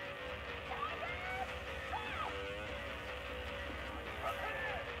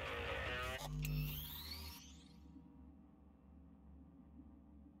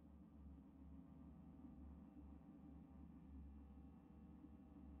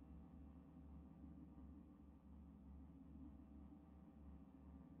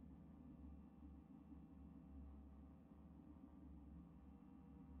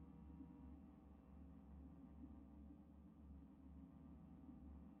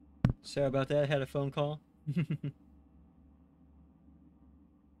 Sorry about that, I had a phone call.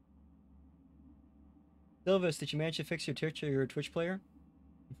 Silvis, did you manage to fix your Twitch player?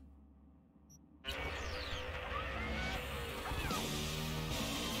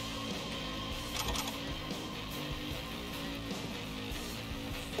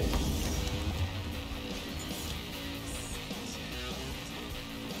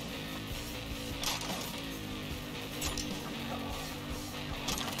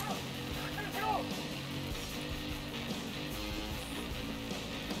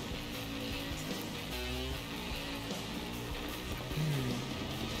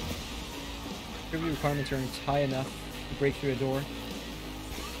 Requirements aren't high enough to break through a door.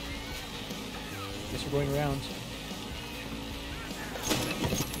 Guess we're going around.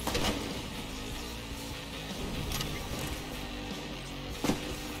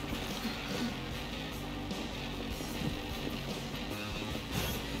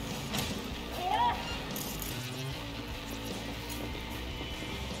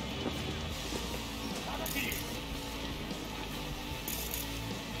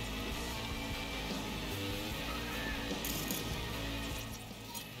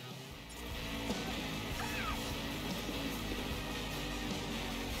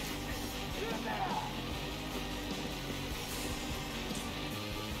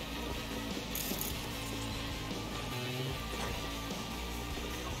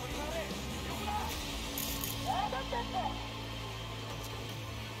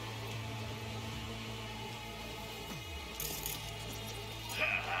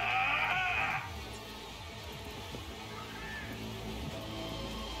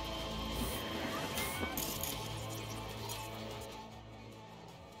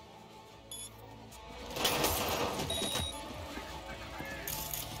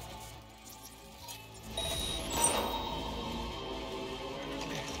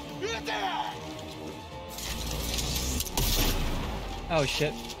 Oh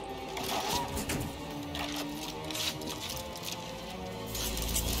shit.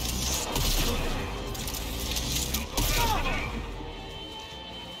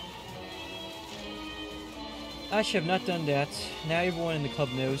 I should have not done that. Now everyone in the club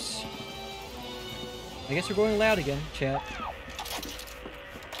knows. I guess we're going loud again, chat.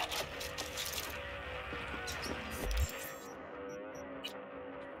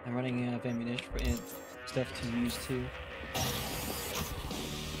 I'm running out of ammunition and stuff to use too.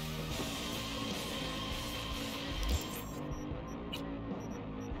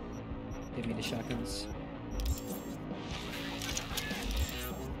 Give me the shotguns.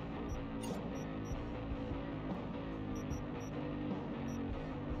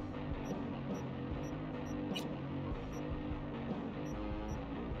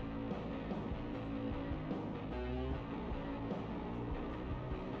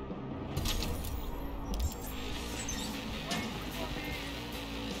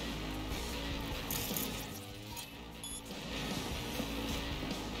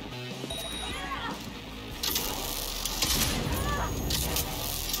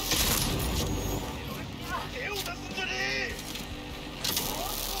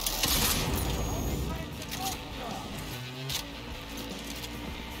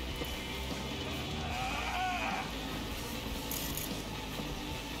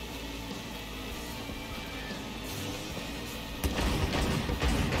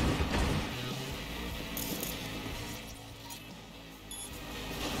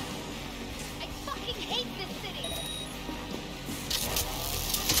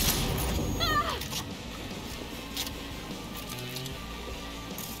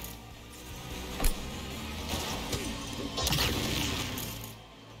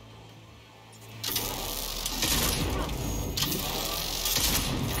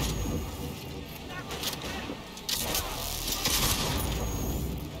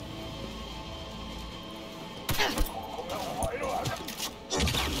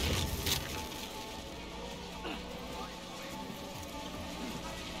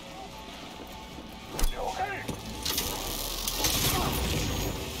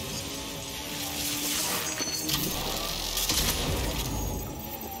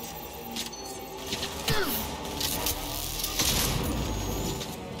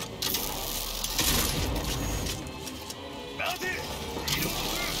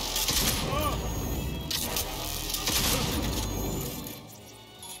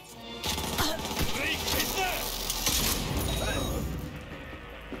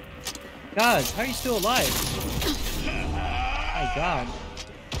 God, how are you still alive? My God.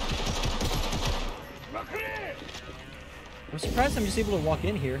 I'm surprised I'm just able to walk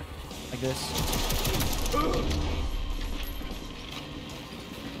in here like this.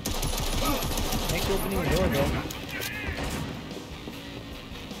 Thanks for opening the door, though.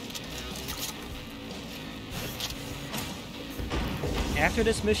 After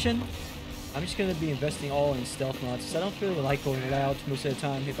this mission, I'm just going to be investing all in stealth mods, because I don't really like going loud most of the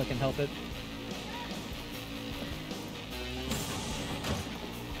time if I can help it.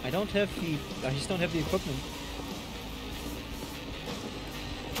 I just don't have the equipment.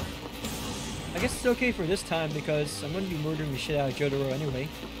 I guess it's okay for this time because I'm going to be murdering the shit out of Jotaro anyway,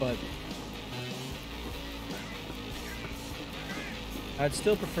 but I'd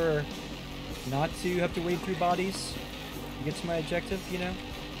still prefer not to have to wade through bodies to get to my objective, you know?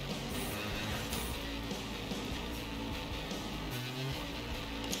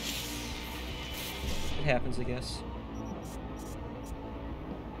 It happens, I guess.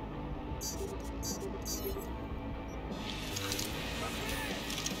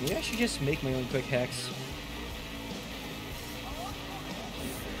 Maybe I should just make my own quick hacks.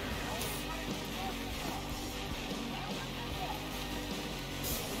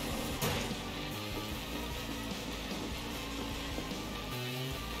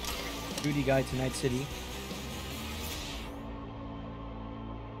 Duty guide to Night City.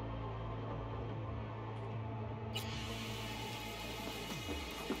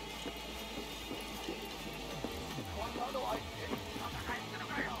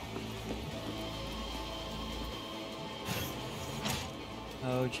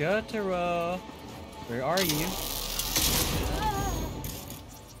 Oh, Jotaro, where are you?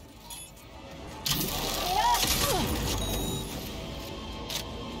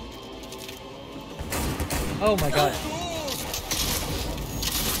 Oh my God.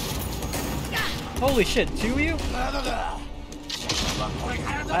 Holy shit, two of you?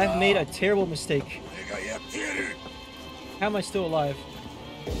 I've made a terrible mistake. How am I still alive?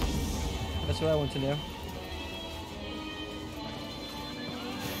 That's what I want to know.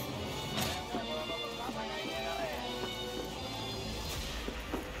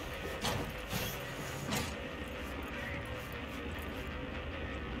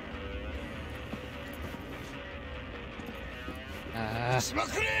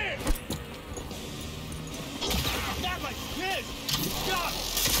 kid! God!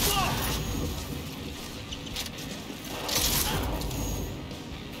 Fuck!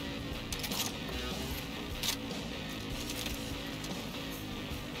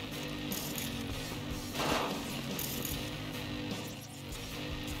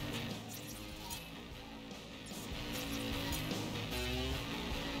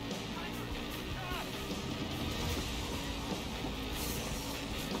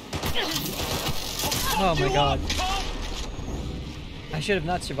 Oh my god. I should have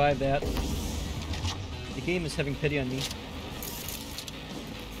not survived that. The game is having pity on me.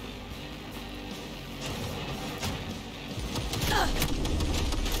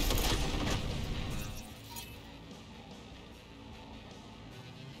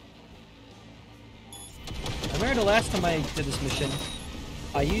 I remember the last time I did this mission,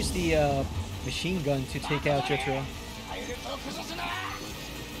 I used the machine gun to take out Jotaro.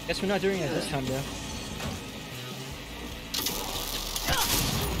 Guess we're not doing it this time though.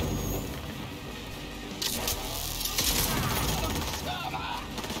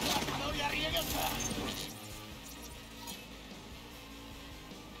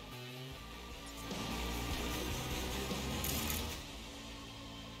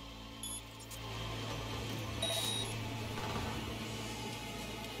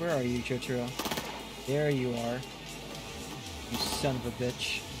 Where are you, Jotaro? There you are. You son of a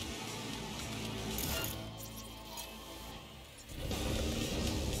bitch.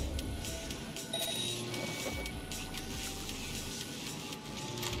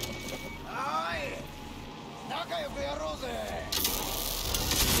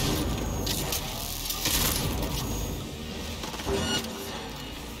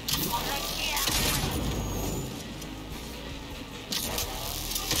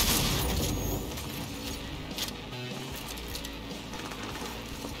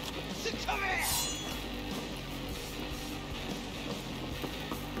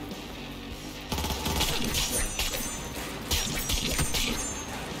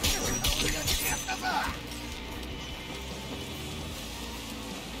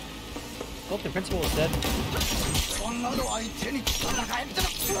 Well, the principal is dead. I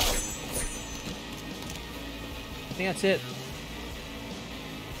think that's it.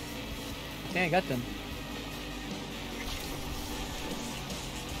 I think I got them.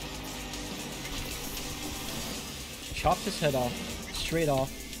 Chopped his head off. Straight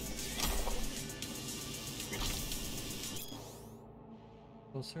off.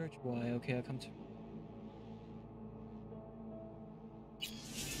 Full search? Why? Okay, I'll come to...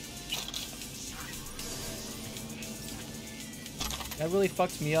 That really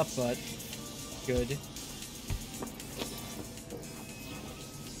fucked me up, but good.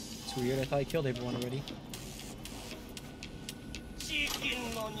 It's weird, I thought I killed everyone already.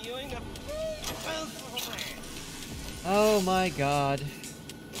 Oh my god.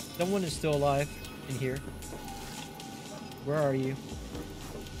 Someone is still alive in here. Where are you?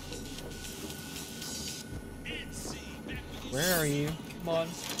 Where are you? Come on.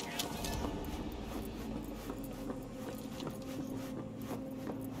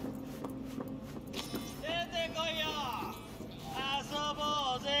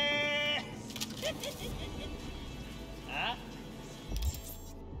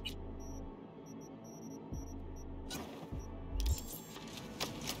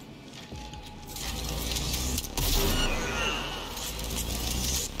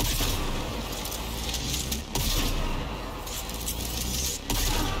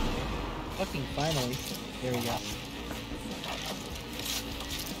 Fucking finally. There we go.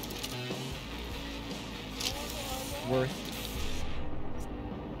 Worth.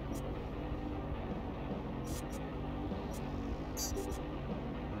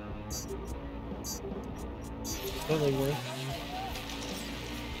 Totally worth.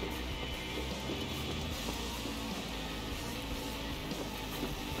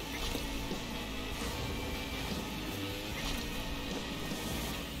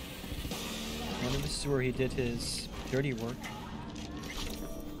 This is where he did his dirty work.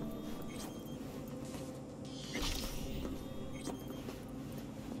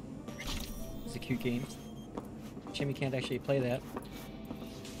 It's a cute game. Shame you can't actually play that.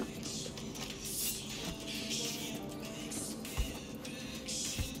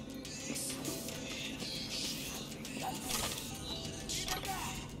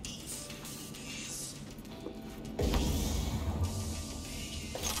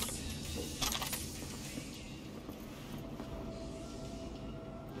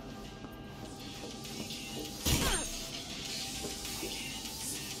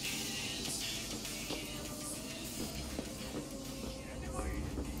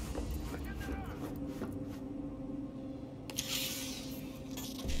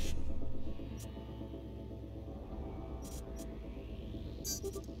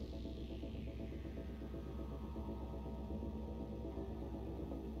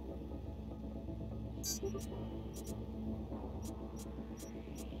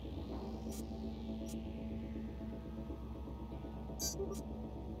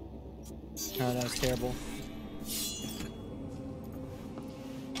 Oh, that was terrible.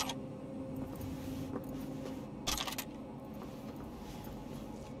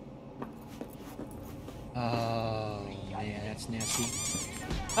 Oh, man, that's nasty.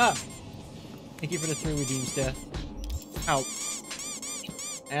 Ah! Thank you for the 3 redeems, death. Ow.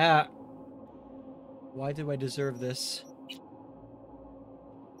 Ah! Why do I deserve this?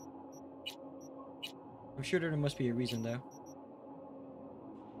 I'm sure there must be a reason, though.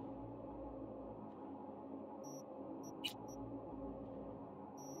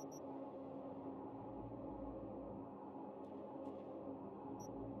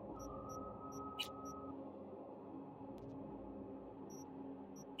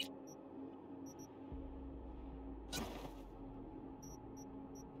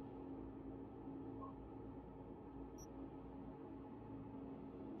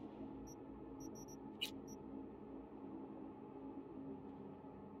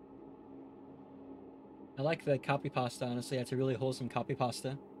 I like the copy pasta, honestly. That's a really wholesome copy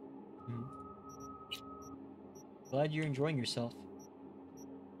pasta. Glad you're enjoying yourself.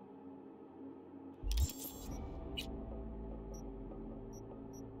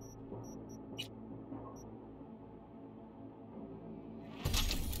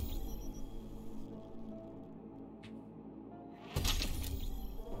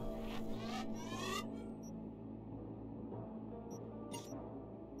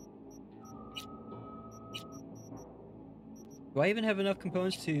 Do I even have enough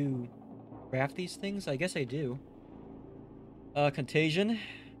components to craft these things? I guess I do. Contagion.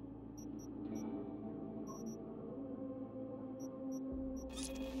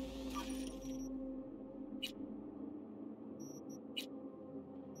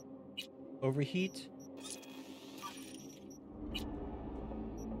 Overheat.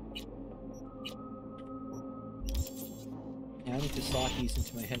 Yeah, I need to slot these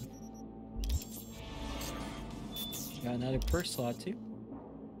into my head. Got another perk slot too.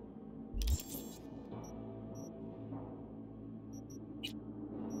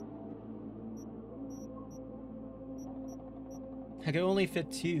 I could only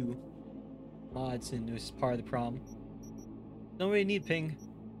fit 2 mods in this part of the problem. Don't really need ping.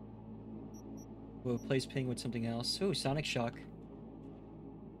 We'll replace ping with something else. Oh, Sonic Shock.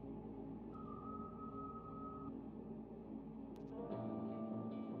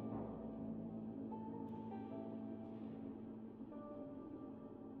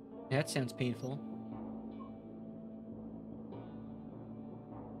 That sounds painful.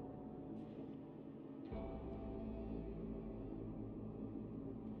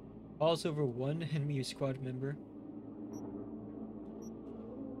 Falls over 1 enemy squad member.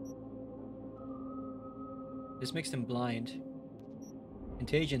 This makes them blind.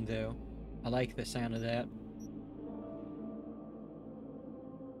 Contagion, though. I like the sound of that.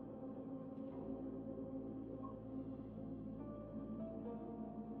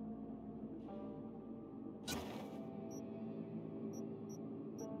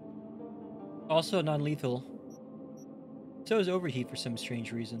 Also non-lethal. So is overheat for some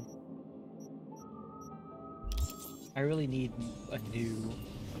strange reason. I really need a new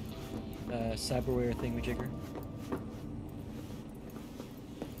cyberware thingamajigger.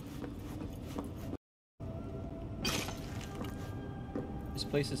 This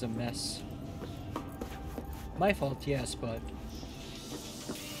place is a mess. My fault, yes, but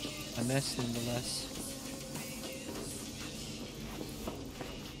a mess nonetheless.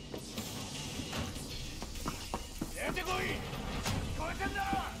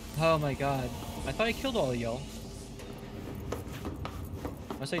 Oh my god. I thought I killed all of y'all.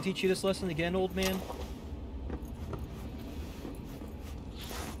 Must I teach you this lesson again, old man?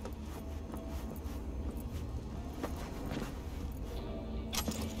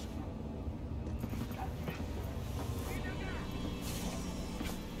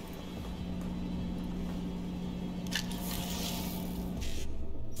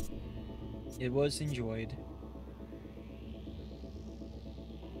 It was enjoyed.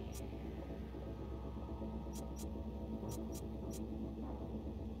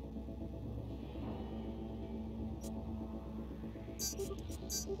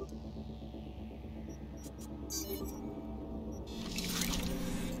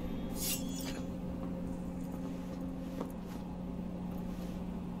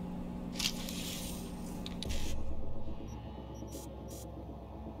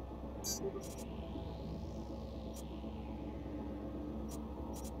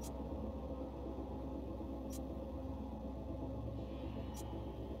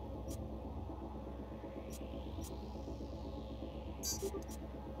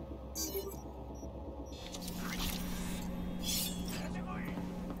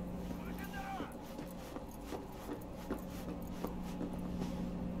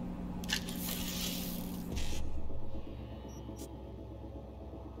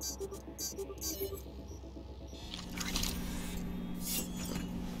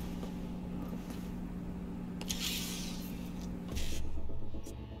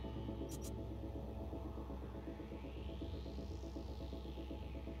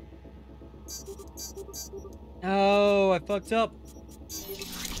 Oh, I fucked up.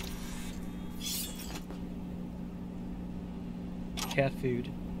 Cat food.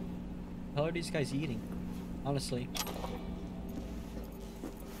 How are these guys eating? Honestly.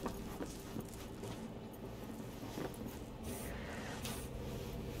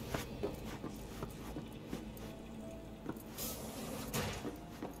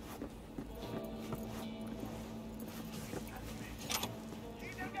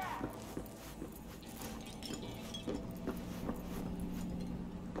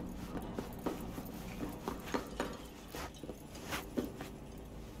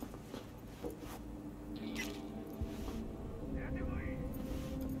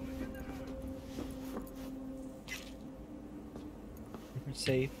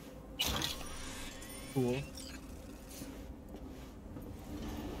 Safe. Cool.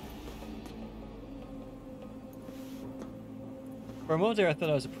 For a moment there I thought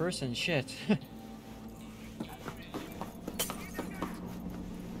I was a person. Shit.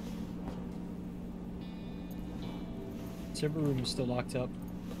 Server room is still locked up.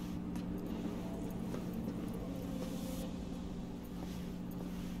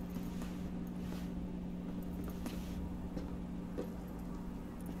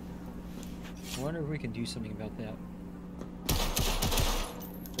 I wonder if we can do something about that.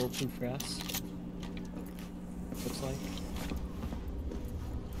 Bulletproof rafts. Looks like.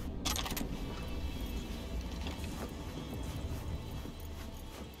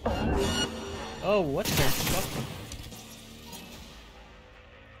 Oh, what the fuck?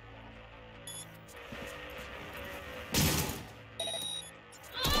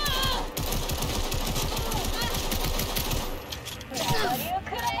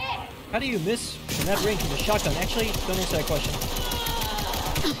 How do you miss from that range with a shotgun? Actually, don't answer that question.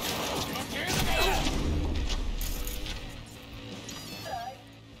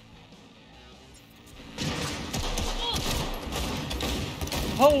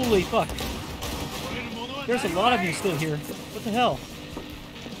 Holy fuck! There's a lot of you still here. What the hell?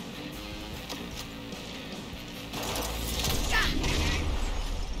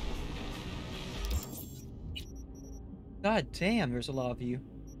 God damn, there's a lot of you.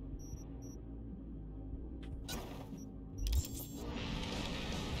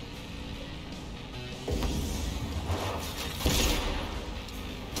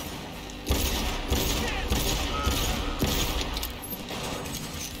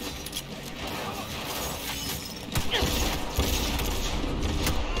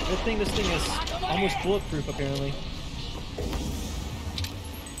 This thing is almost bulletproof, apparently.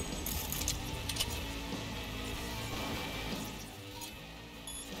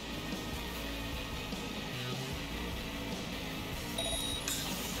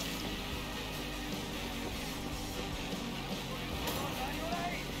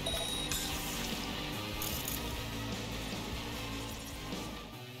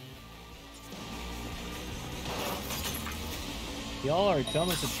 Y'all are dumb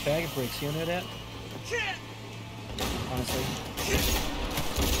as a bag of bricks, you know that? Honestly.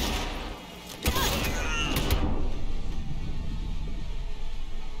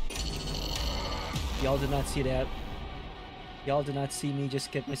 Y'all did not see that. Y'all did not see me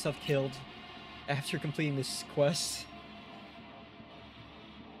just get myself killed after completing this quest.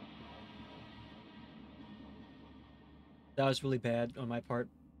 That was really bad on my part.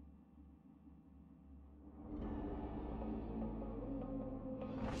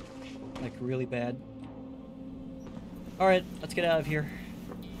 Like, really bad. Alright, let's get out of here.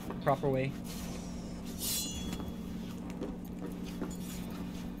 Proper way.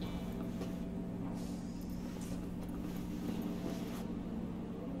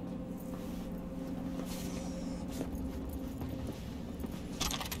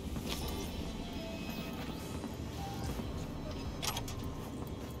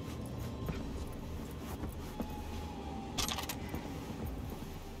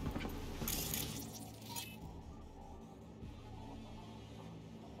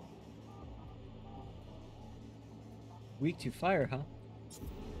 Weak to fire, huh?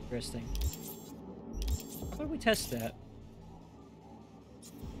 Interesting. Why don't we test that?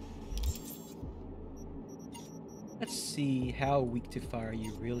 Let's see how weak to fire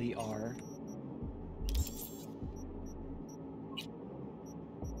you really are.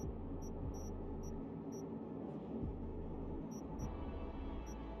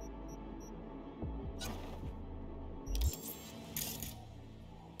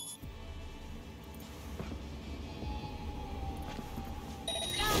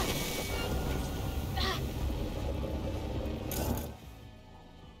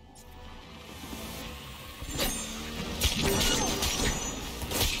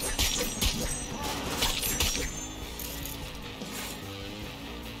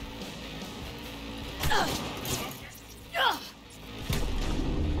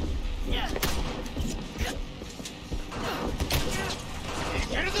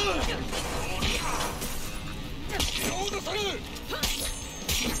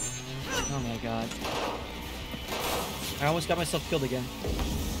 Oh my god. I almost got myself killed again.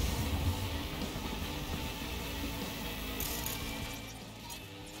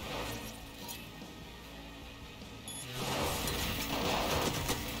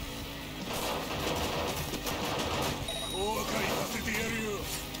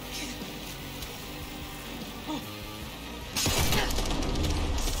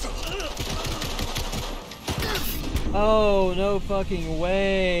 Oh, no fucking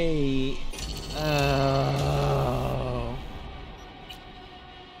way. Oh.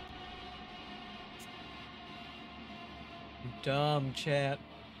 Dumb chat.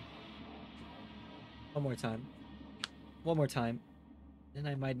 One more time. One more time. Then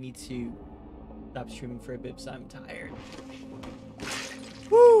I might need to stop streaming for a bit because I'm tired.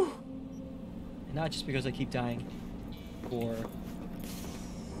 Woo! And not just because I keep dying. Or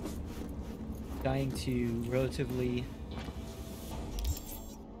dying to relatively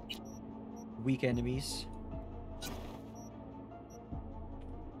weak enemies.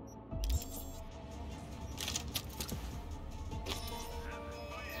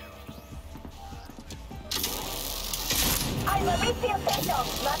 I will rip your face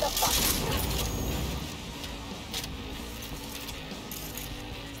off, motherfucker!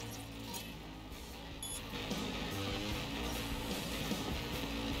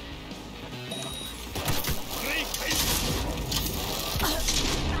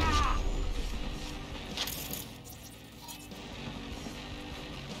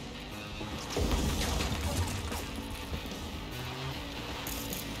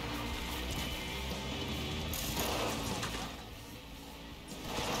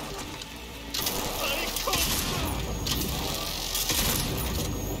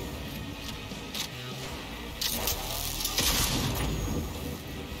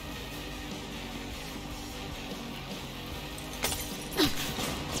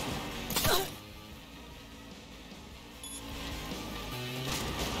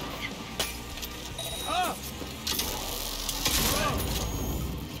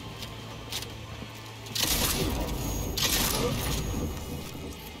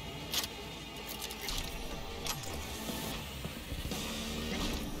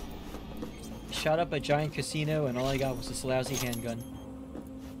 Shot up a giant casino and all I got was this lousy handgun.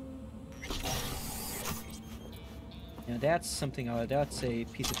 Now that's something that's a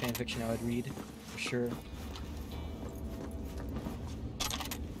piece of fanfiction I would read, for sure.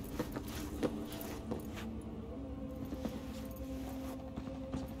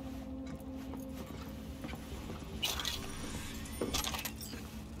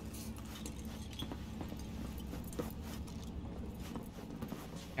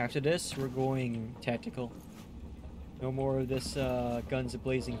 After this, we're going tactical. No more of this guns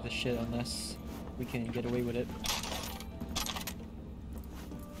blazing the shit unless we can get away with it.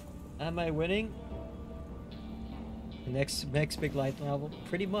 Am I winning? The next big light novel?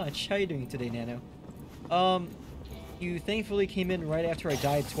 Pretty much. How you doing today, Nano? You thankfully came in right after I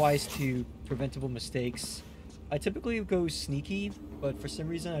died twice to preventable mistakes. I typically go sneaky, but for some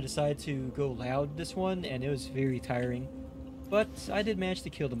reason I decided to go loud this one, and it was very tiring. But I did manage to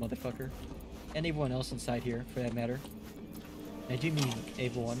kill the motherfucker. And everyone else inside here, for that matter. I do mean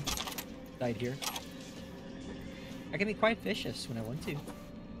everyone died here. I can be quite vicious when I want to.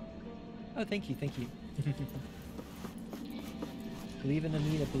 Oh, thank you, thank you. Believe in the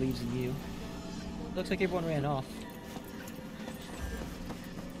me that believes in you. Looks like everyone ran off.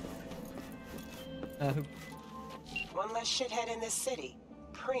 Who? One less shithead in this city.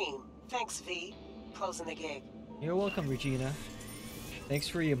 Cream. Thanks, V. Closing the gig. You're welcome, Regina. Thanks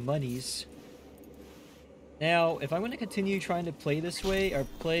for your monies. Now, if I want to continue trying to play this way, or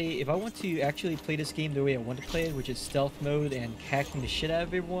if I want to actually play this game the way I want to play it, which is stealth mode and hacking the shit out of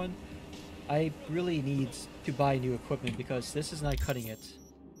everyone, I really need to buy new equipment because this is not cutting it.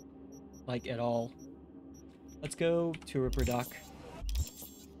 Like, at all. Let's go to Ripper Dock.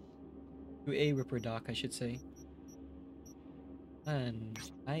 To a Ripper Dock, I should say. And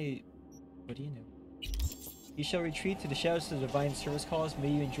what do you know? You shall retreat to the shadows of the divine service calls.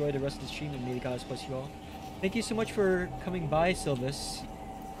 May you enjoy the rest of the stream, and may the gods bless you all. Thank you so much for coming by, Sylvis.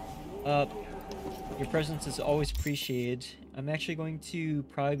 Your presence is always appreciated. I'm actually going to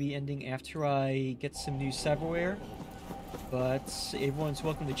probably be ending after I get some new cyberware. But everyone's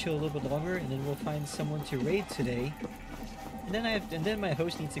welcome to chill a little bit longer, and then we'll find someone to raid today. And then my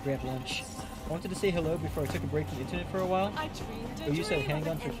host needs to grab lunch. I wanted to say hello before I took a break from the internet for a while. Go use that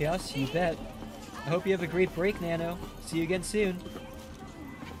handgun for chaos, you bet. I hope you have a great break, Nano. See you again soon.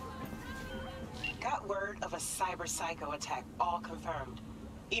 Got word of a cyber psycho attack, all confirmed.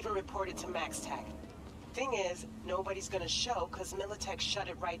 Even reported to MaxTech. Thing is, nobody's gonna show cause Militech shut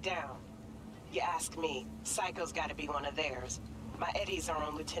it right down. You ask me, Psycho's gotta be one of theirs. My Eddies are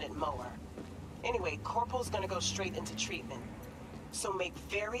on Lieutenant Mower. Anyway, Corporal's gonna go straight into treatment. So make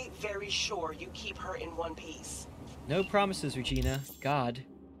very, very sure you keep her in one piece. No promises, Regina. God,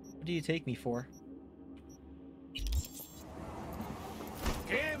 what do you take me for?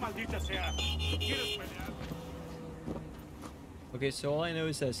 Okay, so all I know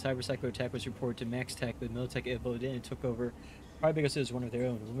is that a cyber psycho attack was reported to MaxTech, but Militech evolved in and took over. Probably because it was one of their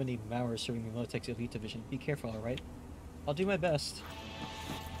own. Women named Mauer serving the Militech's elite division. Be careful, alright? I'll do my best.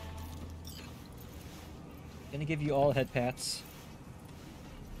 Gonna give you all head pats.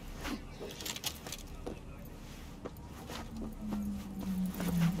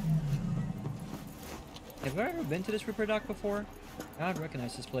 Have I ever been to this Ripper Dock before? I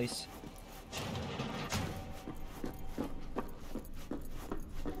recognize this place.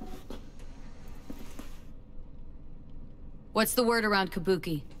 What's the word around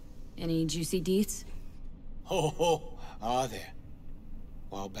Kabuki? Any juicy deets? Ho, are there?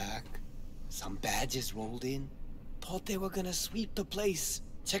 While back, some badges rolled in. Thought they were gonna sweep the place.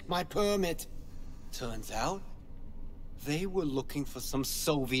 Check my permit. Turns out, they were looking for some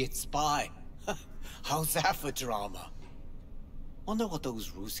Soviet spy. How's that for drama? Wonder what those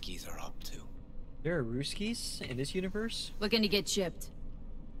Ruskies are up to. There are Ruskies in this universe? Looking to get chipped.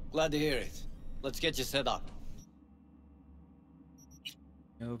 Glad to hear it. Let's get you set up.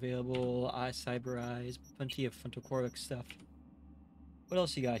 No available cyber eyes, plenty of frontal cortex stuff. What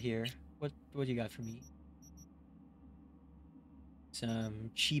else you got here? What do you got for me?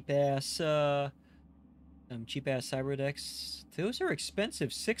 Some cheap ass cyber decks. Those are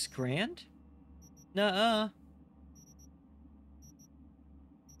expensive. 6 grand? Nuh-uh.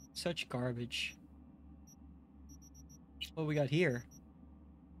 Such garbage. What we got here?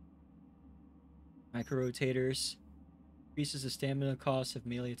 Micro rotators. Increases the stamina cost of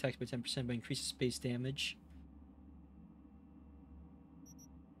melee attacks by 10% but increases base damage.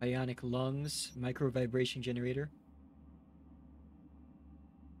 Bionic lungs. Micro vibration generator.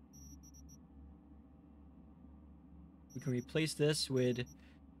 We can replace this with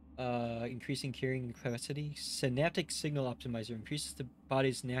increasing carrying capacity. Synaptic signal optimizer increases the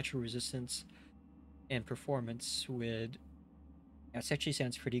body's natural resistance and performance with... That actually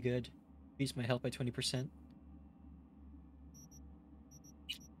sounds pretty good. Increase my health by 20%.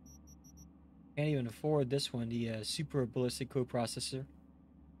 Can't even afford this one, the super ballistic coprocessor.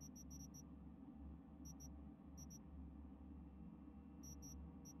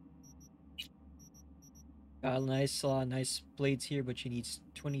 Got nice blades here, but you need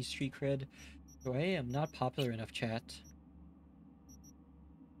 20 street cred. So I am not popular enough, chat.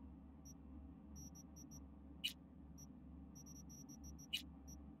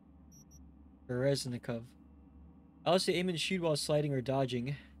 Reznikov. I also aim and shoot while sliding or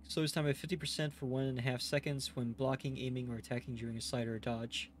dodging. Slows time by 50% for 1.5 seconds when blocking, aiming, or attacking during a slide or a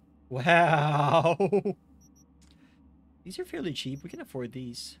dodge. Wow! These are fairly cheap. We can afford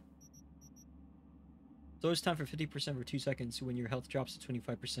these. Slows time for 50% for 2 seconds when your health drops to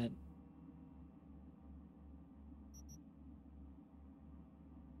 25%.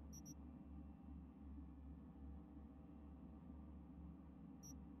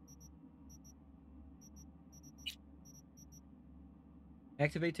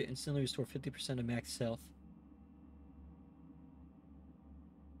 Activate to instantly restore 50% of max health.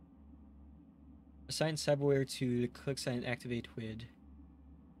 Assign cyberware to the click sign activate with.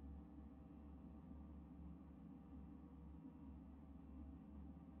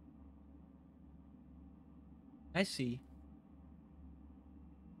 I see.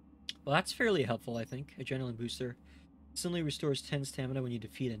 Well, that's fairly helpful, I think. Adrenaline booster. Instantly restores 10 stamina when you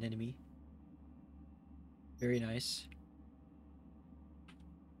defeat an enemy. Very nice.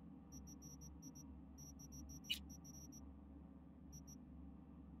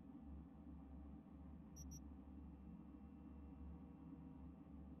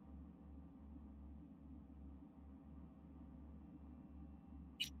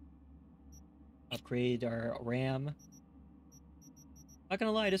 Upgrade our RAM. Not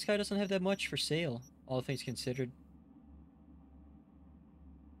gonna lie, this guy doesn't have that much for sale, all things considered.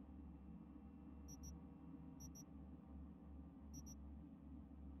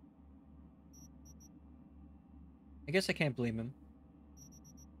 I guess I can't blame him.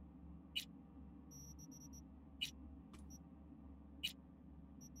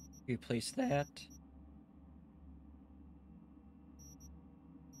 Replace that.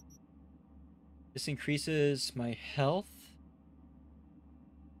 This increases my health.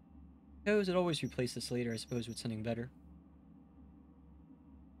 Suppose it always replace this later, I suppose, with something better.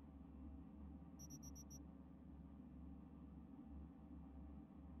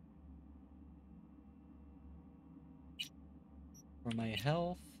 For my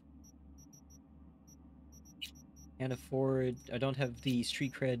health. Can't afford... I don't have the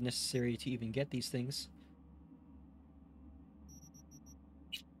street cred necessary to even get these things.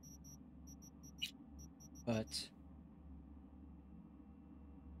 But...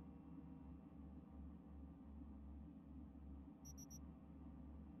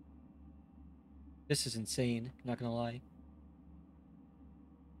 this is insane, not gonna lie.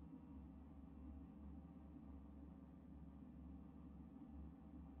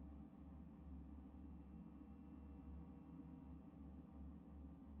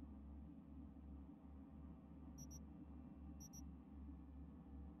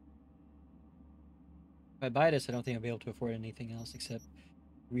 If I buy this, I don't think I'll be able to afford anything else except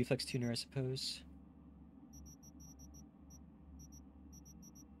Reflex Tuner, I suppose.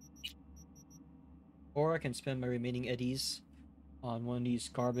 Or I can spend my remaining eddies on one of these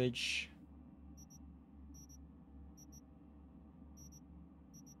garbage.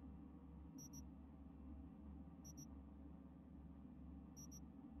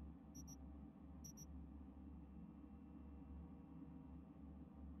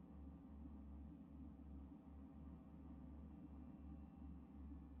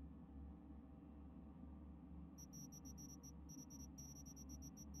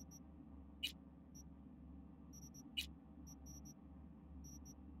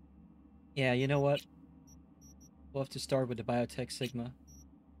 Yeah, you know what? We'll have to start with the Biotech Sigma.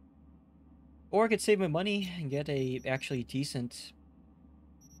 Or I could save my money and get a actually decent...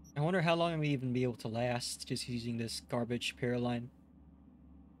 I wonder how long I'm even be able to last just using this garbage Paraline.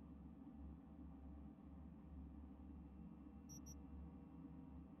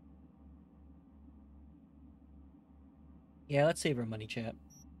 Yeah, let's save our money, chat.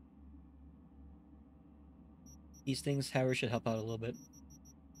 These things, however, should help out a little bit.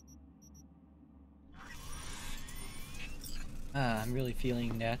 Ah, I'm really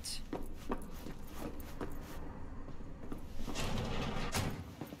feeling that.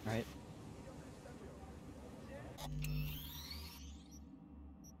 Alright.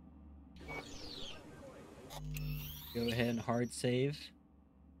 Go ahead and hard save.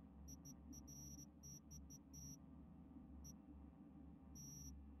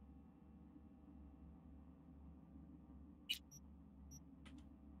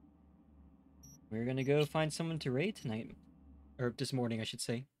 We're gonna go find someone to raid tonight. Or this morning, I should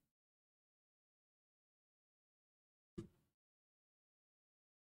say.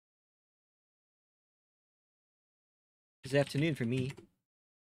 It's afternoon for me.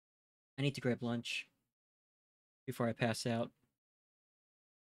 I need to grab lunch before I pass out.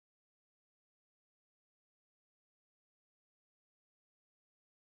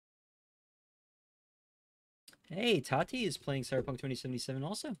 Hey, Tati is playing Cyberpunk 2077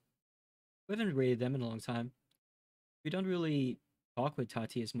 also. We haven't rated them in a long time. We don't really talk with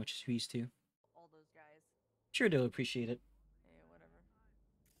Tati as much as we used to. All those guys. Sure, they'll appreciate it. Hey, whatever.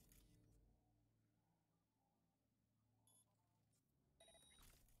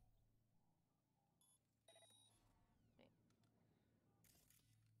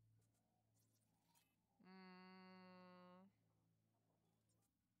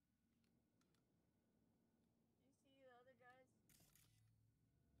 You see the other guys?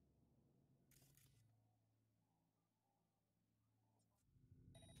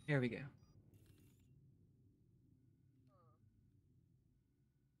 Here we go.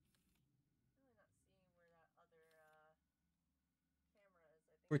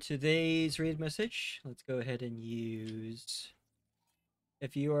 For today's raid message, let's go ahead and use...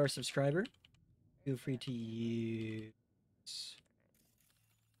 If you are a subscriber, feel free to use...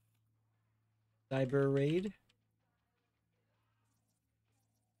 Cyber Raid.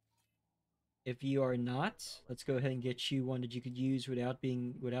 If you are not, let's go ahead and get you one that you could use without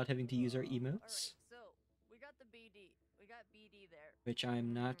having to use our emotes. So, we got the BD. We got BD there. Which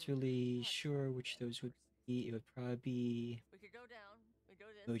I'm not really sure which those would be. It would probably be... We could go down. We go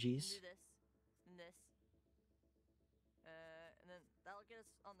this. emojis. And do this. And us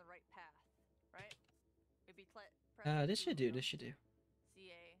on the right path, right? It'd be this should do. This should do.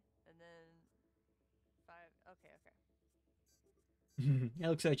 CA, and then 5. Okay, okay. That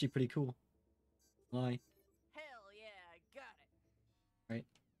looks actually pretty cool. Lie. Hell yeah, got it. Right.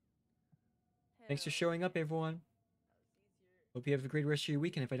 Thanks for showing up, everyone. Hope you have a great rest of your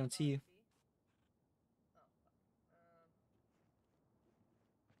weekend if I don't see you.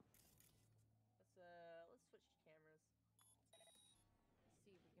 Let's switch cameras.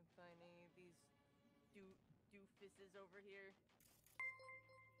 See if we can find any of these doofuses over here.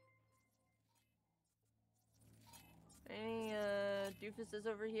 Any doofuses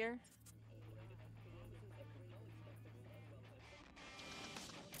over here?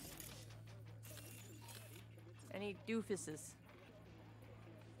 Any doofuses?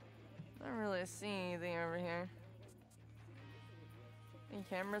 I don't really see anything over here. Any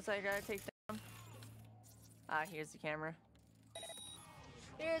cameras I gotta take down? Ah, here's the camera.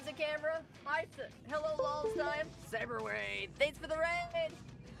 Here's the camera. Hello, Lulz time. Cyberway. Thanks for the raid.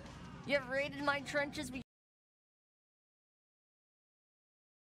 You have raided my trenches.